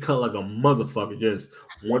miscut like a motherfucker. Just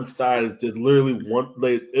one side is just literally one.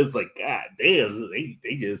 Like, it's like, god damn,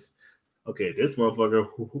 they just this motherfucker,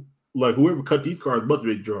 whoever cut these cards must have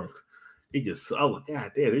been drunk. He just, I was like,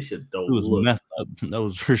 god damn, this shit don't look. He was messed up. That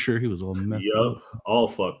was for sure. He was all messed up. All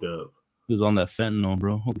fucked up. He was on that fentanyl,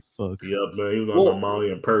 bro. Holy fuck. Yep, man. He was on the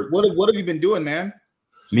Molly and perks. What have you been doing, man?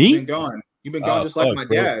 Me? You've been gone. You've been gone just like my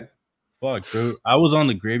dad. Fuck, bro. I was on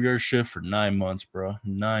the graveyard shift for 9 months, bro.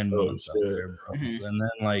 9 months out there, bro. And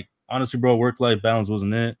then, honestly, bro, work-life balance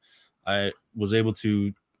wasn't it. I was able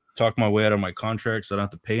to talk my way out of my contract, so I don't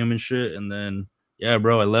have to pay him and shit. And then, Yeah,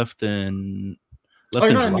 bro. I left in. Oh,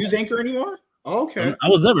 you're not a news anchor anymore? Oh, okay. I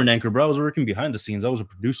was never an anchor, bro. I was working behind the scenes. I was a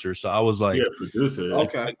producer, so I was like, producer.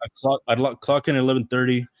 Okay. I'd clock in at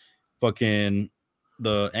 11:30. Fucking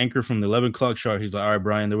the anchor from the 11 o'clock show. He's like, all right,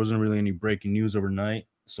 Brian, there wasn't really any breaking news overnight,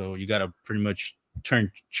 so you gotta pretty much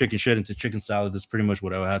turn chicken shit into chicken salad. That's pretty much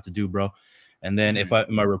what I had to do, bro. And then if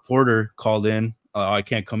my reporter called in, I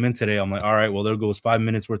can't come in today. I'm like, all right, well, there goes 5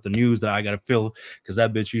 minutes worth of news that I gotta fill because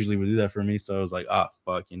that bitch usually would do that for me. So I was like,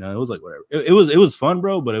 fuck, you know, it was like whatever. It was fun,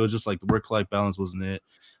 bro, but it was just like the work-life balance wasn't it.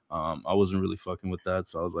 I wasn't really fucking with that,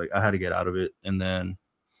 so I was like, I had to get out of it. And then,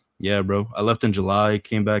 yeah, bro, I left in July,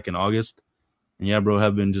 came back in August, and yeah, bro,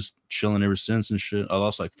 have been just chilling ever since and shit. I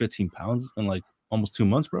lost like 15 pounds in like almost 2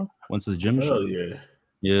 months, bro. Went to the gym and shit.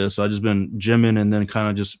 Yeah, so I just been gymming and then kind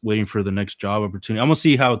of just waiting for the next job opportunity. I'm gonna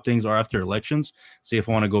see how things are after elections, see if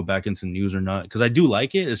I want to go back into news or not. Because I do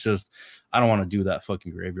like it. It's just I don't want to do that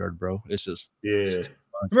fucking graveyard, bro. It's just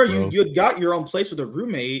Remember, you got your own place with a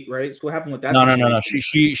roommate, right? So what happened with that? No.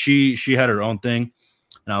 She had her own thing,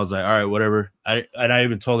 and I was like, all right, whatever. I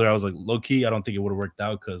even told her I was like, low key, I don't think it would have worked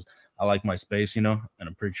out because I like my space, you know, and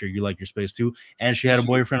I'm pretty sure you like your space too. And she had a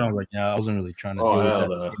boyfriend. I was like, yeah, I wasn't really trying to deal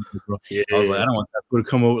with that. Bro. Yeah, I was like, I don't want that fool to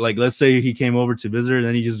come over. Like, let's say he came over to visit her, and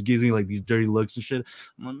then he just gives me like these dirty looks and shit.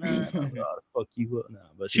 I'm like, man, God, fuck you. No,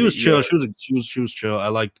 but she was chill. She was chill. I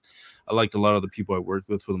liked a lot of the people I worked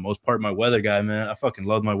with for the most part. My weather guy, man, I fucking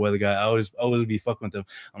love my weather guy. I always be fucking with them.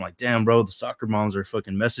 I'm like, damn, bro, the soccer moms are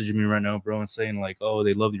fucking messaging me right now, bro, and saying like, oh,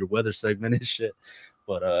 they love your weather segment and shit.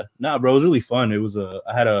 But nah, bro, it was really fun. It was I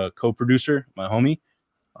had a co-producer, my homie,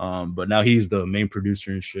 but now he's the main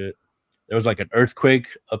producer and shit. There was like an earthquake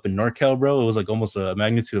up in NorCal, bro. It was like almost a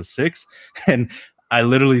magnitude of 6, and I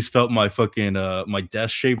literally felt my fucking my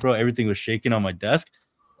desk shake, bro. Everything was shaking on my desk,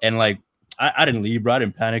 and like I didn't leave, bro. I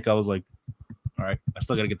didn't panic. I was like, all right, I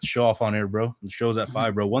still gotta get the show off on air, bro. The show's at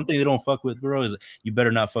 5, bro. One thing they don't fuck with, bro, is you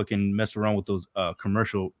better not fucking mess around with those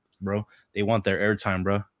commercials, bro. They want their airtime,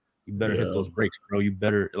 bro. You better hit those breaks, bro. You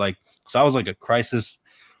better like. So I was like a crisis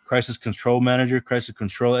control manager, crisis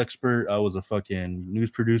control expert. I was a fucking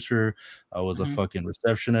news producer. I was a fucking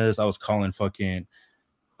receptionist. I was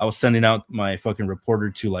sending out my fucking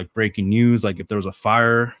reporter to like breaking news. Like if there was a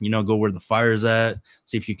fire, you know, go where the fire's at.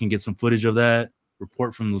 See if you can get some footage of that.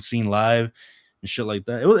 Report from the scene live and shit like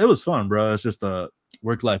that. It was fun, bro. It's just a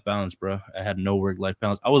work-life balance, bro. I had no work-life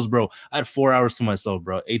balance. I had 4 hours to myself,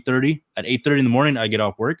 bro. 8:30 in the morning, I get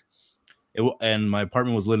off work. And my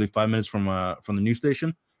apartment was literally 5 minutes from the news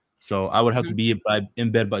station, so I would have to be in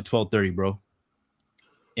bed by 12:30, bro.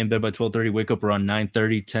 In bed by 12:30, wake up around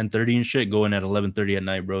 9:30, 10:30 and shit. Go in at 11:30 at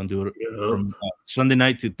night, bro, and do it from Sunday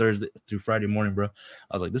night to Thursday to Friday morning, bro.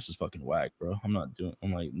 I was like, this is fucking whack, bro. I'm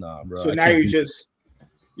like, nah, bro. So now you're just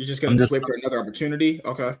gonna wait for another opportunity,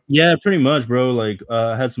 okay? Yeah, pretty much, bro. Like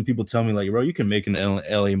I had some people tell me, like, bro, you can make an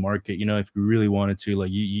LA market, you know, if you really wanted to.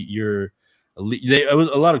 Like you're. It was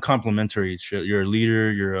a lot of complimentary shit. You're a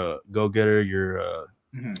leader. You're a go-getter. You're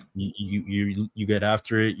you get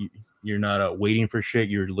after it. You're not waiting for shit.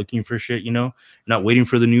 You're looking for shit. You know, you're not waiting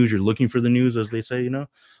for the news. You're looking for the news, as they say. You know.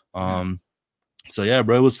 So yeah,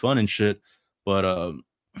 bro, it was fun and shit. But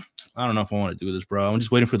I don't know if I want to do this, bro. I'm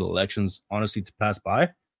just waiting for the elections, honestly, to pass by,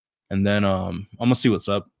 and then I'm gonna see what's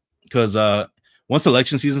up. Because once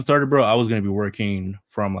election season started, bro, I was gonna be working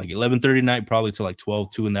from like 11:30 at night, probably to like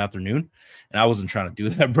 2 in the afternoon, and I wasn't trying to do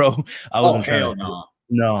that, bro. I wasn't trying to.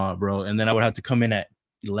 No, bro. And then I would have to come in at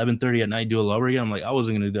 11:30 at night, do all over again. I'm like, I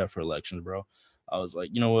wasn't gonna do that for elections, bro. I was like,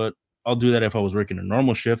 you know what? I'll do that if I was working a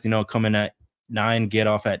normal shift. You know, come in at 9, get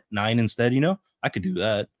off at 9 instead. You know, I could do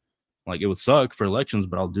that. Like it would suck for elections,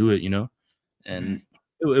 but I'll do it. You know, and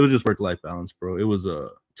it was just work-life balance, bro. It was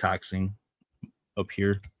taxing up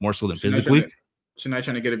here more so than physically. So now you're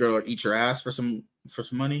trying to get a girl to eat your ass for some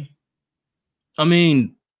money? I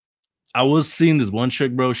mean, I was seeing this one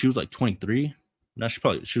chick, bro. She was like 23. Now she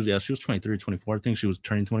was 23, 24. I think she was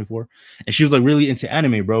turning 24. And she was like really into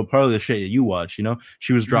anime, bro. Probably the shit that you watch, you know?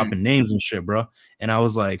 She was dropping names and shit, bro. And I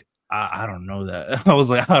was like, I don't know that. I was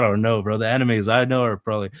like, I don't know, bro. The animes I know are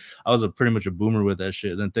probably, I was pretty much a boomer with that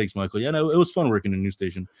shit. Then thanks, Michael. Yeah, no, it was fun working in a news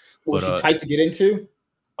station. Was she tight to get into?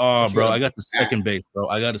 Oh, bro, I got the second base, bro.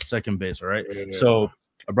 I got a second base, all right? Yeah. So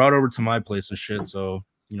I brought her over to my place and shit. So,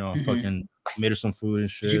 you know, fucking made her some food and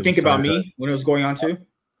shit. Did you think about me when it was going on too?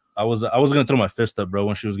 I was gonna throw my fist up, bro,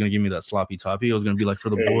 when she was gonna give me that sloppy toppy. I was gonna be like, for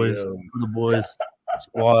the boys,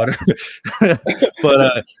 squad.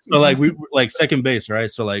 But so like we like second base, right?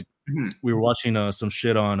 So like we were watching some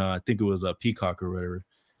shit on I think it was Peacock or whatever.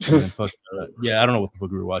 And then yeah, I don't know what the fuck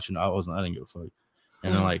we were watching. I didn't give a fuck.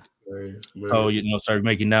 And then like So, started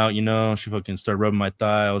making out, she fucking started rubbing my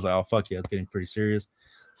thigh. I was like, oh, fuck yeah, it's getting pretty serious.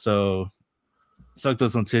 So, sucked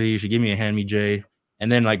us on titties. She gave me a hand-me J.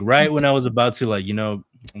 And then, like, right when I was about to, like,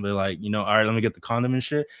 they're like, all right, let me get the condom and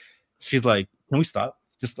shit. She's like, can we stop?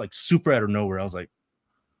 Just, like, super out of nowhere. I was like,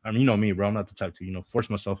 I mean, you know me, bro. I'm not the type to, force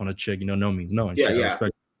myself on a chick. No means no. And yeah, shit. yeah. I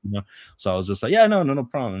respect, So I was just like, yeah, no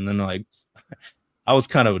problem. And then, like, I was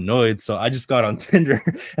kind of annoyed, so I just got on Tinder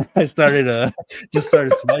and I started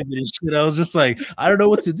swiping and shit. I was just like, I don't know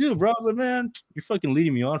what to do, bro. I was like, man, you're fucking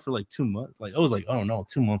leading me on for like 2 months. Like, I was like, I don't know,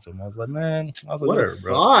 2 months. And I was like, man, whatever,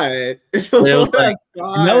 bro. That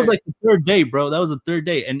was like the third date, bro. That was the third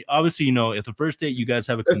date, and obviously, if the first date you guys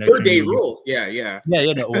have a connection, third date rule, yeah.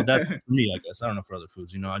 No, well, that's for me, I guess. I don't know for other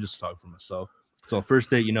foods, I just talk for myself. So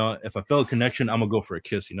first date, if I feel a connection, I'm gonna go for a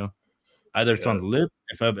kiss, Either it's on the lip.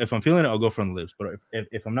 If I'm feeling it, I'll go for on the lips. But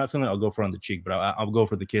if I'm not feeling it, I'll go for on the cheek. But I'll go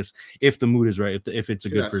for the kiss if the mood is right. If it's a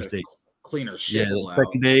good first date. Cleaner shit. Yeah.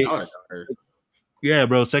 Second date. Yeah,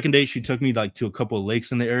 bro. Second date, she took me like to a couple of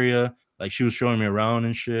lakes in the area. Like she was showing me around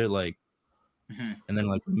and shit. Like, and then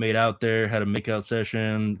like we made out there, had a makeout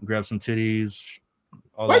session, grabbed some titties.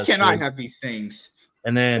 Why can't I have these things?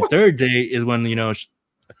 And then third date is when I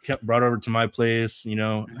brought her over to my place.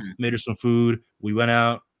 Made her some food. We went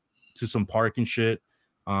out to some park and shit.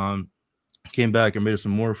 Came back and made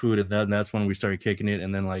some more food, and that's when we started kicking it.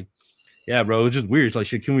 And then like, yeah, bro, it was just weird. It's like,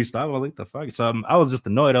 shit, can we stop? I was like, the fuck. So I was just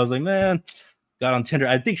annoyed. I was like, man, got on Tinder.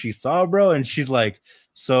 I think she saw, bro, and she's like,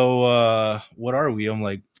 so what are we? I'm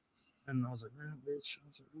like, and I was like, man, bitch. I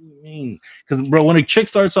was like, what do you mean? Because bro, when a chick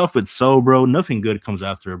starts off with so, bro, nothing good comes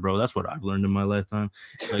after it, bro. That's what I've learned in my lifetime.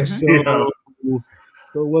 It's like,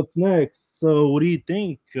 so what's next? So what do you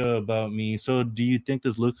think about me? So do you think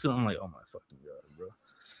this looks good? I'm like, oh my fucking god, bro.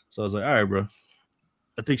 So I was like, all right, bro.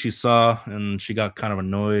 I think she saw and she got kind of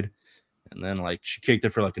annoyed. And then like she kicked it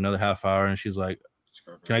for like another half hour and she's like,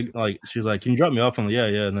 can you drop me off? I'm like, yeah.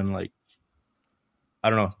 And then like, I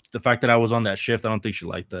don't know. The fact that I was on that shift, I don't think she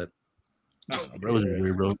liked that. I don't know, bro. It was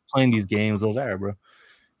weird, bro. Playing these games, I was all right, bro.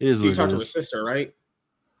 It is. You talked to her sister, right?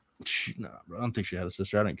 Nah, bro. I don't think she had a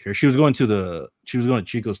sister. I didn't care. She was going to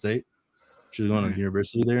Chico State. She was going to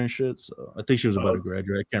university there and shit. So I think she was about to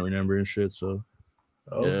graduate. I can't remember and shit. So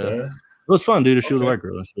yeah, it was fun, dude. She was a white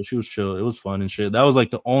girl and shit. She was chill. It was fun and shit. That was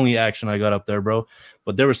like the only action I got up there, bro.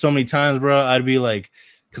 But there were so many times, bro. I'd be like,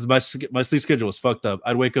 because my sleep schedule was fucked up.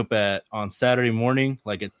 I'd wake up on Saturday morning,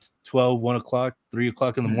 like at 12, 1 o'clock, 3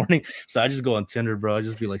 o'clock in the morning. So I just go on Tinder, bro. I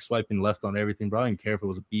just be like swiping left on everything, bro. I didn't care if it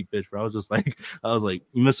was a beat bitch, bro. I was like,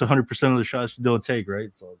 you miss 100% of the shots you don't take,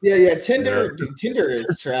 right? So yeah. Tinder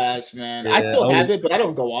is trash, man. Yeah, I still have it, but I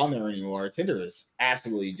don't go on there anymore. Tinder is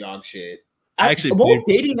absolutely dog shit. Most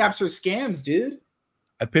dating apps are scams, dude.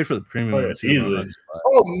 I paid for the premium.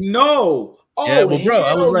 Oh no. Oh, yeah, well, bro,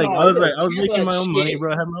 I was making my own money,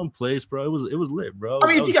 bro. I had my own place, bro. It was lit, bro. I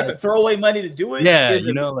mean, if you got the throwaway money to do it,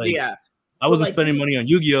 yeah, I wasn't spending money on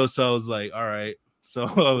YuGiOh, so I was like, all right. So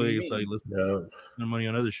let's spend money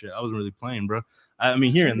on other shit. I wasn't really playing, bro. I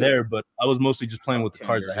mean, here and there, but I was mostly just playing with the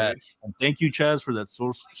cards I had. And thank you, Chaz, for that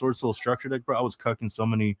Sword Soul structure deck, bro. I was cucking so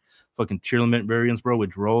many fucking tier limit variants, bro,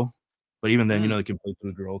 with Droll. But even then, they can play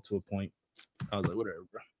through Droll to a point. I was like, whatever,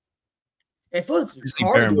 bro. It feels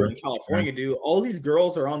hard to do in California, dude. All these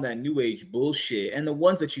girls are on that new age bullshit. And the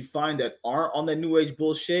ones that you find that aren't on that new age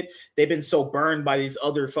bullshit, they've been so burned by these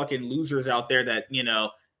other fucking losers out there that,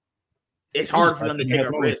 it's hard for them to take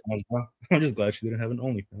a risk. I'm just glad she didn't have an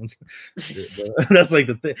OnlyFans. That's like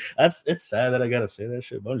the thing. It's sad that I gotta say that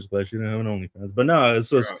shit, but I'm just glad she didn't have an OnlyFans. But no, it's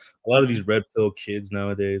just a lot of these red pill kids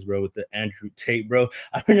nowadays, bro, with the Andrew Tate, bro.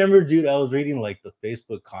 I remember, dude, I was reading like the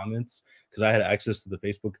Facebook comments because I had access to the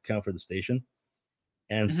Facebook account for the station.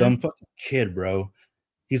 And some fucking kid, bro,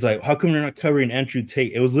 he's like, how come you're not covering Andrew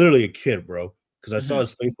Tate? It was literally a kid, bro. Because I saw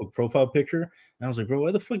his Facebook profile picture, and I was like, bro,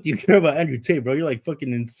 why the fuck do you care about Andrew Tate, bro? You're like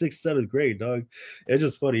fucking in 6th, 7th grade, dog. It's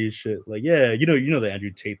just funny as shit. Like, yeah, you know the Andrew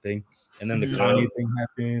Tate thing. And then the Kanye thing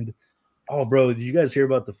happened. Oh, bro, did you guys hear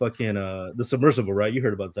about the fucking the submersible, right? You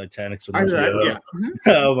heard about Titanic submersible. Yeah.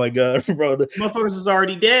 Oh my god, bro. The motherfuckers is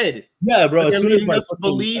already dead. Yeah, bro. As soon as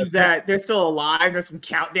believes that they're still alive, there's some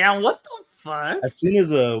countdown. What the fuck? As soon as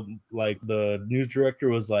the news director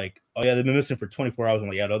was like, oh yeah, they've been missing for 24 hours. I'm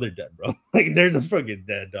like, yeah, no, they're dead, bro. Like they're just fucking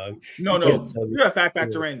dead, dog. No. You got to fact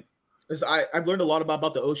factor in. I've learned a lot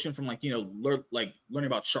about the ocean from learning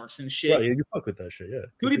about sharks and shit. Yeah, you fuck with that shit, yeah.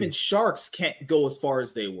 Dude, even sharks can't go as far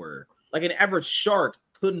as they were. Like an average shark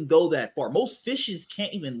couldn't go that far. Most fishes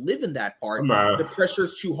can't even live in that part. The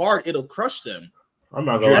pressure's too hard; it'll crush them. I'm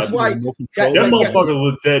not gonna lie. That motherfucker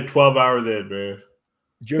was dead 12 hours in, man.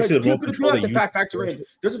 Did you ever see the remote control have to factor in.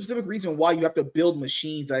 There's a specific reason why you have to build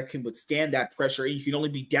machines that can withstand that pressure. And you can only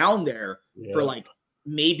be down there for like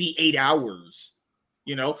maybe 8 hours.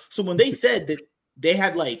 You know, so when they said that they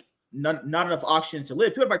had like not enough oxygen to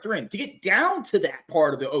live, people factor in to get down to that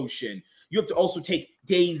part of the ocean. You have to also take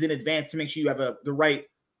days in advance to make sure you have the right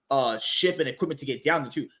ship and equipment to get down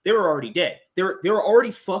there too. They were already dead. They were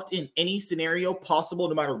already fucked in any scenario possible,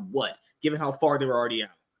 no matter what, given how far they were already out.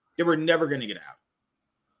 They were never going to get out.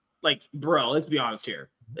 Like, bro, let's be honest here.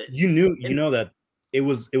 You know that it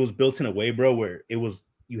was built in a way, bro, where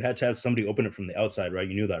you had to have somebody open it from the outside, right?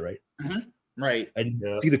 You knew that, right? Mm-hmm. Right. And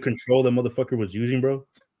see the control the motherfucker was using, bro,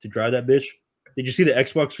 to drive that bitch. Did you see the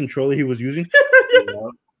Xbox controller he was using?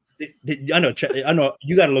 I know.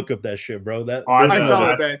 You got to look up that shit, bro. I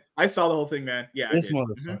saw it, man. I saw the whole thing, man. Yeah, this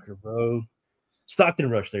motherfucker, bro.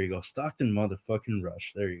 Stockton Rush. There you go. Stockton motherfucking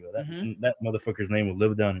Rush. There you go. That motherfucker's name will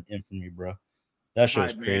live down in infamy, bro. That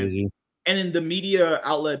shit's crazy. Man. And then the media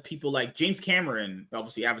outlet people like James Cameron,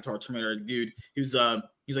 obviously Avatar Terminator dude, he's like,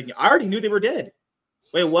 I already knew they were dead.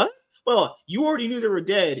 Wait, what? Well, you already knew they were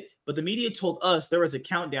dead, but the media told us there was a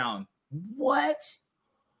countdown. What?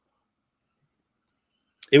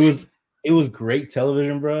 It was great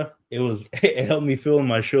television, bro. It helped me film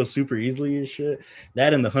my show super easily and shit.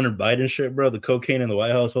 That and the Hunter Biden shit, bro. The cocaine in the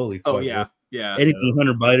White House. Holy fuck. Oh yeah, bro. yeah. Anything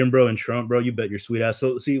Hunter Biden, bro, and Trump, bro. You bet your sweet ass.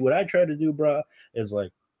 So see, what I try to do, bro, is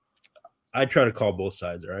like I try to call both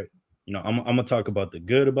sides, right? You know, I'm gonna talk about the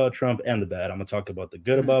good about Trump and the bad. I'm gonna talk about the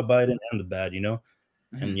good about Biden and the bad, you know.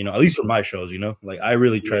 And you know, at least for my shows, you know, like I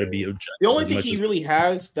really try to be objective. The only thing he really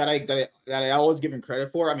has that I always give him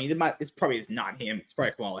credit for, I mean, it's probably not him. It's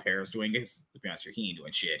probably Kamala Harris doing it. To be honest, he ain't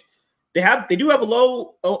doing shit. They do have a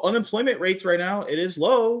low unemployment rates right now. It is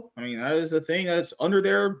low. I mean, that is the thing that's under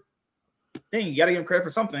their thing. You got to give them credit for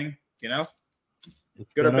something, you know.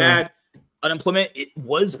 It's good or bad. Unemployment, it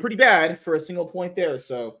was pretty bad for a single point there.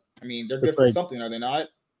 So I mean, they're good for something, are they not?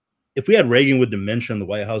 If we had Reagan with dementia in the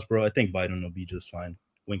White House, bro, I think Biden will be just fine.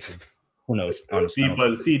 Winking. Who knows?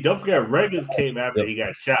 Honestly, don't forget Reagan came after he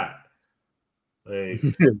got shot. Like,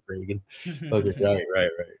 Reagan. Okay, right.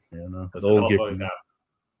 You know, the old got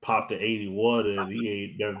popped to 81, and he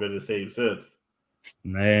ain't never been the same since.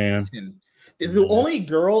 Man, is the only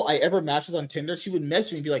girl I ever matched with on Tinder. She would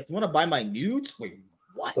message me and be like, "You want to buy my nudes?" Wait,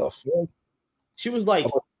 what? The fuck? She was like,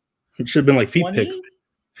 it should have been like feet pics.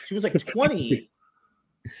 She was like 20.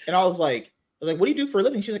 And I was like, what do you do for a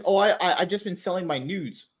living? She's like, oh, I just been selling my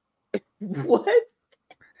nudes. What?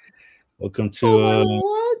 Welcome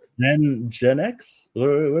to Gen X. What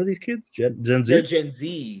are these kids? Gen Z? They're Gen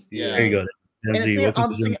Z. Yeah. There you go. Gen Z.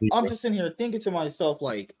 I'm just sitting here thinking to myself,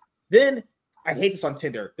 like, then I hate this on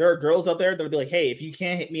Tinder. There are girls out there that'll be like, hey, if you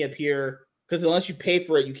can't hit me up here, because unless you pay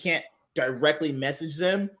for it, you can't directly message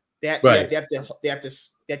them. They have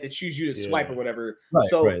to choose you to swipe or whatever. Right,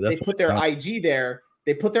 so they put their IG there.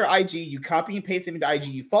 They put their IG, you copy and paste them into IG,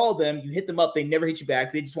 you follow them, you hit them up, they never hit you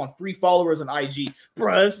back. They just want 3 followers on IG.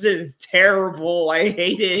 Bro, this is terrible. I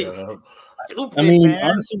hate it. Stupid, I mean, man.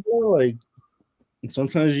 Honestly, bro, like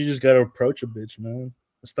sometimes you just gotta approach a bitch, man.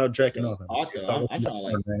 Stop jacking off. I'm trying to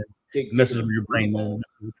like messes with your brain, man.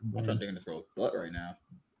 I'm trying to dig in this girl's butt right now.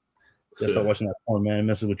 Yeah, start watching that porn, man. It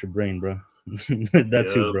messes with your brain, bro. That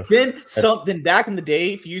too, bro. Then back in the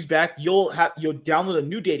day, if you use back, you'll download a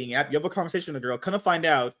new dating app. You have a conversation with a girl, kind of find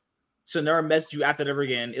out. So never message you after that ever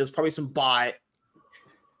again. It was probably some bot.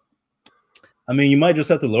 I mean, you might just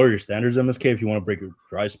have to lower your standards, MSK, if you want to break a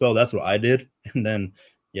dry spell. That's what I did, and then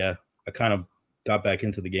I kind of got back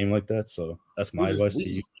into the game like that. So that's my advice to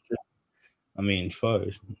you. I mean, fuck,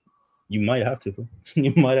 you might have to.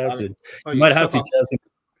 You might have to. You might have to.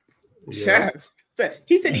 Chaz.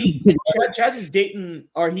 He said Chaz was dating,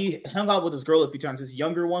 or he hung out with his girl a few times. His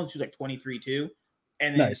younger one, she was like 23 too,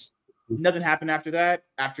 and then nothing happened after that.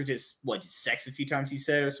 After just sex a few times, he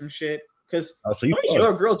said, or some shit. Because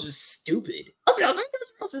your girl just stupid. I was like,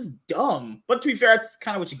 this girl's just dumb. But to be fair, that's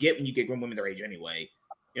kind of what you get when you get grown women their age anyway.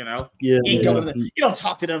 You know, you don't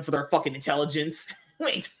talk to them for their fucking intelligence.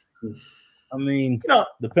 Wait. I mean,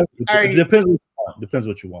 depends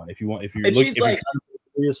what you want. If you're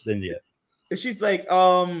serious, then yeah. If she's like,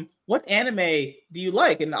 what anime do you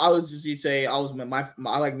like? And I was just say I like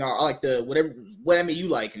what anime you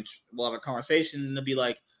like, and we'll have a conversation. And they'll be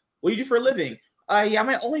like, what do you do for a living? Yeah,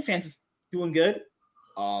 my OnlyFans is doing good.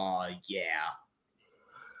 Yeah.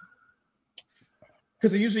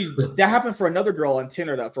 Because usually that happened for another girl on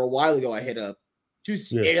Tinder that for a while ago I hit up.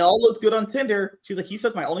 It all looked good on Tinder. She's like, he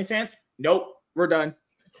sucked my OnlyFans. Nope, we're done.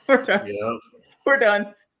 We're done. Yeah. We're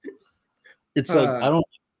done. It's like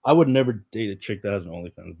I would never date a chick that has an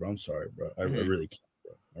OnlyFans, bro. I'm sorry, bro. I really can't,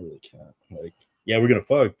 bro. I really can't. Like, yeah, we're gonna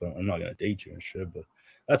fuck, but I'm not gonna date you and shit. But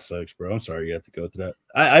that sucks, bro. I'm sorry you have to go through that.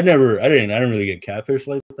 I didn't really get catfish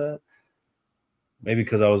like that. Maybe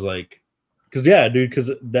because I was like, because yeah, dude,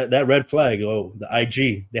 because that red flag, oh, the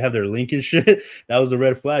IG, they have their link and shit. That was the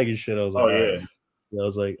red flag and shit. I was like, Oh all yeah. right. I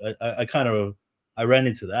was like, I kind of, I ran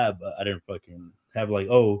into that, but I didn't fucking have like,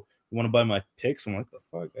 oh, you want to buy my pics? I'm like, the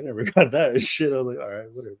fuck, I never got that and shit. I was like, all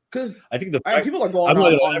right, whatever. Because I think people are going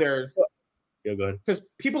on their. Yeah, go ahead. Because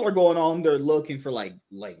people are going on there looking for like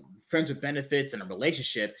friends with benefits and a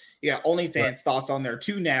relationship. You got OnlyFans thoughts on there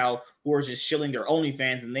too now, who are just shilling their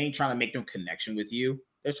OnlyFans and they ain't trying to make no connection with you.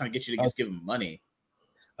 They're trying to get you to just give them money.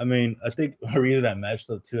 I mean, I think the reason that matched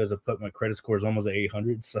up too, as I put my credit score is almost at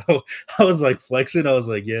 800. So I was like flexing. I was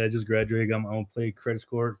like, yeah, I just graduated, got my own play credit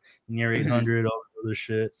score near 800, all this other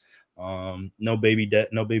shit. No baby debt,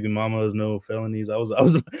 no baby mamas, no felonies. I was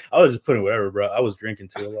just putting whatever, bro. I was drinking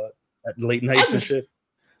too a lot at late nights and shit.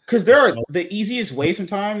 Because there are the easiest way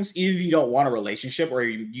sometimes, even if you don't want a relationship or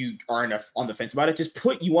you are on the fence about it, just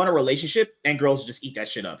put you want a relationship and girls just eat that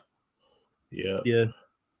shit up. Yeah. Yeah.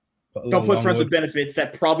 Don't put friends with benefits.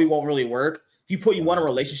 That probably won't really work. If you put you want a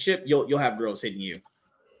relationship, you'll have girls hitting you.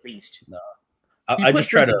 At least. No. I just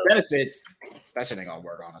try to benefits. That shit ain't gonna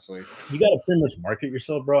work, honestly. You gotta pretty much market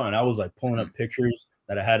yourself, bro. And I was like pulling up pictures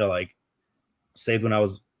that I had to like save when I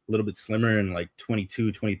was a little bit slimmer and like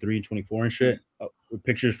 22, 23, 24 and shit. With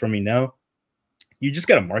pictures from me now. You just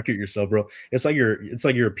gotta market yourself, bro. It's like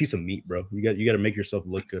you're a piece of meat, bro. You got to make yourself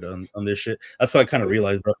look good on this shit. That's what I kind of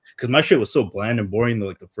realized, bro. Because my shit was so bland and boring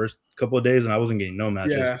like the first couple of days, and I wasn't getting no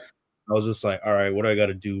matches. Yeah. I was just like, all right, what do I got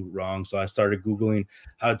to do wrong? So I started Googling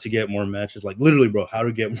how to get more matches, like literally, bro, how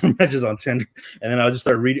to get more matches on Tinder. And then I just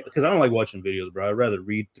started reading because I don't like watching videos, bro. I'd rather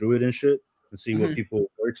read through it and shit and see what people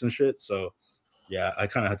works and shit. So yeah, I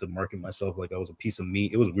kind of had to market myself like I was a piece of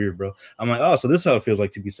meat. It was weird, bro. I'm like, oh, so this is how it feels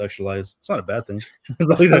like to be sexualized. It's not a bad thing. It's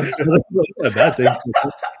not a bad thing.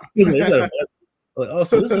 It's not a bad thing. Like, oh,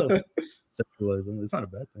 so this is how sexualized. It's not a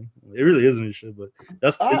bad thing. It really isn't and shit, but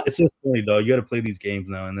it's just funny, dog. You got to play these games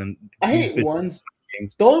now and then. I hate ones.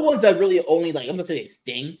 The only ones that really only like I'm gonna say it's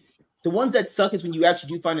thing. The ones that suck is when you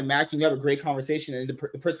actually do find a match and you have a great conversation and the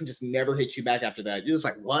person just never hits you back after that. You're just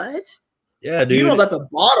like, what? Yeah, dude. You know that's a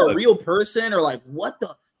bot or a real person or like what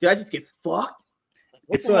the? Did I just get fucked?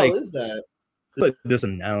 What it's the like, hell is that? It's like this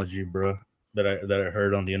analogy, bro, that I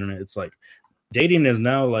heard on the internet. It's like dating is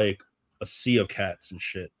now like a sea of cats and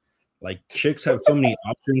shit. Like chicks have so many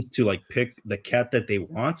options to like pick the cat that they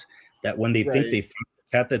want that when they think they found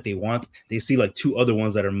the cat that they want, they see like two other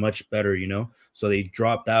ones that are much better, you know? So they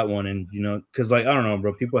drop that one and, you know, because like, I don't know,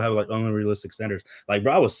 bro, people have like unrealistic standards. Like,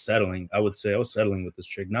 bro, I was settling with this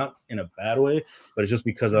chick, not in a bad way, but it's just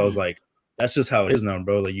because I was like, that's just how it is now,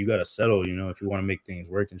 bro. Like, you got to settle, you know, if you want to make things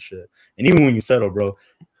work and shit. And even when you settle, bro,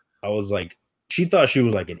 I was like, she thought she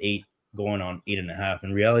was like an 8 going on 8.5.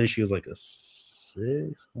 In reality, she was like a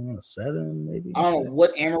 6 going on a 7, maybe. I don't know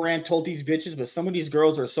what Amaranth told these bitches, but some of these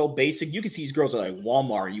girls are so basic. You can see these girls are like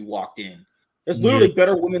Walmart. You walked in. There's literally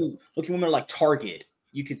better looking women like Target.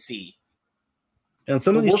 You could see. And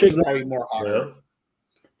some of these chicks probably more hotter.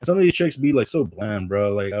 Some of these chicks be like so bland,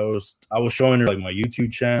 bro. Like I was showing her like my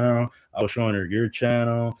YouTube channel. I was showing her your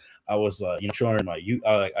channel. I was showing her my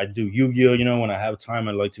I do YuGiOh. You know, when I have time,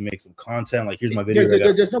 I like to make some content. Like here's my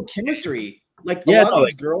video. There's no chemistry. Like a lot of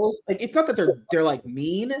these girls, like it's not that they're like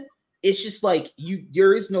mean. It's just like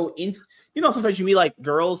there is no sometimes you meet like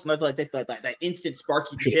girls and like that instant spark,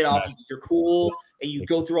 you hit off, you're cool, and you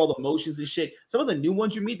go through all the emotions and shit. Some of the new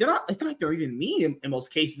ones you meet, it's not like they're even mean in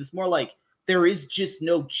most cases. It's more like there is just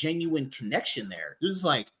no genuine connection there. You're just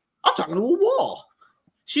like, I'm talking to a wall.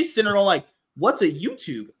 She's sitting there like, what's a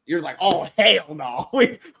YouTube? You're like, oh hell no,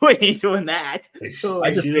 we ain't doing that. I just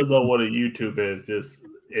don't know what a YouTube is. Just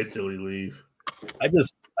instantly leave. I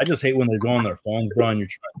just hate when they go on their phones, bro, and you're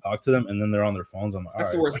trying to talk to them, and then they're on their phones. I'm like,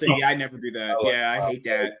 that's the worst thing. Yeah, I never do that. Yeah, I hate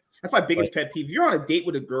that. That's my biggest pet peeve. If you're on a date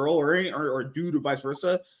with a girl or a dude or vice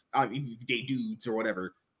versa, if you date dudes or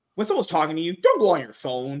whatever, when someone's talking to you, don't go on your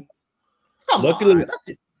phone. Luckily, for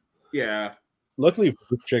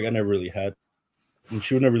this chick, I never really had. And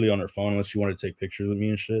she was never really on her phone unless she wanted to take pictures with me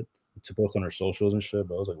and shit to post on her socials and shit.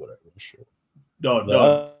 But I was like, whatever, shit.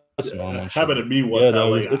 No. That's normal. Happened to me one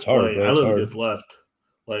time. Like, it's hard. I literally just left.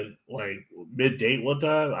 Like mid date one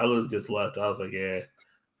time, I literally just left. I was like, yeah,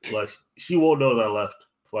 like she won't know that I left.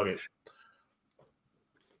 Fuck it.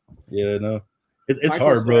 Yeah, no, it's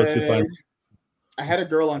hard, bro. To find. I had a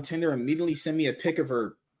girl on Tinder immediately send me a pic of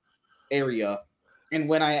her area, and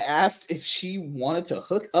when I asked if she wanted to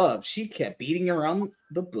hook up, she kept beating around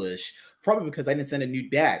the bush. Probably because I didn't send a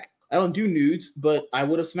nude back. I don't do nudes, but I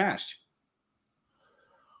would have smashed.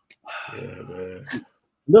 Yeah, man.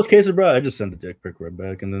 In those cases, bro, I just send the dick pic right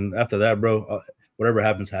back, and then after that, bro, whatever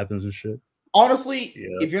happens, happens and shit. Honestly,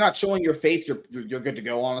 if you're not showing your face, you're good to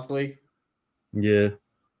go. Honestly, yeah.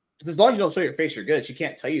 As long as you don't show your face, you're good. She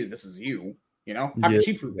can't tell you this is you. You know, how can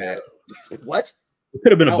she prove that? What? It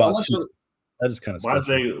could have been a bot. That is kind of my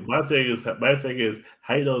thing is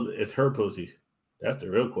how you know it's her pussy. That's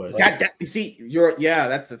the real question. You see,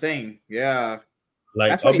 that's the thing. Yeah.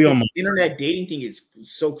 Like that's why this internet dating thing is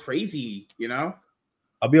so crazy, you know?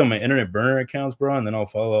 I'll be on my internet burner accounts, bro, and then I'll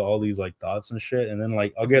follow all these like thoughts and shit. And then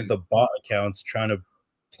like I'll get the bot accounts trying to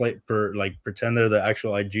pretend they're the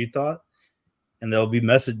actual IG thought. And they'll be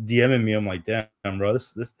DMing me. I'm like, damn, bro,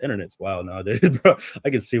 this internet's wild nowadays, bro. I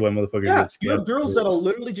can see why motherfuckers get scammed. You have girls that'll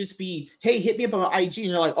literally just be, hey, hit me up on IG, and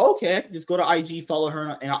you're like, okay, I can just go to IG, follow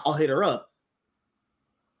her, and I'll hit her up.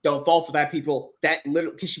 Don't fall for that, people. That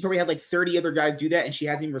literally, because she probably had like 30 other guys do that, and she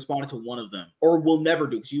hasn't even responded to one of them, or will never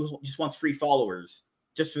do, because she just wants free followers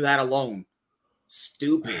just for that alone.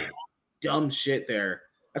 Stupid, dumb shit there.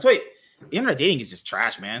 That's why internet dating is just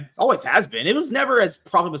trash, man. Always has been. It was never as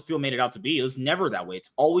profitable as people made it out to be. It was never that way.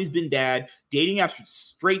 It's always been bad. Dating apps are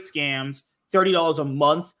straight scams. $30 a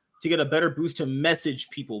month to get a better boost to message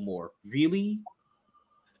people more. Really?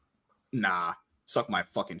 Nah. Suck my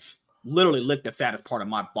fucking... Literally lick the fattest part of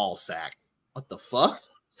my ball sack. What the fuck?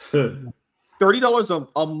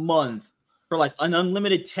 $30 a month for like an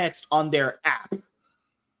unlimited text on their app.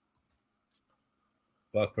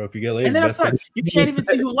 Fuck, bro, if you get laid, and then outside, you can't even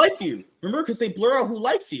see who liked you. Remember, because they blur out who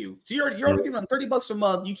likes you. So you're already giving them $30 a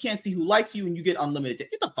month. You can't see who likes you, and you get unlimited.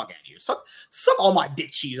 Get the fuck out of here. Suck all my dick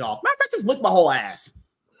cheese off. Matter of fact, just lick my whole ass.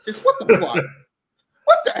 Just what the fuck?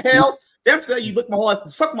 What the hell? After that, you lick my whole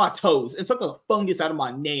ass, suck my toes, and suck the fungus out of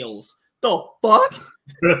my nails. The fuck?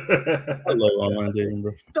 I love online dating,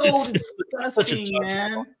 bro. So disgusting,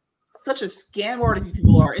 man. Such a scam artist these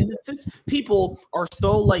people are, and since people are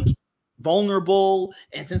so like vulnerable,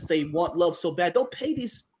 and since they want love so bad, they'll pay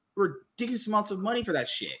these ridiculous amounts of money for that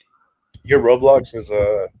shit. Your Roblox is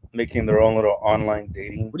making their own little online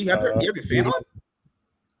dating. What do you have there? You have your fan on?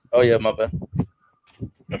 Oh yeah, my bad.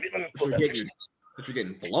 Let me pull that. You're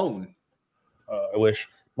getting blown. I wish.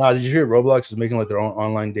 Nah, did you hear Roblox is making like their own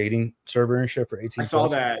online dating server and shit for 18? I saw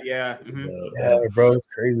that. Yeah. Mm-hmm. Yeah, bro, it's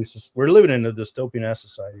crazy. We're living in a dystopian ass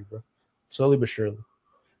society, bro. Slowly but surely.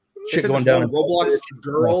 Shit going down. Roblox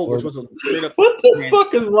girl, which was a straight up. What the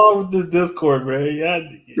fuck is wrong with this Discord, man? Yeah,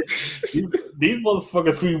 these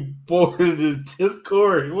motherfuckers be bored in the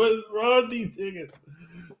Discord. What is wrong with these niggas?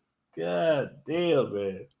 God damn,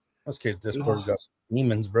 man. That's because Discord got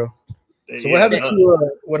demons, bro. So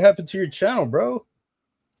what happened to your channel, bro?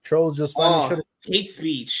 Trolls just finally hate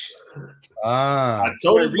speech. I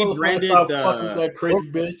told you rebranded that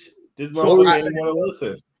crazy bitch. This motherfucker didn't want to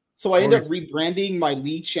listen. So I ended up rebranding my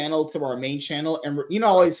lead channel to our main channel. And, you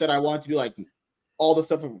know, I said I wanted to do, like, all the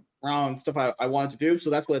stuff around stuff I wanted to do. So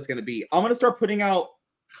that's what it's going to be. I'm going to start putting out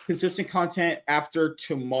consistent content after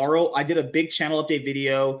tomorrow. I did a big channel update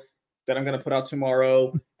video that I'm going to put out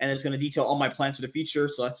tomorrow. And it's going to detail all my plans for the future.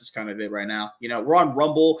 So that's just kind of it right now. You know, we're on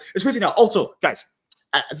Rumble. It's crazy now. Also, guys,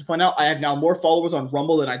 to point out, I have now more followers on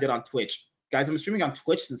Rumble than I did on Twitch. Guys, I'm streaming on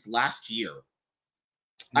Twitch since last year.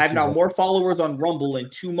 I have now more followers on Rumble in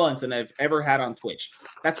 2 months than I've ever had on Twitch.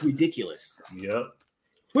 That's ridiculous. Yep.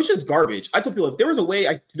 Twitch is garbage. I told people if there was a way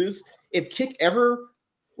I could do this, if Kick ever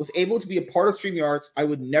was able to be a part of StreamYards, I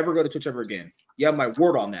would never go to Twitch ever again. You have my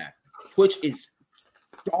word on that. Twitch is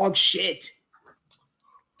dog shit.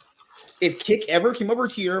 If Kick ever came over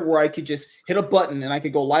here where I could just hit a button and I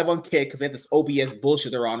could go live on Kick because they have this OBS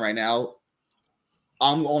bullshit they're on right now,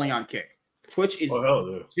 I'm only on Kick. Twitch is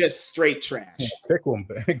just straight trash.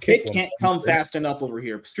 Kick can't come fast enough over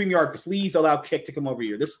here. StreamYard, please allow Kick to come over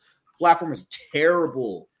here. This platform is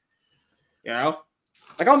terrible. You know?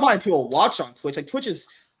 Like, I don't mind people watch on Twitch. Like, Twitch is,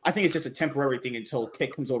 I think it's just a temporary thing until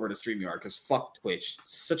Kick comes over to StreamYard because fuck Twitch.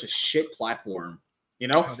 It's such a shit platform. You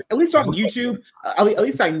know? At least on YouTube, at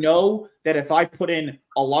least I know that if I put in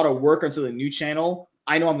a lot of work into the new channel,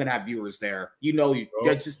 I know I'm going to have viewers there. You know,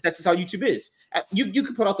 that's just how YouTube is. You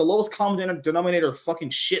could put out the lowest common denominator fucking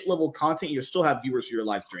shit level content. You'll still have viewers for your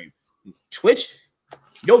live stream. Twitch,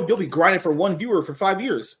 you'll be grinding for one viewer for 5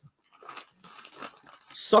 years.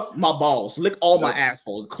 Suck my balls. Lick all my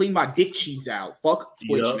asshole. Clean my dick cheese out. Fuck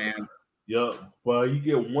Twitch, man. Yup. Well, you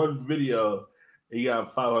get one video and you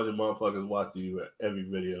got 500 motherfuckers watching you every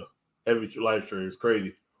video. Every live stream. It's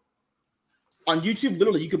crazy. On YouTube,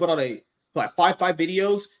 literally, you could put out like five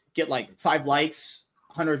videos, get like 5 likes,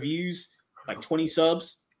 100 views, like 20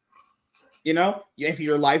 subs. You know, if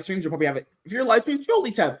you're live streams, you'll probably have it. If you're live streams, you'll at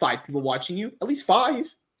least have 5 people watching you, at least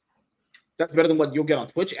 5. That's better than what you'll get on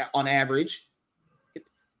Twitch on average.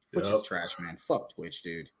 Twitch is trash, man. Fuck Twitch,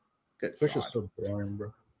 dude. Good Twitch God. is so boring,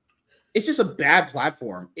 bro. It's just a bad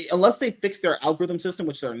platform. Unless they fix their algorithm system,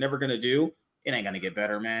 which they're never gonna do, it ain't gonna get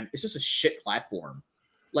better, man. It's just a shit platform.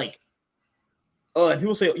 Like, and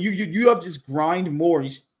people say you have to just grind more.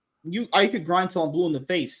 I could grind till I'm blue in the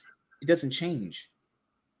face. It doesn't change.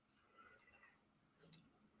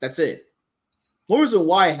 That's it. The reason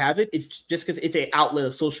why I have it is just because it's an outlet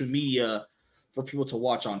of social media for people to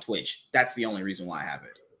watch on Twitch. That's the only reason why I have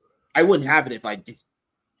it. I wouldn't have it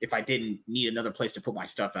if I didn't need another place to put my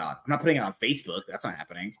stuff out. I'm not putting it on Facebook. That's not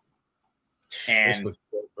happening. And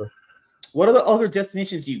what other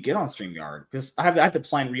destinations do you get on StreamYard? Because I have the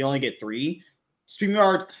plan where you only get 3.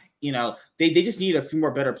 StreamYard, they just need a few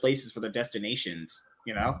more better places for their destinations.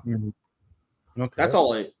 Okay. That's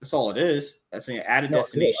all it is. That's an added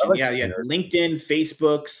destination. Yeah. LinkedIn,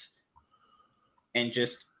 Facebook's, and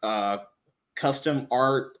just custom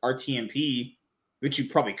art, RTMP, which you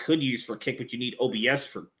probably could use for Kick, but you need OBS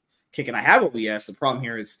for Kick. And I have OBS. The problem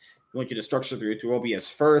here is you want you to structure through OBS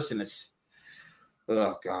first, and it's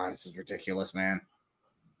this is ridiculous, man.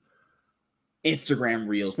 Instagram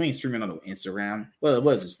Reels. We ain't streaming on Instagram.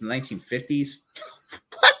 What is this? The 1950s?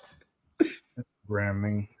 What?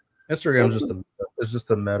 Instagram is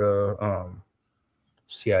just a meta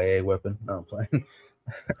CIA weapon. No, I'm playing.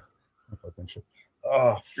 Fucking shit.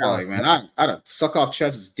 Oh, fuck, man! I'd suck off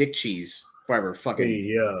Chess's dick cheese if I ever fucking.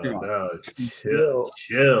 Chill.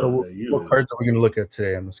 So what cards are we gonna look at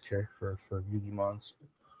today, MSK, for Yugi Mons?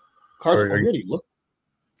 Cards already looked.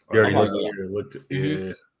 You already looked.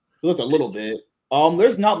 Yeah. Looked a little bit.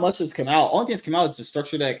 There's not much that's come out. Only thing that's come out is the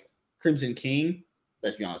structure deck Crimson King.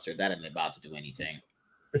 Let's be honest here, that ain't about to do anything.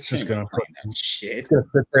 It's just gonna sit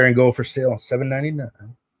there and go for sale on $7.99.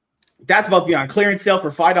 That's about to be on clearance sale for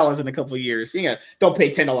 $5 in a couple of years. Don't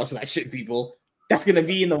pay $10 for that shit, people. That's gonna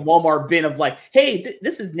be in the Walmart bin of like, hey,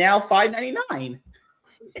 this is now $5.99.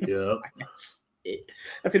 Yeah,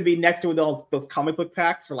 that's gonna be next to those comic book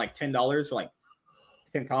packs for like $10 for like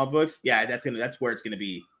 10 comic books. Yeah, that's where it's gonna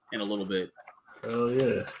be in a little bit. Oh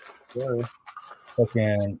yeah.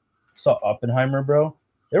 Fucking saw Oppenheimer, bro.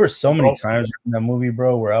 There were so many times in that movie,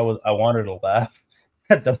 bro, where I wanted to laugh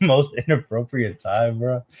at the most inappropriate time,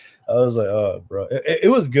 bro. I was like, oh, bro. It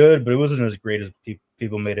was good, but it wasn't as great as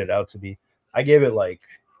people made it out to be. I gave it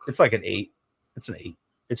it's like an 8. It's an 8.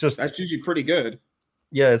 It's just that's usually pretty good.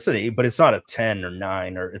 Yeah, it's an 8, but it's not a 10 or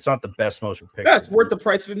 9, or it's not the best motion picture. Yeah, it's worth the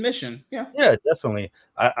price of admission. Yeah, definitely.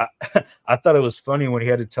 I thought it was funny when he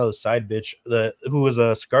had to tell his side bitch who was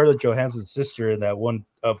Scarlett Johansson's sister in that one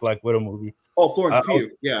Black Widow movie. Oh, Florence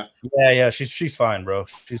Pugh. Yeah. She's fine, bro.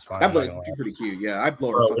 She's fine. She's pretty cute. Yeah, I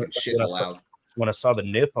blow her fucking shit loud. When I saw the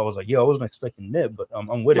nip, I was like, yo, I wasn't expecting nip, but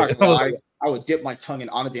I'm with it. I would dip my tongue in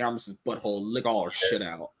Ana de Armas' butthole, lick all her shit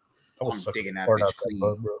out. I'm digging that bitch clean.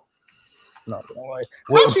 Bro. Not gonna lie.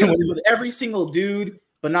 With every single dude,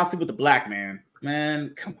 but not sleep with the black man.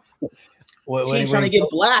 Man, come on. She ain't trying to get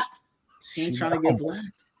blacked. She ain't trying to get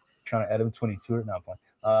blacked. Trying to add him 22 or not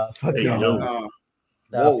playing.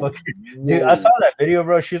 Dude, I saw that video,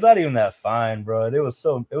 bro. She's not even that fine, bro. It was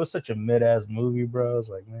such a mid-ass movie, bro. I was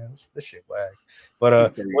like, man, this shit whack.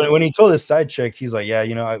 But when he told his side chick, he's like, yeah,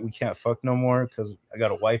 we can't fuck no more because I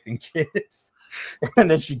got a wife and kids. And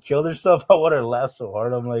then she killed herself. I wanted to laugh so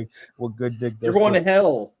hard. I'm like, well, good dick. You're going to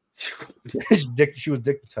hell. She was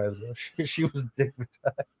dickmatized, bro. She was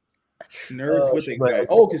dickmatized. Nerds with it. Like,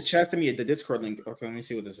 because Chad sent me the Discord link. Okay, let me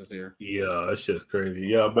see what this is here. Yeah, that's just crazy.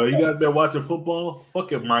 Yeah, but you guys been watching football?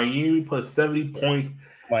 Fucking Miami put 70 points.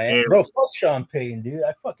 Bro, fuck Sean Payton, dude.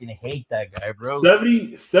 I fucking hate that guy, bro.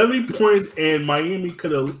 70 points, and Miami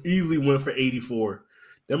could have easily went for 84.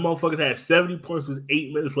 Them motherfuckers had 70 points with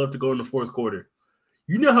 8 minutes left to go in the fourth quarter.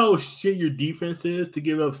 You know how shit your defense is to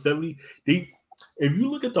give up 70? If you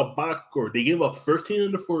look at the box score, they gave up 13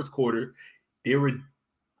 in the fourth quarter. They were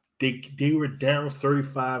down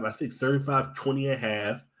 35, I think 35-20 at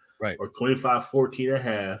half. Right. Or 25-14 at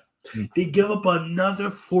half. Mm-hmm. They give up another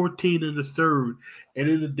 14 in the third. And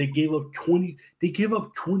then they gave up 20. They gave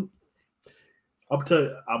up 20. I'll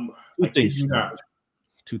tell you,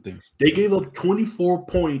 Two things. They gave up 24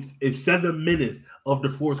 points in 7 minutes of the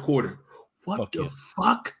fourth quarter. What the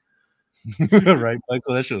fuck? Right,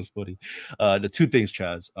 Michael, that shit was funny. The two things,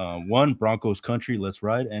 Chaz. One, Broncos country, let's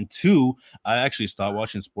ride. And two, I actually stopped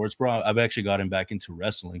watching sports, bro. I've actually gotten back into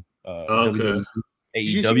wrestling. AEW. Did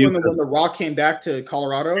you see when The Rock came back to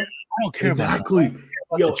Colorado? I don't care exactly.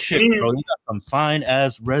 Yo, shit, bro. You got some fine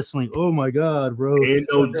ass wrestling. Oh my god, bro. And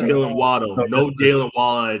no Jalen Waddle. No Jalen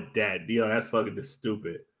Waddle at that. Yo, that's fucking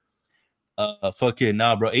stupid. Fucking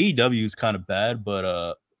nah, bro. AEW is kind of bad,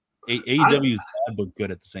 but AEW is bad but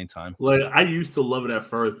good at the same time. Like I used to love it at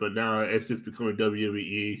first, but now it's just becoming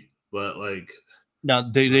WWE. But like now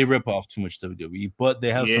they rip off too much WWE, but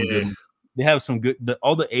they have some good. They have some good.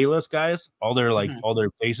 All the A-list guys, all their all their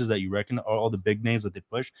faces that you reckon, all the big names that they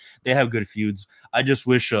push, they have good feuds. I just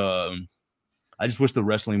wish the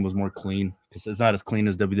wrestling was more clean because it's not as clean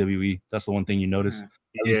as WWE. That's the one thing you notice.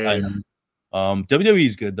 At least I know. WWE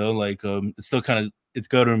is good though. Like it's still kind of it's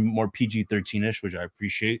got a more PG-13ish, which I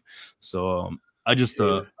appreciate. So I just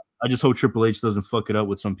hope Triple H doesn't fuck it up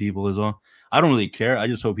with some people as well. I don't really care. I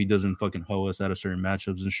just hope he doesn't fucking hoe us out of certain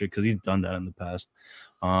matchups and shit because he's done that in the past.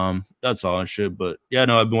 That's all and shit. But yeah,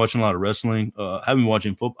 no, I've been watching a lot of wrestling. I haven't been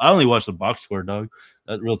watching football. I only watch the box score, dog.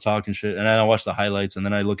 That real talk and shit. And then I watch the highlights and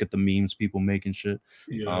then I look at the memes people making shit.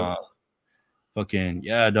 Yeah. Fucking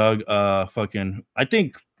yeah, dog. Fucking I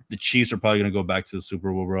think the Chiefs are probably gonna go back to the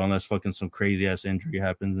Super Bowl, bro, unless fucking some crazy ass injury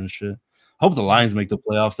happens and shit. Hope the Lions make the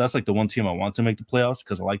playoffs. That's like the one team I want to make the playoffs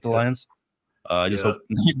because I like the Lions. I just hope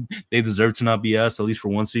they deserve to not be asked at least for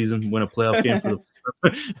one season, win a playoff game for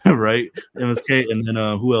the right MSK, and then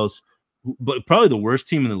who else? But probably the worst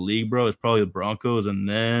team in the league, bro, is probably the Broncos, and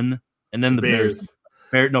then the Bears.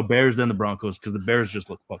 Bears, then the Broncos, because the Bears just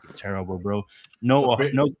look fucking terrible, bro. No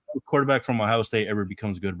quarterback from Ohio State ever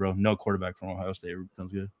becomes good, bro. No quarterback from Ohio State ever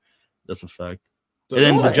becomes good. That's a fact. So and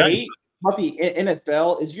then the Giants. About the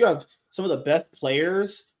NFL is you have some of the best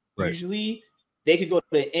players. Right. Usually, they could go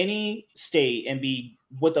to any state and be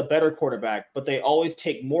with a better quarterback, but they always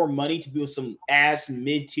take more money to be with some ass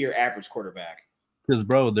mid-tier average quarterback. Because,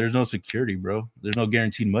 bro, there's no security, bro. There's no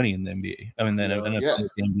guaranteed money in the NBA. I mean, the NFL,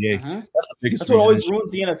 the NBA. That's what always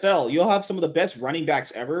ruins the NFL. You'll have some of the best running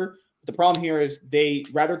backs ever. The problem here is they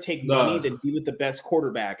rather take money than be with the best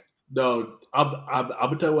quarterback. No, I'm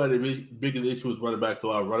gonna tell you why the biggest issue with running backs.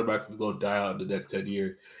 So our running backs is gonna die out in the next 10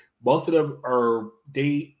 years. Most of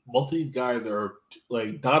these guys are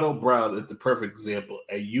like Donald Brown is the perfect example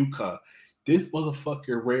at UConn. This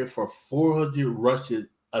motherfucker ran for 400 rushes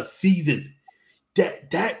a season.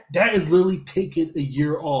 That is literally taking a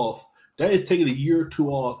year off. That is taking a year or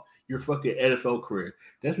two off your fucking NFL career.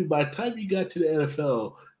 That's by the time you got to the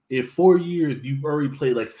NFL, in 4 years, you've already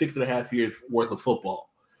played like 6.5 years worth of football.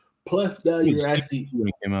 Plus now you're actually when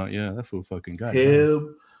he came out, yeah, that fool fucking got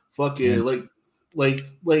him fucking like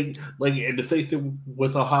in the face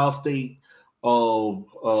with Ohio State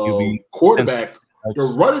quarterbacks.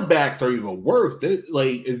 The running backs are even worse.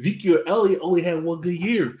 Like Ezekiel Elliott only had one good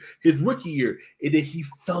year, his rookie year, and then he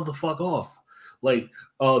fell the fuck off. Like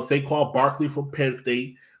Saquon Barkley from Penn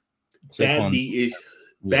State, bad knee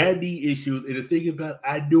issues. And the thing about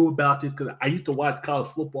I knew about this because I used to watch college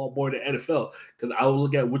football more than NFL because I would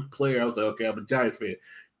look at which player I was like, okay, I'm a Giants fan.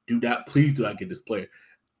 Please do not get this player.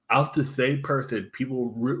 I was the same person.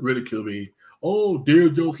 People ridicule me. Oh, Daniel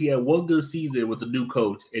Jones, he had one good season with a new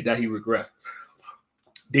coach, and now he regressed.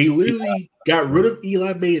 They literally got rid of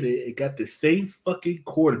Eli Manning and got the same fucking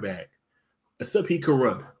quarterback, except he could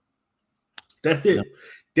run. That's it.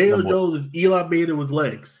 Daniel Jones is Eli Manning with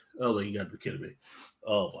legs. Oh, you got to be kidding me.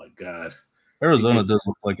 Oh, my God. Arizona does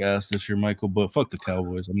look like ass this year, Michael, but fuck the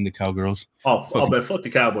Cowboys. I mean, the Cowgirls. Man, fuck the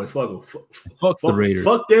Cowboys. Fuck them. Fuck the Raiders.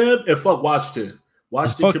 Fuck them and fuck Washington.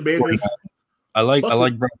 Washington Commanders. I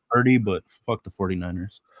like Brock Purdy, but fuck the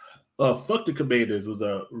 49ers. Fuck the Commanders was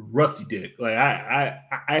a rusty dick. Like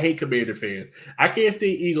I hate Commander fans. I can't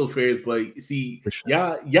stand Eagles fans, but see,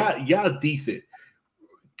 y'all decent.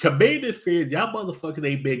 Commanders fans, y'all motherfuckers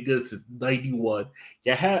ain't been good since 91.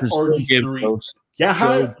 Y'all had RG3.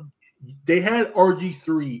 They had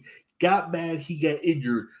RG3. Got mad, he got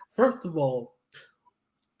injured. First of all,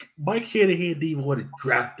 Mike Shanahan didn't even want to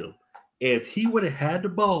draft him. If he would have had the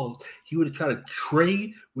balls, he would have tried to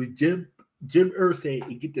trade with Jim Irsay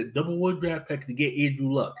and get the #1 draft pick to get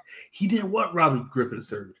Andrew Luck. He didn't want Robert Griffin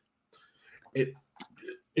III.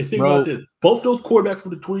 And think about this. Both those quarterbacks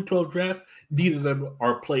from the 2012 draft, neither of them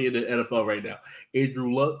are playing in the NFL right now.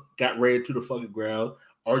 Andrew Luck got ran to the fucking ground.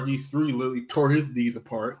 RG3 literally tore his knees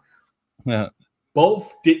apart. Yeah.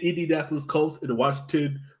 Both the Indianapolis Colts and the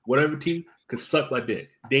Washington whatever team could suck my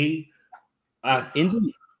dick.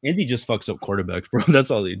 Indy just fucks up quarterbacks, bro. That's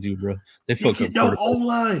all they do, bro. They fuck up no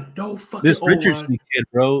O-line. No fucking this Richardson kid,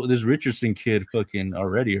 bro. This Richardson kid fucking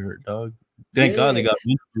already hurt, dog. Thank God they got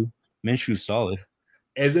Minshew. Minshew's solid.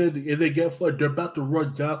 And then guess what? They're about to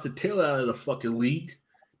run Jonathan Taylor out of the fucking league.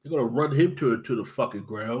 They're gonna run him to the fucking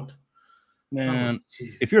ground. Man,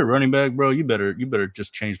 if you're a running back, bro, you better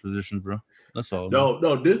just change positions, bro. That's all.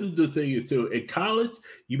 No. This is the thing is too. In college,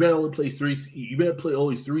 you better only play 3. You better play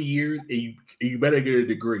only 3 years, and you better get a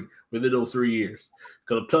degree within those 3 years.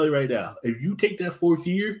 Because I'm telling you right now, if you take that 4th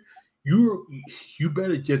year, you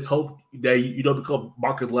better just hope that you don't become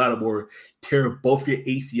Marcus Lattimore, tearing both your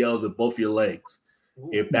ACLs and both your legs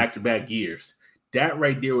in back-to-back years. That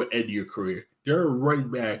right there will end your career. There are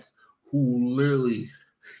running backs who literally,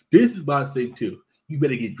 this is my thing too. You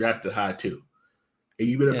better get drafted high too. And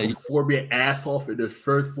you better perform your ass off in the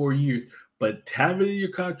first 4 years. But have it in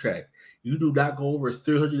your contract. You do not go over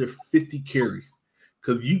 350 carries.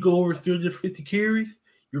 Because if you go over 350 carries,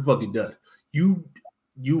 you're fucking done. You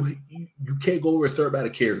can't go over a certain amount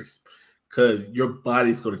of carries because your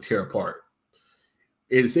body's going to tear apart.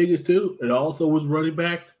 And the thing is, too, and also with running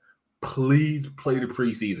backs, please play the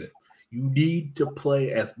preseason. You need to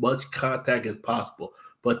play as much contact as possible.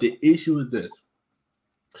 But the issue is this.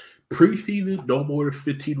 Preseason, no more than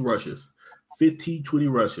 15 rushes. 15, 20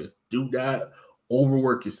 rushes. Do not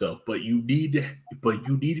overwork yourself. But you need to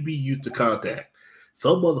be used to contact.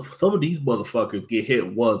 Some of these motherfuckers get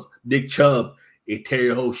hit once. Nick Chubb and tear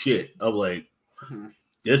your whole shit. I'm like,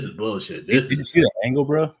 this is bullshit. Did you see that angle,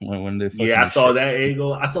 bro? When they I saw that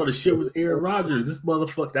angle. I saw the shit with Aaron Rodgers. This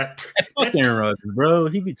motherfucker. That's Aaron Rodgers, bro.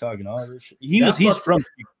 He be talking all this shit. He was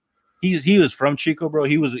from Chico, bro.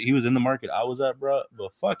 He was in the market I was at, bro.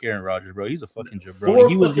 But fuck Aaron Rodgers, bro. He's a fucking jabroni.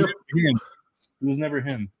 He was never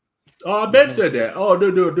him. Oh, I Ben said that. Oh,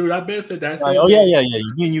 dude. I Ben said that. Yeah.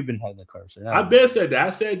 You've been having that car. So I Ben said that.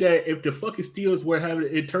 I said that if the fucking Steelers were having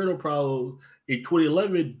an internal problem in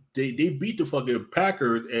 2011, they beat the fucking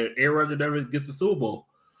Packers, and Aaron Rodgers never gets the Super Bowl.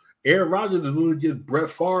 Aaron Rodgers is literally just Brett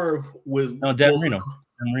Favre with Dan Marino.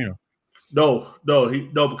 No,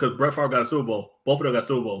 because Brett Favre got a Super Bowl. Both of them got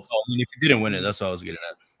Super Bowls. Oh, if he didn't win it, that's what I was getting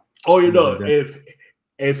at. Oh,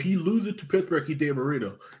 if he loses to Pittsburgh, he's Dan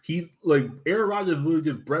Marino. He's like Aaron Rodgers is literally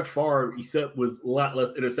just Brett Favre, except with a lot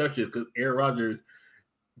less interceptions because Aaron Rodgers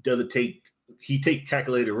takes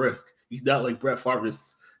calculated risk. He's not like Brett Favre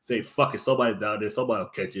just say, fuck it, somebody's down there, somebody will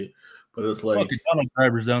catch it. But it's like fucking Donald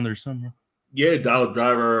Driver's down there somewhere. Yeah, Donald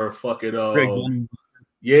Driver, fucking Greg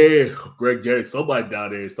Jennings, somebody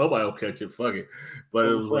down there, somebody will catch it, fuck it. But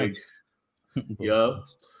it was like, yeah.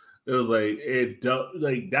 It was like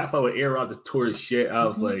that's how Aaron Rodgers tore his shit. I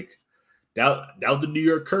was like, that was the New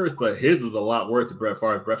York curse, but his was a lot worse than Brett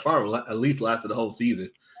Favre. Brett Favre at least lasted the whole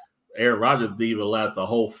season. Aaron Rodgers didn't even last the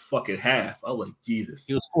whole fucking half. I was like, Jesus.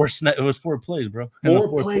 It was 4 plays, bro.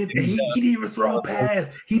 4 plays. He didn't even throw a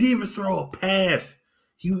pass. He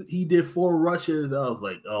did 4 rushes. I was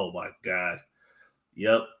like, oh my God.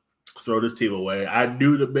 Yep. Throw this team away. I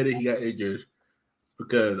knew the minute he got injured.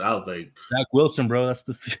 Because I was like, Zach Wilson, bro. That's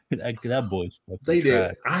that boy's. They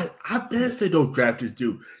did. I bet they don't draft this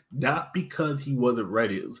dude, not because he wasn't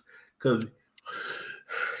ready, because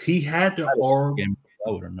he had the arm.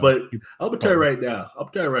 But I'm gonna tell you right now.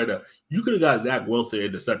 You could have got Zach Wilson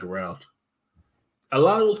in the second round. A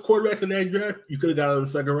lot of those quarterbacks in that draft, you could have got in the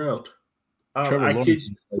second round.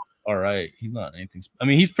 All right, he's not anything. I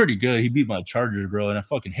mean, he's pretty good. He beat my Chargers, bro, and I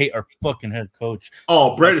fucking hate our fucking head coach.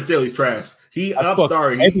 Oh, Brandon Staley's trash. I'm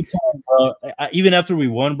sorry. Every time, bro, even after we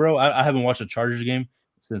won, bro, I haven't watched a Chargers game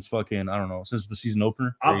since fucking since the season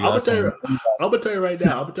opener. I'm gonna tell you right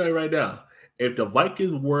now. If the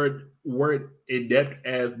Vikings weren't in depth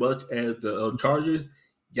as much as the Chargers,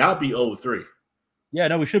 y'all be 0-3. Yeah,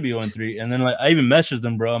 no, we should be 0-3. And then I even messaged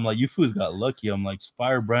them, bro. I'm like, you fools got lucky. I'm like,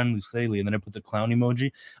 fire Brandon Staley, and then I put the clown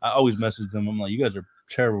emoji. I always message them. I'm like, you guys are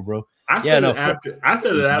terrible, bro. I said it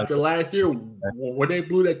after last year when they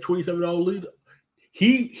blew that 27-0 lead.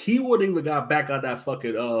 He wouldn't even got back on that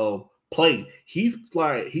fucking plane. He's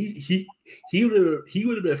flying. He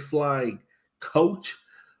would have been flying coach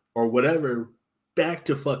or whatever back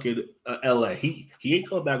to fucking LA. He ain't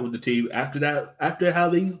come back with the team after that. After how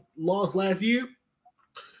they lost last year.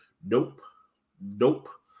 Nope.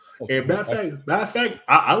 And matter of fact,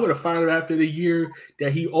 I would have fired him after the year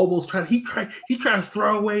that he almost tried. He tried to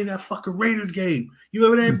throw away that fucking Raiders game. You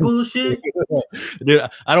remember that bullshit? Dude,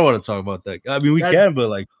 I don't want to talk about that. I mean, we can,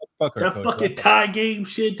 but fuck that fucking tie game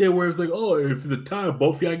shit there, where it's like, oh, if the time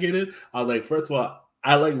both of y'all get in, I was like, first of all,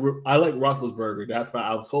 I like Roethlisberger. That's fine.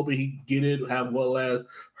 I was hoping he'd get in, have one last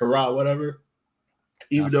hurrah, whatever.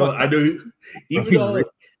 Even though I knew he was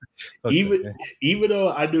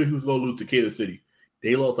going to lose to Kansas City.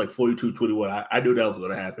 They lost 42-21. I knew that was going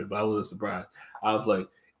to happen, but I wasn't surprised. I was like,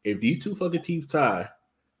 if these two fucking teams tie,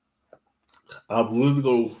 I'm literally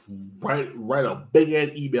going to write a big ass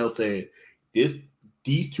email saying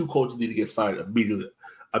these two coaches need to get fired immediately.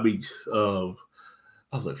 I mean, I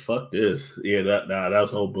was like, fuck this. Yeah, that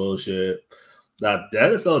was whole bullshit. Now, the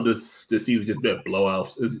NFL this season just been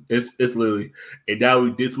blowouts. It's literally, and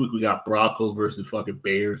now this week we got Broncos versus fucking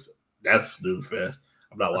Bears. That's snooze fest.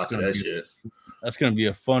 I'm not watching that shit. That's gonna be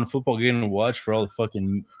a fun football game to watch for all the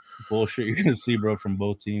fucking bullshit you're gonna see, bro, from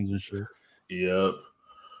both teams and shit. Yep.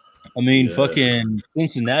 I mean, fucking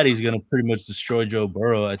Cincinnati's gonna pretty much destroy Joe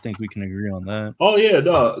Burrow. I think we can agree on that. Oh yeah,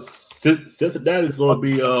 no. Cincinnati's gonna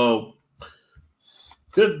be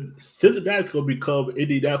Cincinnati's gonna become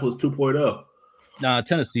Indianapolis 2.0. Nah,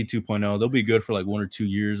 Tennessee 2.0. They'll be good for like 1 or 2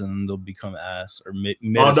 years, and then they'll become ass or mid.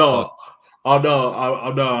 Oh no,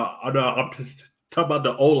 I'm talking about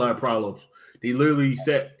the O-line problems. They literally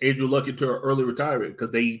set Andrew Luck into an early retirement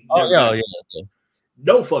because they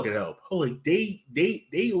no fucking help. Holy, they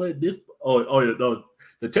let this. No,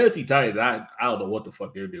 the Tennessee Titans. I don't know what the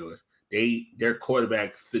fuck they're doing. Their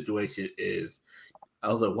quarterback situation is.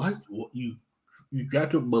 I was like, what you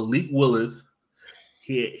got to Malik Willis.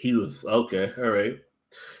 He was okay. All right.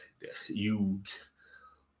 You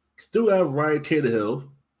still have Ryan Tannehill.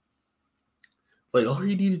 Like, all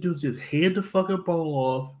you need to do is just hand the fucking ball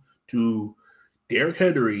off to Derrick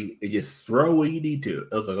Henry and just throw what you need to.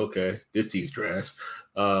 I was like, okay, this team's trash.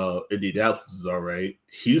 Indianapolis is all right.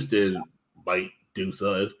 Houston might do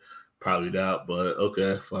something. Probably not, but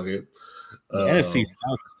okay, fuck it. The NFC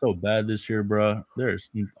South is so bad this year, bro.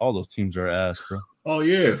 All those teams are ass, bro. Oh,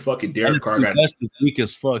 yeah. Fucking Derek Carr got West is weak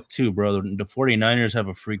as fuck, too, bro. The 49ers have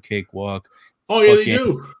a free cake walk. Oh, yeah, they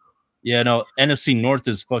do. Yeah, no, NFC North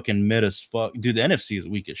is fucking mid as fuck. Dude, the NFC is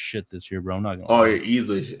weak as shit this year, bro. I'm not gonna lie. Yeah,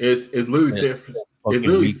 easily. It's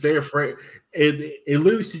literally San Fran. It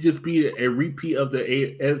literally should just be a repeat of the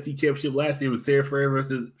NFC Championship last year with San Fran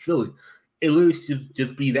versus Philly. It literally should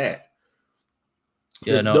just be that.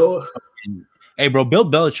 Yeah, no. Hey, bro, Bill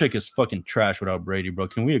Belichick is fucking trash without Brady, bro.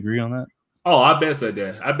 Can we agree on that? Oh, I bet said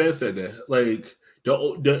that. Like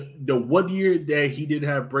the 1 year that he didn't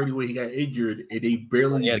have Brady when he got injured, and they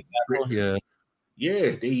barely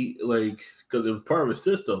they like because it was part of a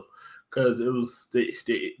system. Because it was the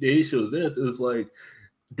issue of this. It was like,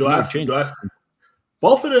 both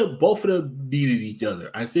of them needed each other.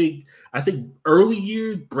 I think early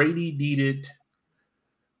years Brady needed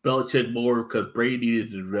Belichick more because Brady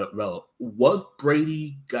needed to develop. Once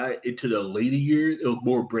Brady got into the later years, it was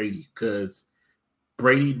more Brady because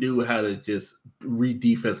Brady knew how to just read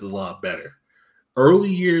defense a lot better. Early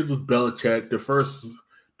years was Belichick. The first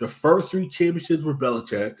 3 championships were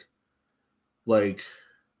Belichick. Like,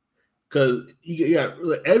 because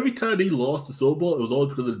every time they lost the Super Bowl, it was always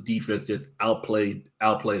because the defense just outplayed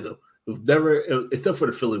them. It was never, except for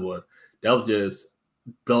the Philly one. That was just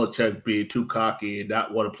Belichick being too cocky and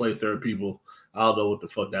not want to play certain people. I don't know what the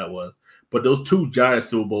fuck that was. But those 2 giant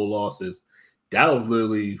Super Bowl losses, that was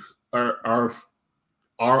literally our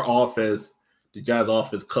offense, the Giants'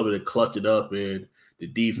 offense coming and clutching up, and the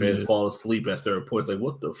defense fall asleep at certain points. Like,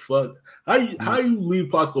 what the fuck? How you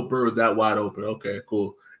leave Pascal Burrows that wide open? Okay,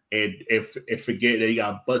 cool. And forget that you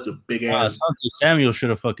got a bunch of big ass. Samuel should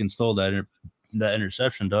have fucking stole that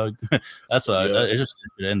interception, dog. That's why it's just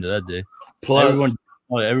the end of that day. Plus,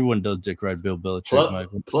 everyone does dick ride Bill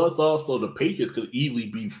Belichick. Plus, also the Patriots could easily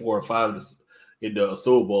be 4 or 5 in the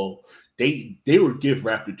Super Bowl. They were gift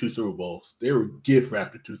wrapped in 2 Super Bowls. The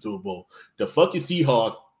fucking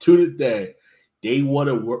Seahawks to this day, they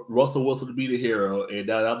wanted Russell Wilson to be the hero, and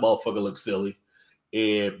now that motherfucker looks silly.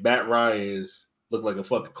 And Matt Ryan looked like a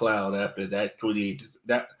fucking clown after that 28.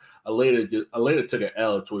 That I later took an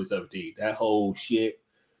L in 2017. That whole shit.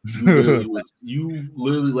 You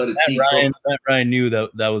literally let a team. Matt Ryan knew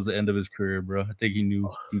that was the end of his career, bro. I think he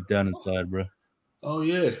knew deep down inside, bro. Oh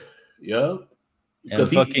yeah, yep. And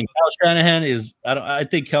fucking Kyle Shanahan is. I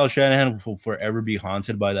think Kyle Shanahan will forever be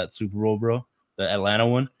haunted by that Super Bowl, bro. The Atlanta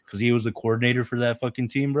one, because he was the coordinator for that fucking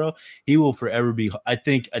team, bro. He will forever be. I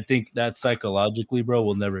think that psychologically, bro,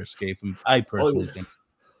 will never escape him. I personally think.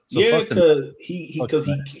 So yeah, because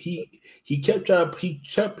he kept trying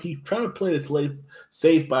to play it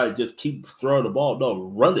safe by just keep throwing the ball.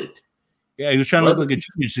 No, run it. Yeah, he was trying to look like a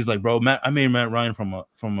genius. He's like, bro, I made Matt Ryan from a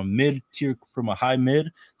mid tier, from a high mid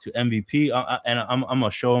to MVP, and I'm gonna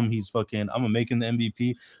show him he's fucking. I'm gonna make him the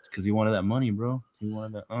MVP because he wanted that money, bro. He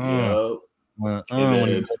wanted that.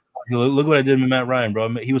 Look what I did with Matt Ryan, bro.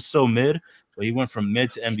 He was so mid, but he went from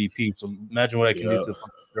mid to MVP. So imagine what I can do to the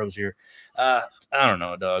Astros here. I don't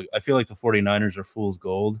know, dog. I feel like the 49ers are fool's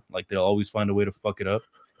gold. Like, they'll always find a way to fuck it up.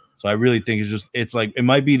 So I really think it's like it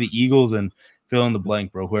might be the Eagles and fill in the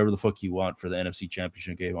blank, bro. Whoever the fuck you want for the NFC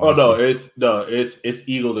Championship game. Honestly. It's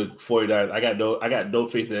Eagles and 49ers. I got no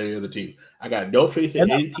faith in any other team. I got no faith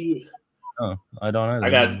in any team. Oh, I don't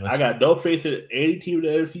either. I got no faith in any team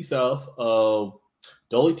in the NFC South.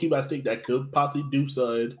 The only team I think that could possibly do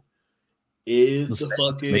something is the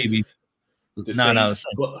fucking maybe.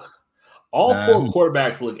 All 4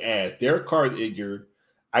 quarterbacks look ass. Derek Carr's injured.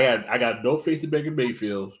 I got no faith in Baker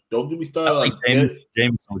Mayfield. Don't get me started. I like James.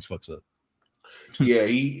 James always fucks up. Yeah,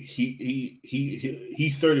 he's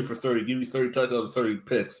 30 for 30. Give me 30 touchdowns, 30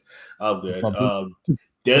 picks. I'm good.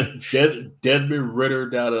 Desmond Ritter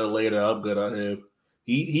down in Atlanta. I'm good on him.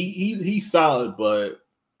 He's solid, but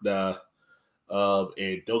nah.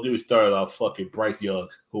 And don't get me started on fucking Bryce Young,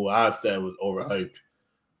 who I've said was overhyped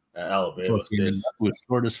at Alabama. That was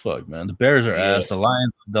short as fuck, man. The Bears are ass. The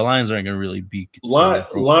Lions aren't gonna really beat.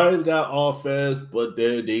 Lions got offense, but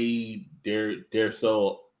they're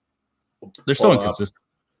so inconsistent.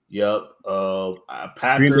 Yep.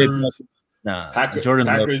 Packers.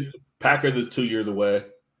 Packers is 2 years away.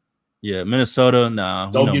 Yeah, Minnesota. Nah.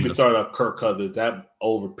 Don't get me started on Kirk Cousins. That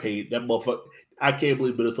overpaid. That motherfucker. I can't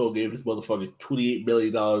believe Minnesota gave this motherfucker $28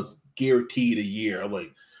 million guaranteed a year. I'm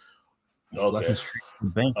like, okay.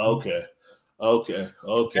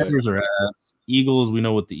 Packers are ass. Eagles. We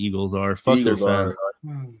know what the Eagles are. Fuck Eagles their fans.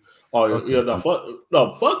 Oh yeah, fuck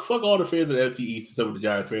all the fans of the NFC East. Some of the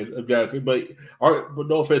Giants fans, but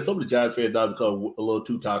no offense, some of the Giants fans now become a little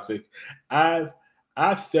too toxic. I've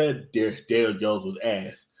said Daniel Jones was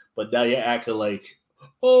ass, but now you're acting like,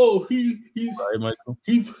 oh, he's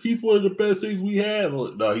one of the best things we have.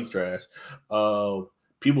 No, he's trash.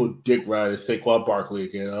 People dick riding Saquon Barkley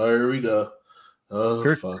again. Oh, here we go. Oh,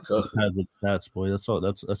 Kirk fuck. Has its stats, boy. That's all.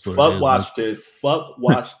 That's what fuck it is. Washington. Fuck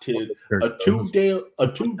Washington. A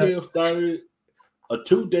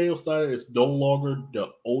two-Dale Snyder is no longer the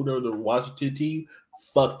owner of the Washington team.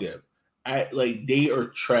 Fuck them. They are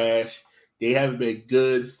trash. They haven't been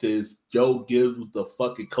good since Joe Gibbs was the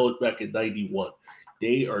fucking coach back in '91.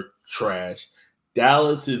 They are trash.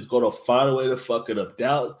 Dallas is gonna find a way to fuck it up.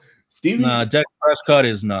 Dak Prescott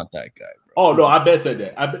is not that guy, bro. Oh no, I bet said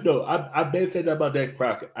that. I bet said that about Dak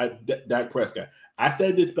Prescott. I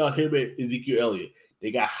said this about him and Ezekiel Elliott. They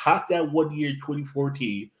got hot that 1 year,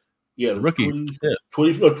 2014. Yeah, rookie.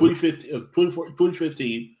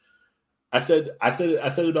 2015. I said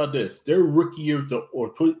about this. Their rookie year,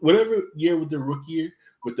 whatever year was their rookie year,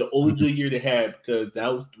 was the only good year they had because that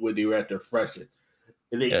was when they were at their freshman.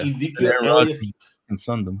 And then Ezekiel Elliott and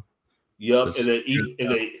sunned them. Yep, and then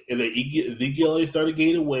Ezekiel Elliott started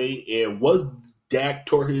gaining weight, and once Dak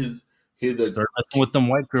tore his started messing with them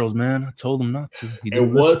white girls, man. I told him not to.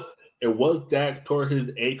 Once Dak tore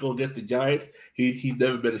his ankle against the Giants, he's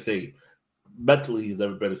never been the same. Mentally, he's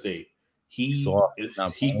never been the same. He's not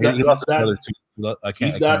that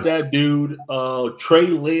dude. Trey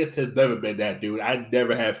Lance has never been that dude. I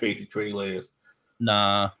never had faith in Trey Lance.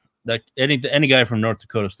 Nah, any guy from North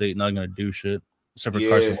Dakota State not gonna do shit except for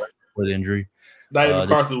Carson Wentz for the injury. Not even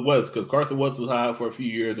Carson Wentz, because Carson Wentz was high for a few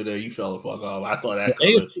years and then you fell the fuck off. I thought that.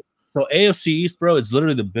 So AFC East, bro, it's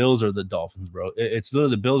literally the Bills or the Dolphins, bro. It's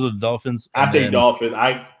literally the Bills or the Dolphins. I think Dolphins.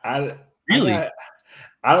 I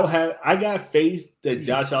got faith that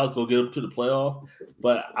Josh Allen's gonna get him to the playoff,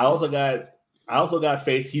 but I also got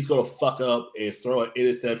faith he's gonna fuck up and throw an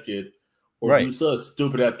interception or do something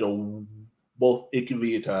stupid at the most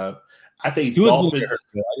inconvenient time. I think Dolphins. I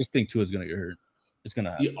just think Tua's gonna get hurt. It's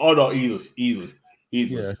gonna happen. Oh no, easily.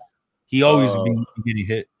 Yeah, he always be getting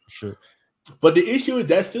hit. Sure. But the issue is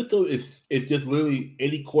that system is just literally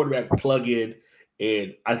any quarterback plug in,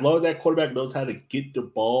 and as long as that quarterback knows how to get the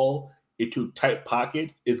ball into tight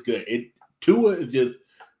pockets, it's good. Tua just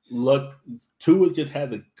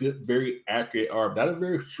has a good, very accurate arm. Not a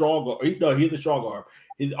very strong arm. No, he has a strong arm.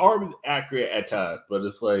 His arm is accurate at times, but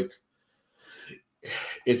it's like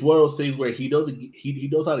it's one of those things where he knows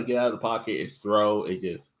how to get out of the pocket and throw and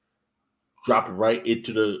just drop it right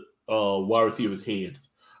into the wide receiver's hands.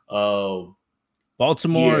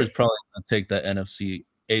 Baltimore is probably gonna take that AFC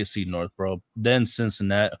North, bro. Then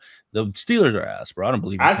Cincinnati, the Steelers are ass, bro. I don't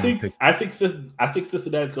believe. I think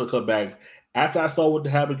Cincinnati's gonna come back after I saw what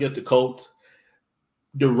happened against the Colts.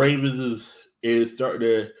 The Ravens is starting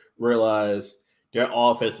to realize their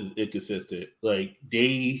offense is inconsistent. Like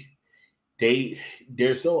they're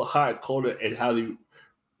so hot cold and how they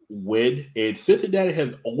win. And Cincinnati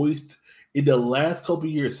has always, in the last couple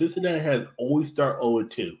of years, Cincinnati has always started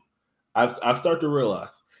 0-2. I've started to realize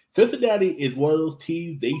Cincinnati is one of those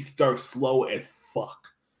teams, they start slow as fuck.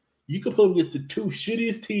 You can put them against the two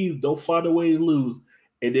shittiest teams, don't find a way to lose,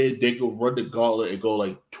 and then they can run the gauntlet and go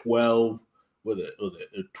like 12 or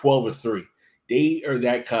 3. They are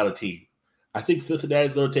that kind of team. I think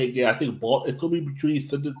Cincinnati's going to take it. I think it's going to be between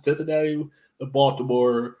Cincinnati and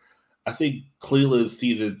Baltimore. I think Cleveland's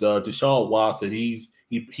season done. Deshaun Watson, he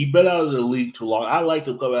been out of the league too long. I liked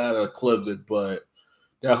him coming out of Clemson, but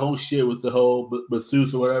that whole shit with the whole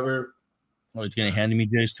masseuse or whatever. Oh, he's getting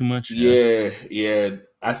hand-me-downs too much? Yeah.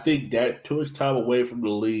 I think that too much time away from the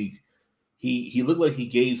league, he looked like he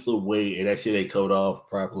gained some weight, and that shit ain't covered off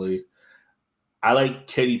properly. I like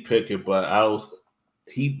Kenny Pickett, but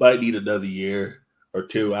he might need another year or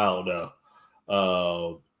two. I don't know.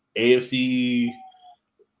 AFC,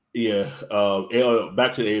 yeah.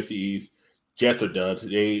 Back to the AFC East. Jets are done.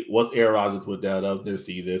 Once Aaron Rodgers went down, that was their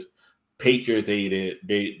season. Patriots ain't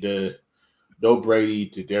it. No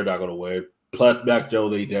Brady, they're not gonna win. Plus, Mac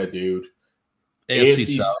Jones ain't that dude.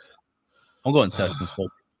 AFC South. I'm going Texans. Fuck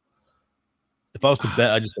it. If I was to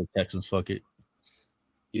bet, I just say Texans. Fuck it.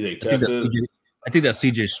 You think Texans? I think that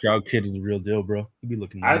CJ Stroud kid is the real deal, bro. He'd be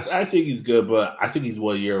looking nice. I think he's good, but I think he's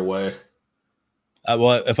 1 year away.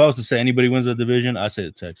 Well, if I was to say anybody wins the division, I say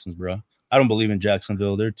the Texans, bro. I don't believe in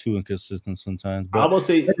Jacksonville. They're too inconsistent sometimes. But I would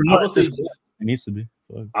say it needs to be.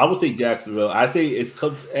 Fuck. I would say Jacksonville. I think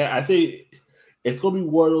it's gonna be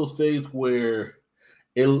one of those things where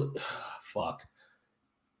it's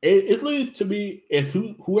leading to me is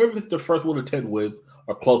whoever's the first one to 10 wins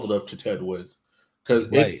are close enough to 10 wins. Because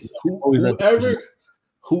it's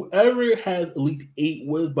whoever has at least 8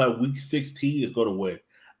 wins by week 16 is going to win.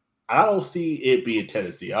 I don't see it being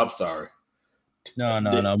Tennessee. I'm sorry. No.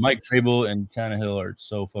 Mike Vrabel and Tannehill are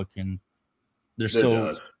so fucking.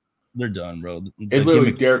 They're done, bro. It's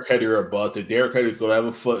literally Derrick Henry or bust. And Derrick Henry's going to have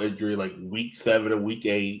a foot injury like week 7 or week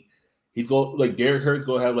 8. Derrick Henry's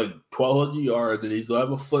going to have like 1,200 yards, and he's going to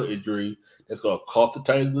have a foot injury that's going to cost the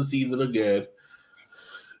Titans the season again.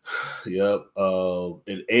 Yep.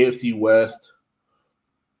 In AFC West,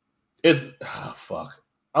 it's fuck.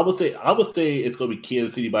 I would say it's going to be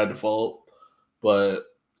Kansas City by default, but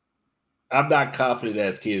I'm not confident that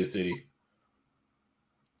it's Kansas City.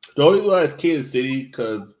 The only reason why it's Kansas City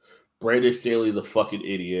because Brandon Staley is a fucking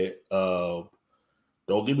idiot.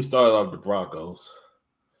 Don't get me started on the Broncos.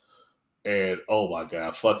 And oh my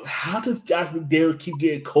god, fuck! How does Josh McDaniels keep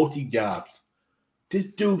getting coaching jobs? This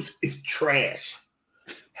dude is trash.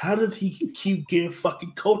 How does he keep getting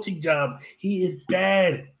fucking coaching jobs? He is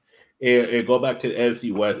bad. And go back to the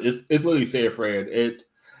NFC West. It's literally San Fran. And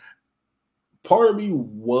part of me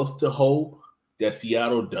wants to hope that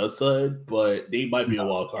Seattle does something, but they might be a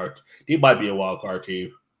wild card. They might be a wild card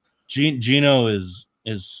team. Geno is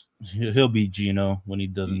he'll be Geno when he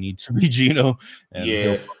doesn't need to be Geno. And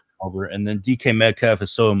yeah. Over. And then DK Metcalf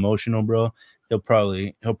is so emotional, bro. He'll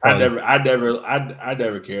probably. I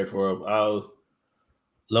never cared for him. I was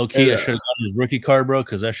low key. I should have gotten his rookie card, bro,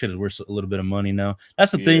 because that shit is worth a little bit of money now.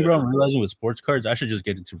 That's the thing, bro. I'm realizing with sports cards, I should just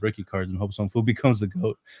get into rookie cards and hope some fool becomes the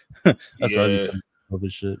GOAT. That's what I've been telling all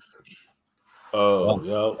this shit.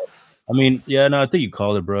 Yeah. I mean, I think you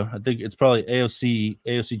called it, bro. I think it's probably AFC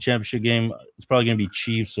championship game. It's probably gonna be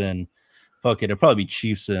Chiefs and fuck it. It'll probably be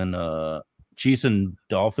Chiefs and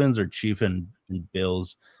Dolphins or Chiefs and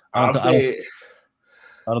Bills. I don't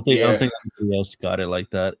think anybody else got it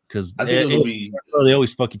like that because they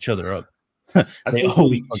always fuck each other up. I think it'll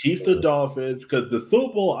be Chiefs and Dolphins because the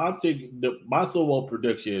Super Bowl. I think my Super Bowl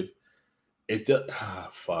prediction is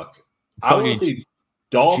fuck. I would say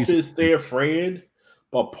Dolphins San Fran,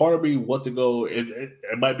 but part of me wants to go.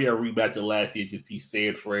 It might be a rematch of last year. Just be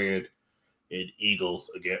San Fran and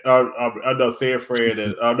Eagles again. I know San Fran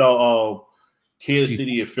and Kansas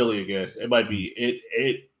City and Philly again. It might be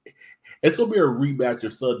it's gonna be a rematch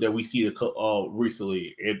of something that we see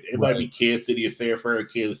recently. It might be Kansas City and San Fran,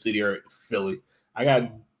 Kansas City or Philly.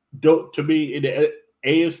 To me in the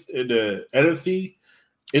NFC,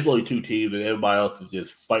 it's only 2 teams and everybody else is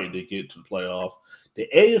just fighting to get to the playoffs. The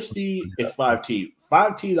AFC is 5 teams.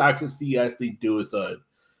 5 teams I can see actually doing something.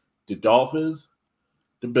 The Dolphins,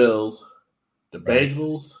 the Bills, the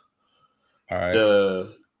Bengals,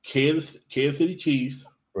 the Kansas City Chiefs,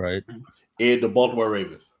 right, and the Baltimore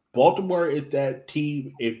Ravens. Baltimore is that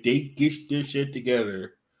team. If they get this shit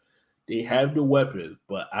together, they have the weapons.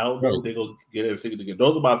 But I don't know if they're gonna get everything together.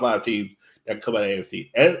 Those are my 5 teams that come out of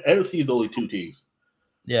AFC. NFC is only 2 teams.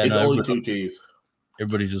 Yeah, it's only 2 teams.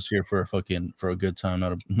 Everybody's just here for a good time,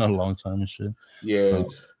 not a long time and shit. Yeah,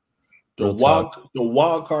 the wild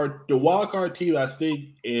card team. I think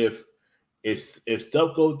if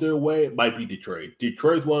stuff goes their way, it might be Detroit.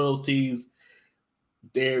 Detroit's one of those teams.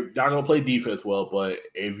 They're not gonna play defense well, but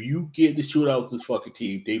if you get the shootout with this fucking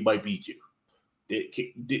team, they might beat you.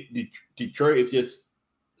 Detroit's just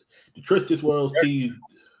one of those teams.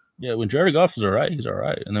 Yeah, when Jared Goff is all right, he's all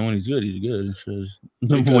right, and then when he's good, he's good. It's just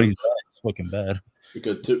when he's bad, it's fucking bad.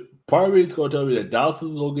 Because part of me is gonna tell me that Dallas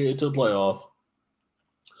is gonna get into the playoffs.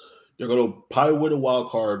 They're gonna probably win a wild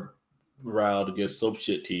card round against some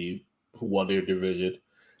shit team who won their division.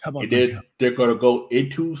 And then they're going to go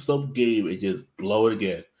into some game and just blow it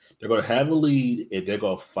again. They're going to have a lead, and they're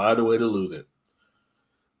going to find a way to lose it.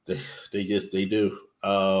 They do.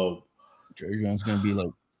 Jerry Jones gonna be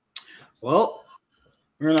like, well,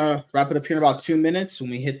 we're gonna wrap it up here in about 2 minutes when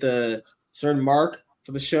we hit the certain mark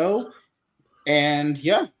for the show. And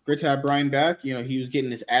yeah, great to have Brian back. You know, he was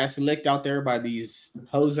getting his ass licked out there by these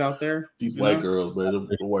hoes out there. These white girls, man.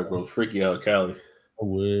 The white girls freaky out of Cali. I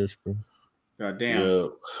wish, bro. God damn. Yeah.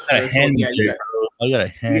 I got a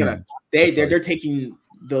hand. They're taking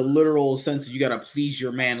the literal sense that you gotta please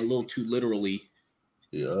your man a little too literally.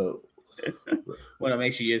 Yeah. What it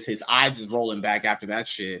makes you is his eyes is rolling back after that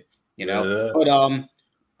shit, you know. Yeah. But I'm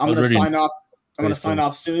gonna sign off. I'm gonna Very sign soon.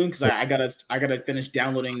 off soon because I gotta finish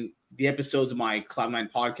downloading the episodes of my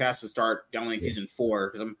Cloud9 podcast to start downloading season 4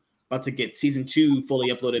 because I'm about to get season 2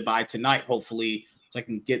 fully uploaded by tonight, hopefully, so I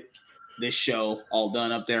can get this show all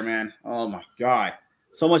done up there, man. Oh my god,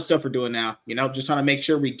 so much stuff we're doing now. You know, just trying to make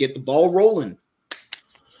sure we get the ball rolling.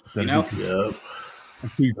 You know, Yeah.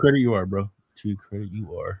 To your credit, you are, bro. To your credit,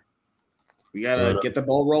 you are. we gotta get the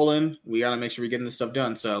ball rolling. We gotta make sure we're getting this stuff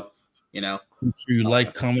done. So, you know, Make sure you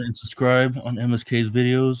like, comment, and subscribe on MSK's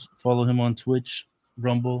videos. Follow him on Twitch,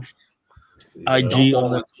 Rumble, IG, don't follow all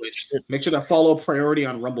on that, Twitch. Make sure to follow Priority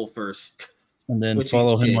on Rumble first. and then Twitch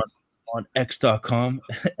follow ain't him shit. on X.com.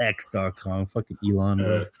 X.com. Fucking Elon,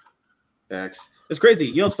 bro. X. It's crazy.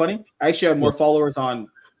 You know what's funny? I actually have more followers on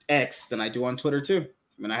X than I do on Twitter too.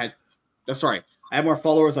 I mean, I have more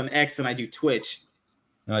followers on X than I do Twitch.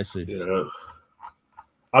 I see. Yeah.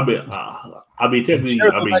 I mean, technically,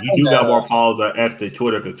 you do got more followers on X than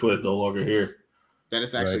Twitter because Twitter's no longer here. That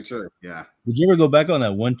is actually Right. true. Yeah. Did you ever go back on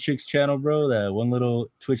that one chick's channel, bro? That one little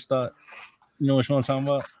Twitch thought. You know which one I'm talking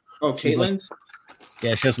about? Oh, Caitlin's?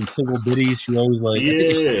 Yeah, she has some tickle bitties. She always like,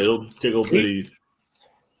 Yeah, those tickle bitties.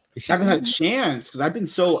 I haven't had a chance because I've been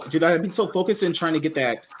so focused in trying to get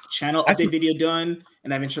that channel update video done,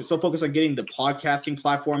 and I've been so focused on getting the podcasting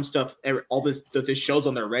platform stuff, all this shows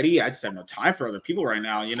on there ready. I just have no time for other people right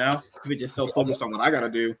now. You know, I've been just so focused on what I gotta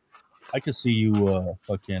do. I could see you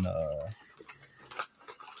fucking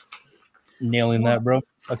nailing that, bro.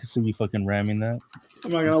 I could see you fucking ramming that.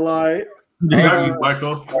 I'm not gonna lie.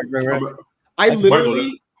 Michael. I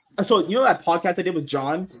literally, so you know that podcast I did with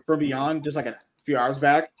John from Beyond just like a few hours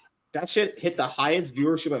back? That shit hit the highest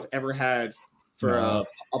viewership I've ever had for a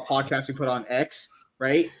podcast we put on X,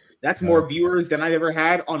 right? That's more viewers than I've ever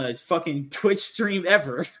had on a fucking Twitch stream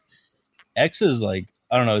ever. X is like,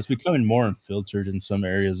 I don't know, it's becoming more unfiltered in some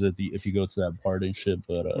areas if you go to that part and shit.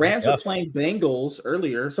 But Rams were playing Bengals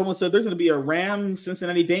earlier. Someone said there's going to be a Rams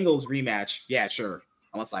Cincinnati Bengals rematch. Yeah, sure.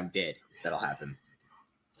 Unless I'm dead. That'll happen.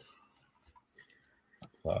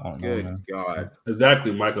 Good God.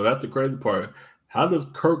 Exactly, Michael. That's the crazy part. How does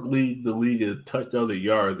Kirk lead the league in touchdowns and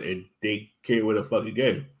yards and they can't win a fucking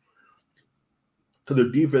game? So their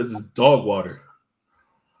defense is dog water.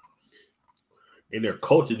 And their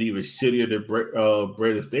coach is even shittier than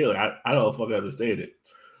Brandon Staley. I don't fucking understand it.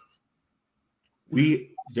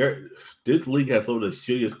 This league has some of the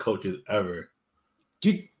shittiest coaches ever.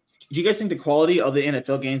 Do you guys think the quality of the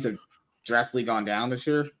NFL games have drastically gone down this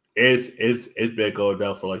year? It's been going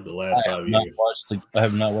down for like the last 5 years. I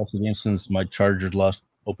have not watched the game since my Chargers lost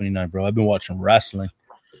opening night, bro. I've been watching wrestling.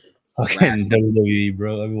 Fucking WWE,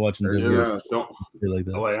 bro. I've been watching WWE. Like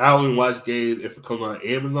that. Like, I only watch games if it comes on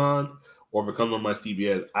Amazon or if it comes on my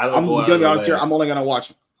CBS. I'm gonna be honest here. I'm only gonna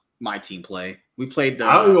watch my team play. We played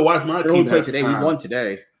I don't even watch my team. We played today. We won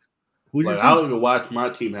today. Like, I don't even watch my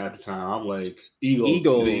team half the time. I'm like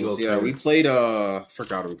Eagles. Yeah, we played.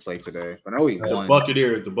 Forgot who we played today, but I know we won.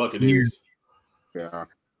 The Buccaneers. Yeah,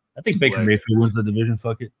 I think Baker Mayfield wins the division.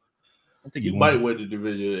 Fuck it. I think he might win the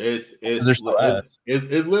division. It's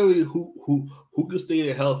literally who can stay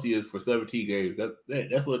the healthiest for 17 games.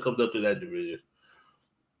 That's what it comes up to that division.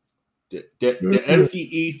 The NFC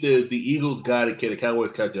East is the Eagles got it. Can the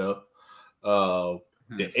Cowboys catch up?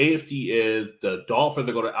 The AFC is the Dolphins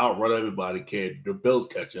are going to outrun everybody. Can the Bills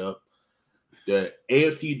catch up? The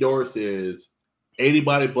AFC North is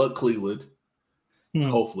anybody but Cleveland.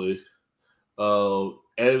 Hopefully, the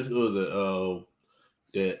NFC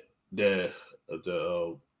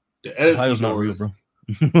Ohio's not real, bro.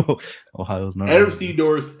 Ohio's not. NFC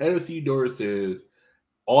North is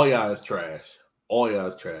all y'all is trash. All y'all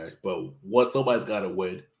is trash. But what somebody's got to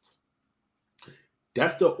win. I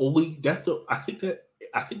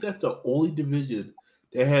think that's the only division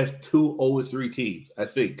that has 2 0-3 teams. I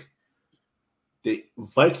think the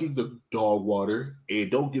Vikings are dog water,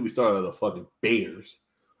 and don't get me started on the fucking Bears.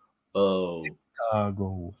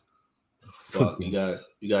 Chicago. Fuck, you got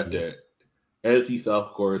that. NFC South,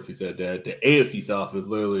 of course, you said that. The AFC South is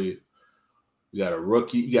literally you got a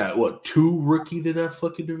rookie. You got 2 rookies in that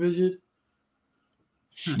fucking division?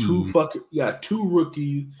 Two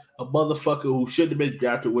rookies, a motherfucker who shouldn't have been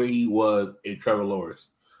drafted where he was, and Trevor Lawrence.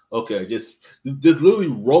 Okay, just literally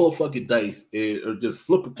roll a fucking dice or just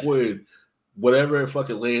flip a coin, whatever it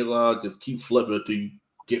fucking lands on, just keep flipping until you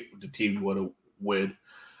get the team you want to win.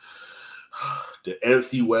 The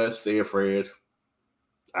NFC West, San Fran,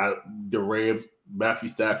 the Rams, Matthew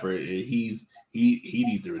Stafford, and he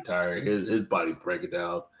needs to retire. His body's breaking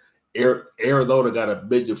down. Arizona got a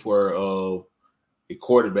midget for a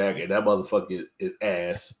quarterback, and that motherfucker is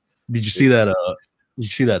ass. Did you see that? Did you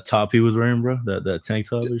see that top he was wearing, bro? That tank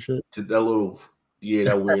top and shit. That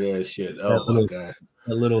that weird ass shit. Oh my god,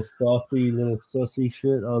 that little sussy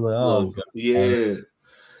shit. I was like, oh god. Yeah,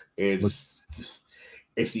 and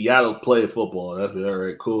Seattle playing football. That's all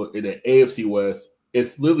right, cool. In the AFC West,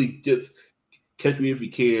 it's literally just catch me if you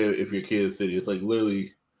can. If you're Kansas City, it's like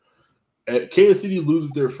literally. Kansas City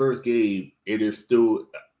loses their first game, and they're still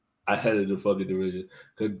ahead of the fucking division.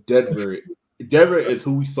 Because Denver is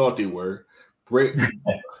who we thought they were.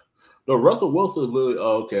 Russell Wilson is literally,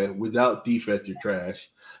 okay, without defense, you're trash.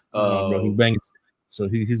 Bro, he bangs, so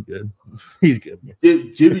he's good. He's good.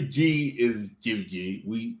 Jimmy G is Jimmy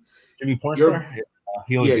G. Jimmy Pornstar?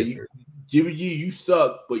 Jimmy G, you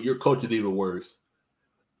suck, but your coach is even worse.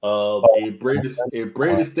 And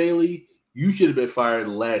Brandon Staley, you should have been fired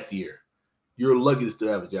last year. You're lucky to still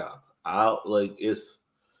have a job. It's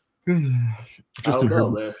just I don't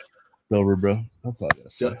know, man. Over, bro. That's all I gotta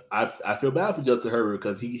say. I feel bad for Justin Herbert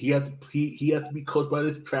because he has to be coached by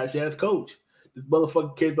this trash ass coach. This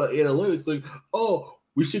motherfucker cares about analytics. Like, oh,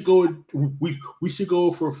 we should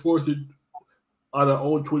go for fourth on our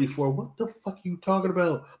own 24. What the fuck are you talking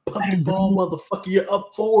about? Pump the ball, motherfucker. You're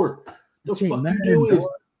up 4. The fuck you doing? Bro.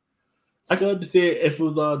 I can understand if it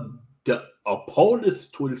was on the opponent's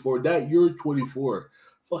 24, not your 24.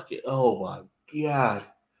 Fuck it. Oh my god.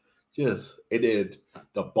 And then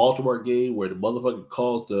the Baltimore game where the motherfucker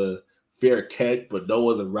calls the fair catch, but no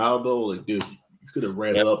one's around though. Like, dude, you could have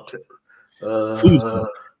ran up to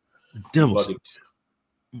Devils.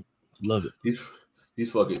 Love it.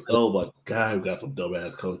 He's fucking. Oh my god, we got some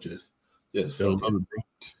dumbass coaches. Just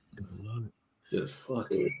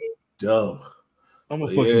fucking dumb. I'm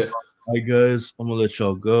gonna fucking. Hi guys, I'm gonna let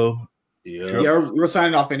y'all go. Yeah, we're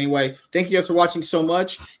signing off anyway. Thank you guys for watching so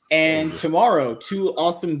much. And tomorrow, 2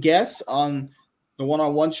 awesome guests on the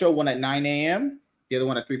one-on-one show, one at 9 a.m., the other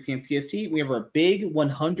one at 3 p.m. PST. We have our big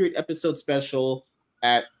 100 episode special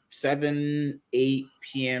at 8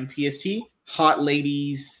 p.m. PST. Hot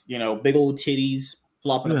ladies, big old titties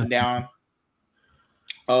flopping up and down.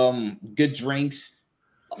 Good drinks.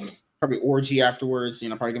 Probably orgy afterwards.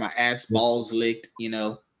 Probably get my ass balls licked.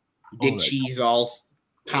 Dick cheese all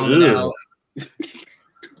pounding out.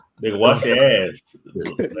 Nigga, wash your ass.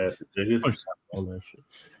 All that shit.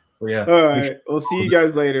 Well, yeah. All right. We'll see you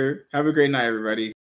guys later. Have a great night, everybody.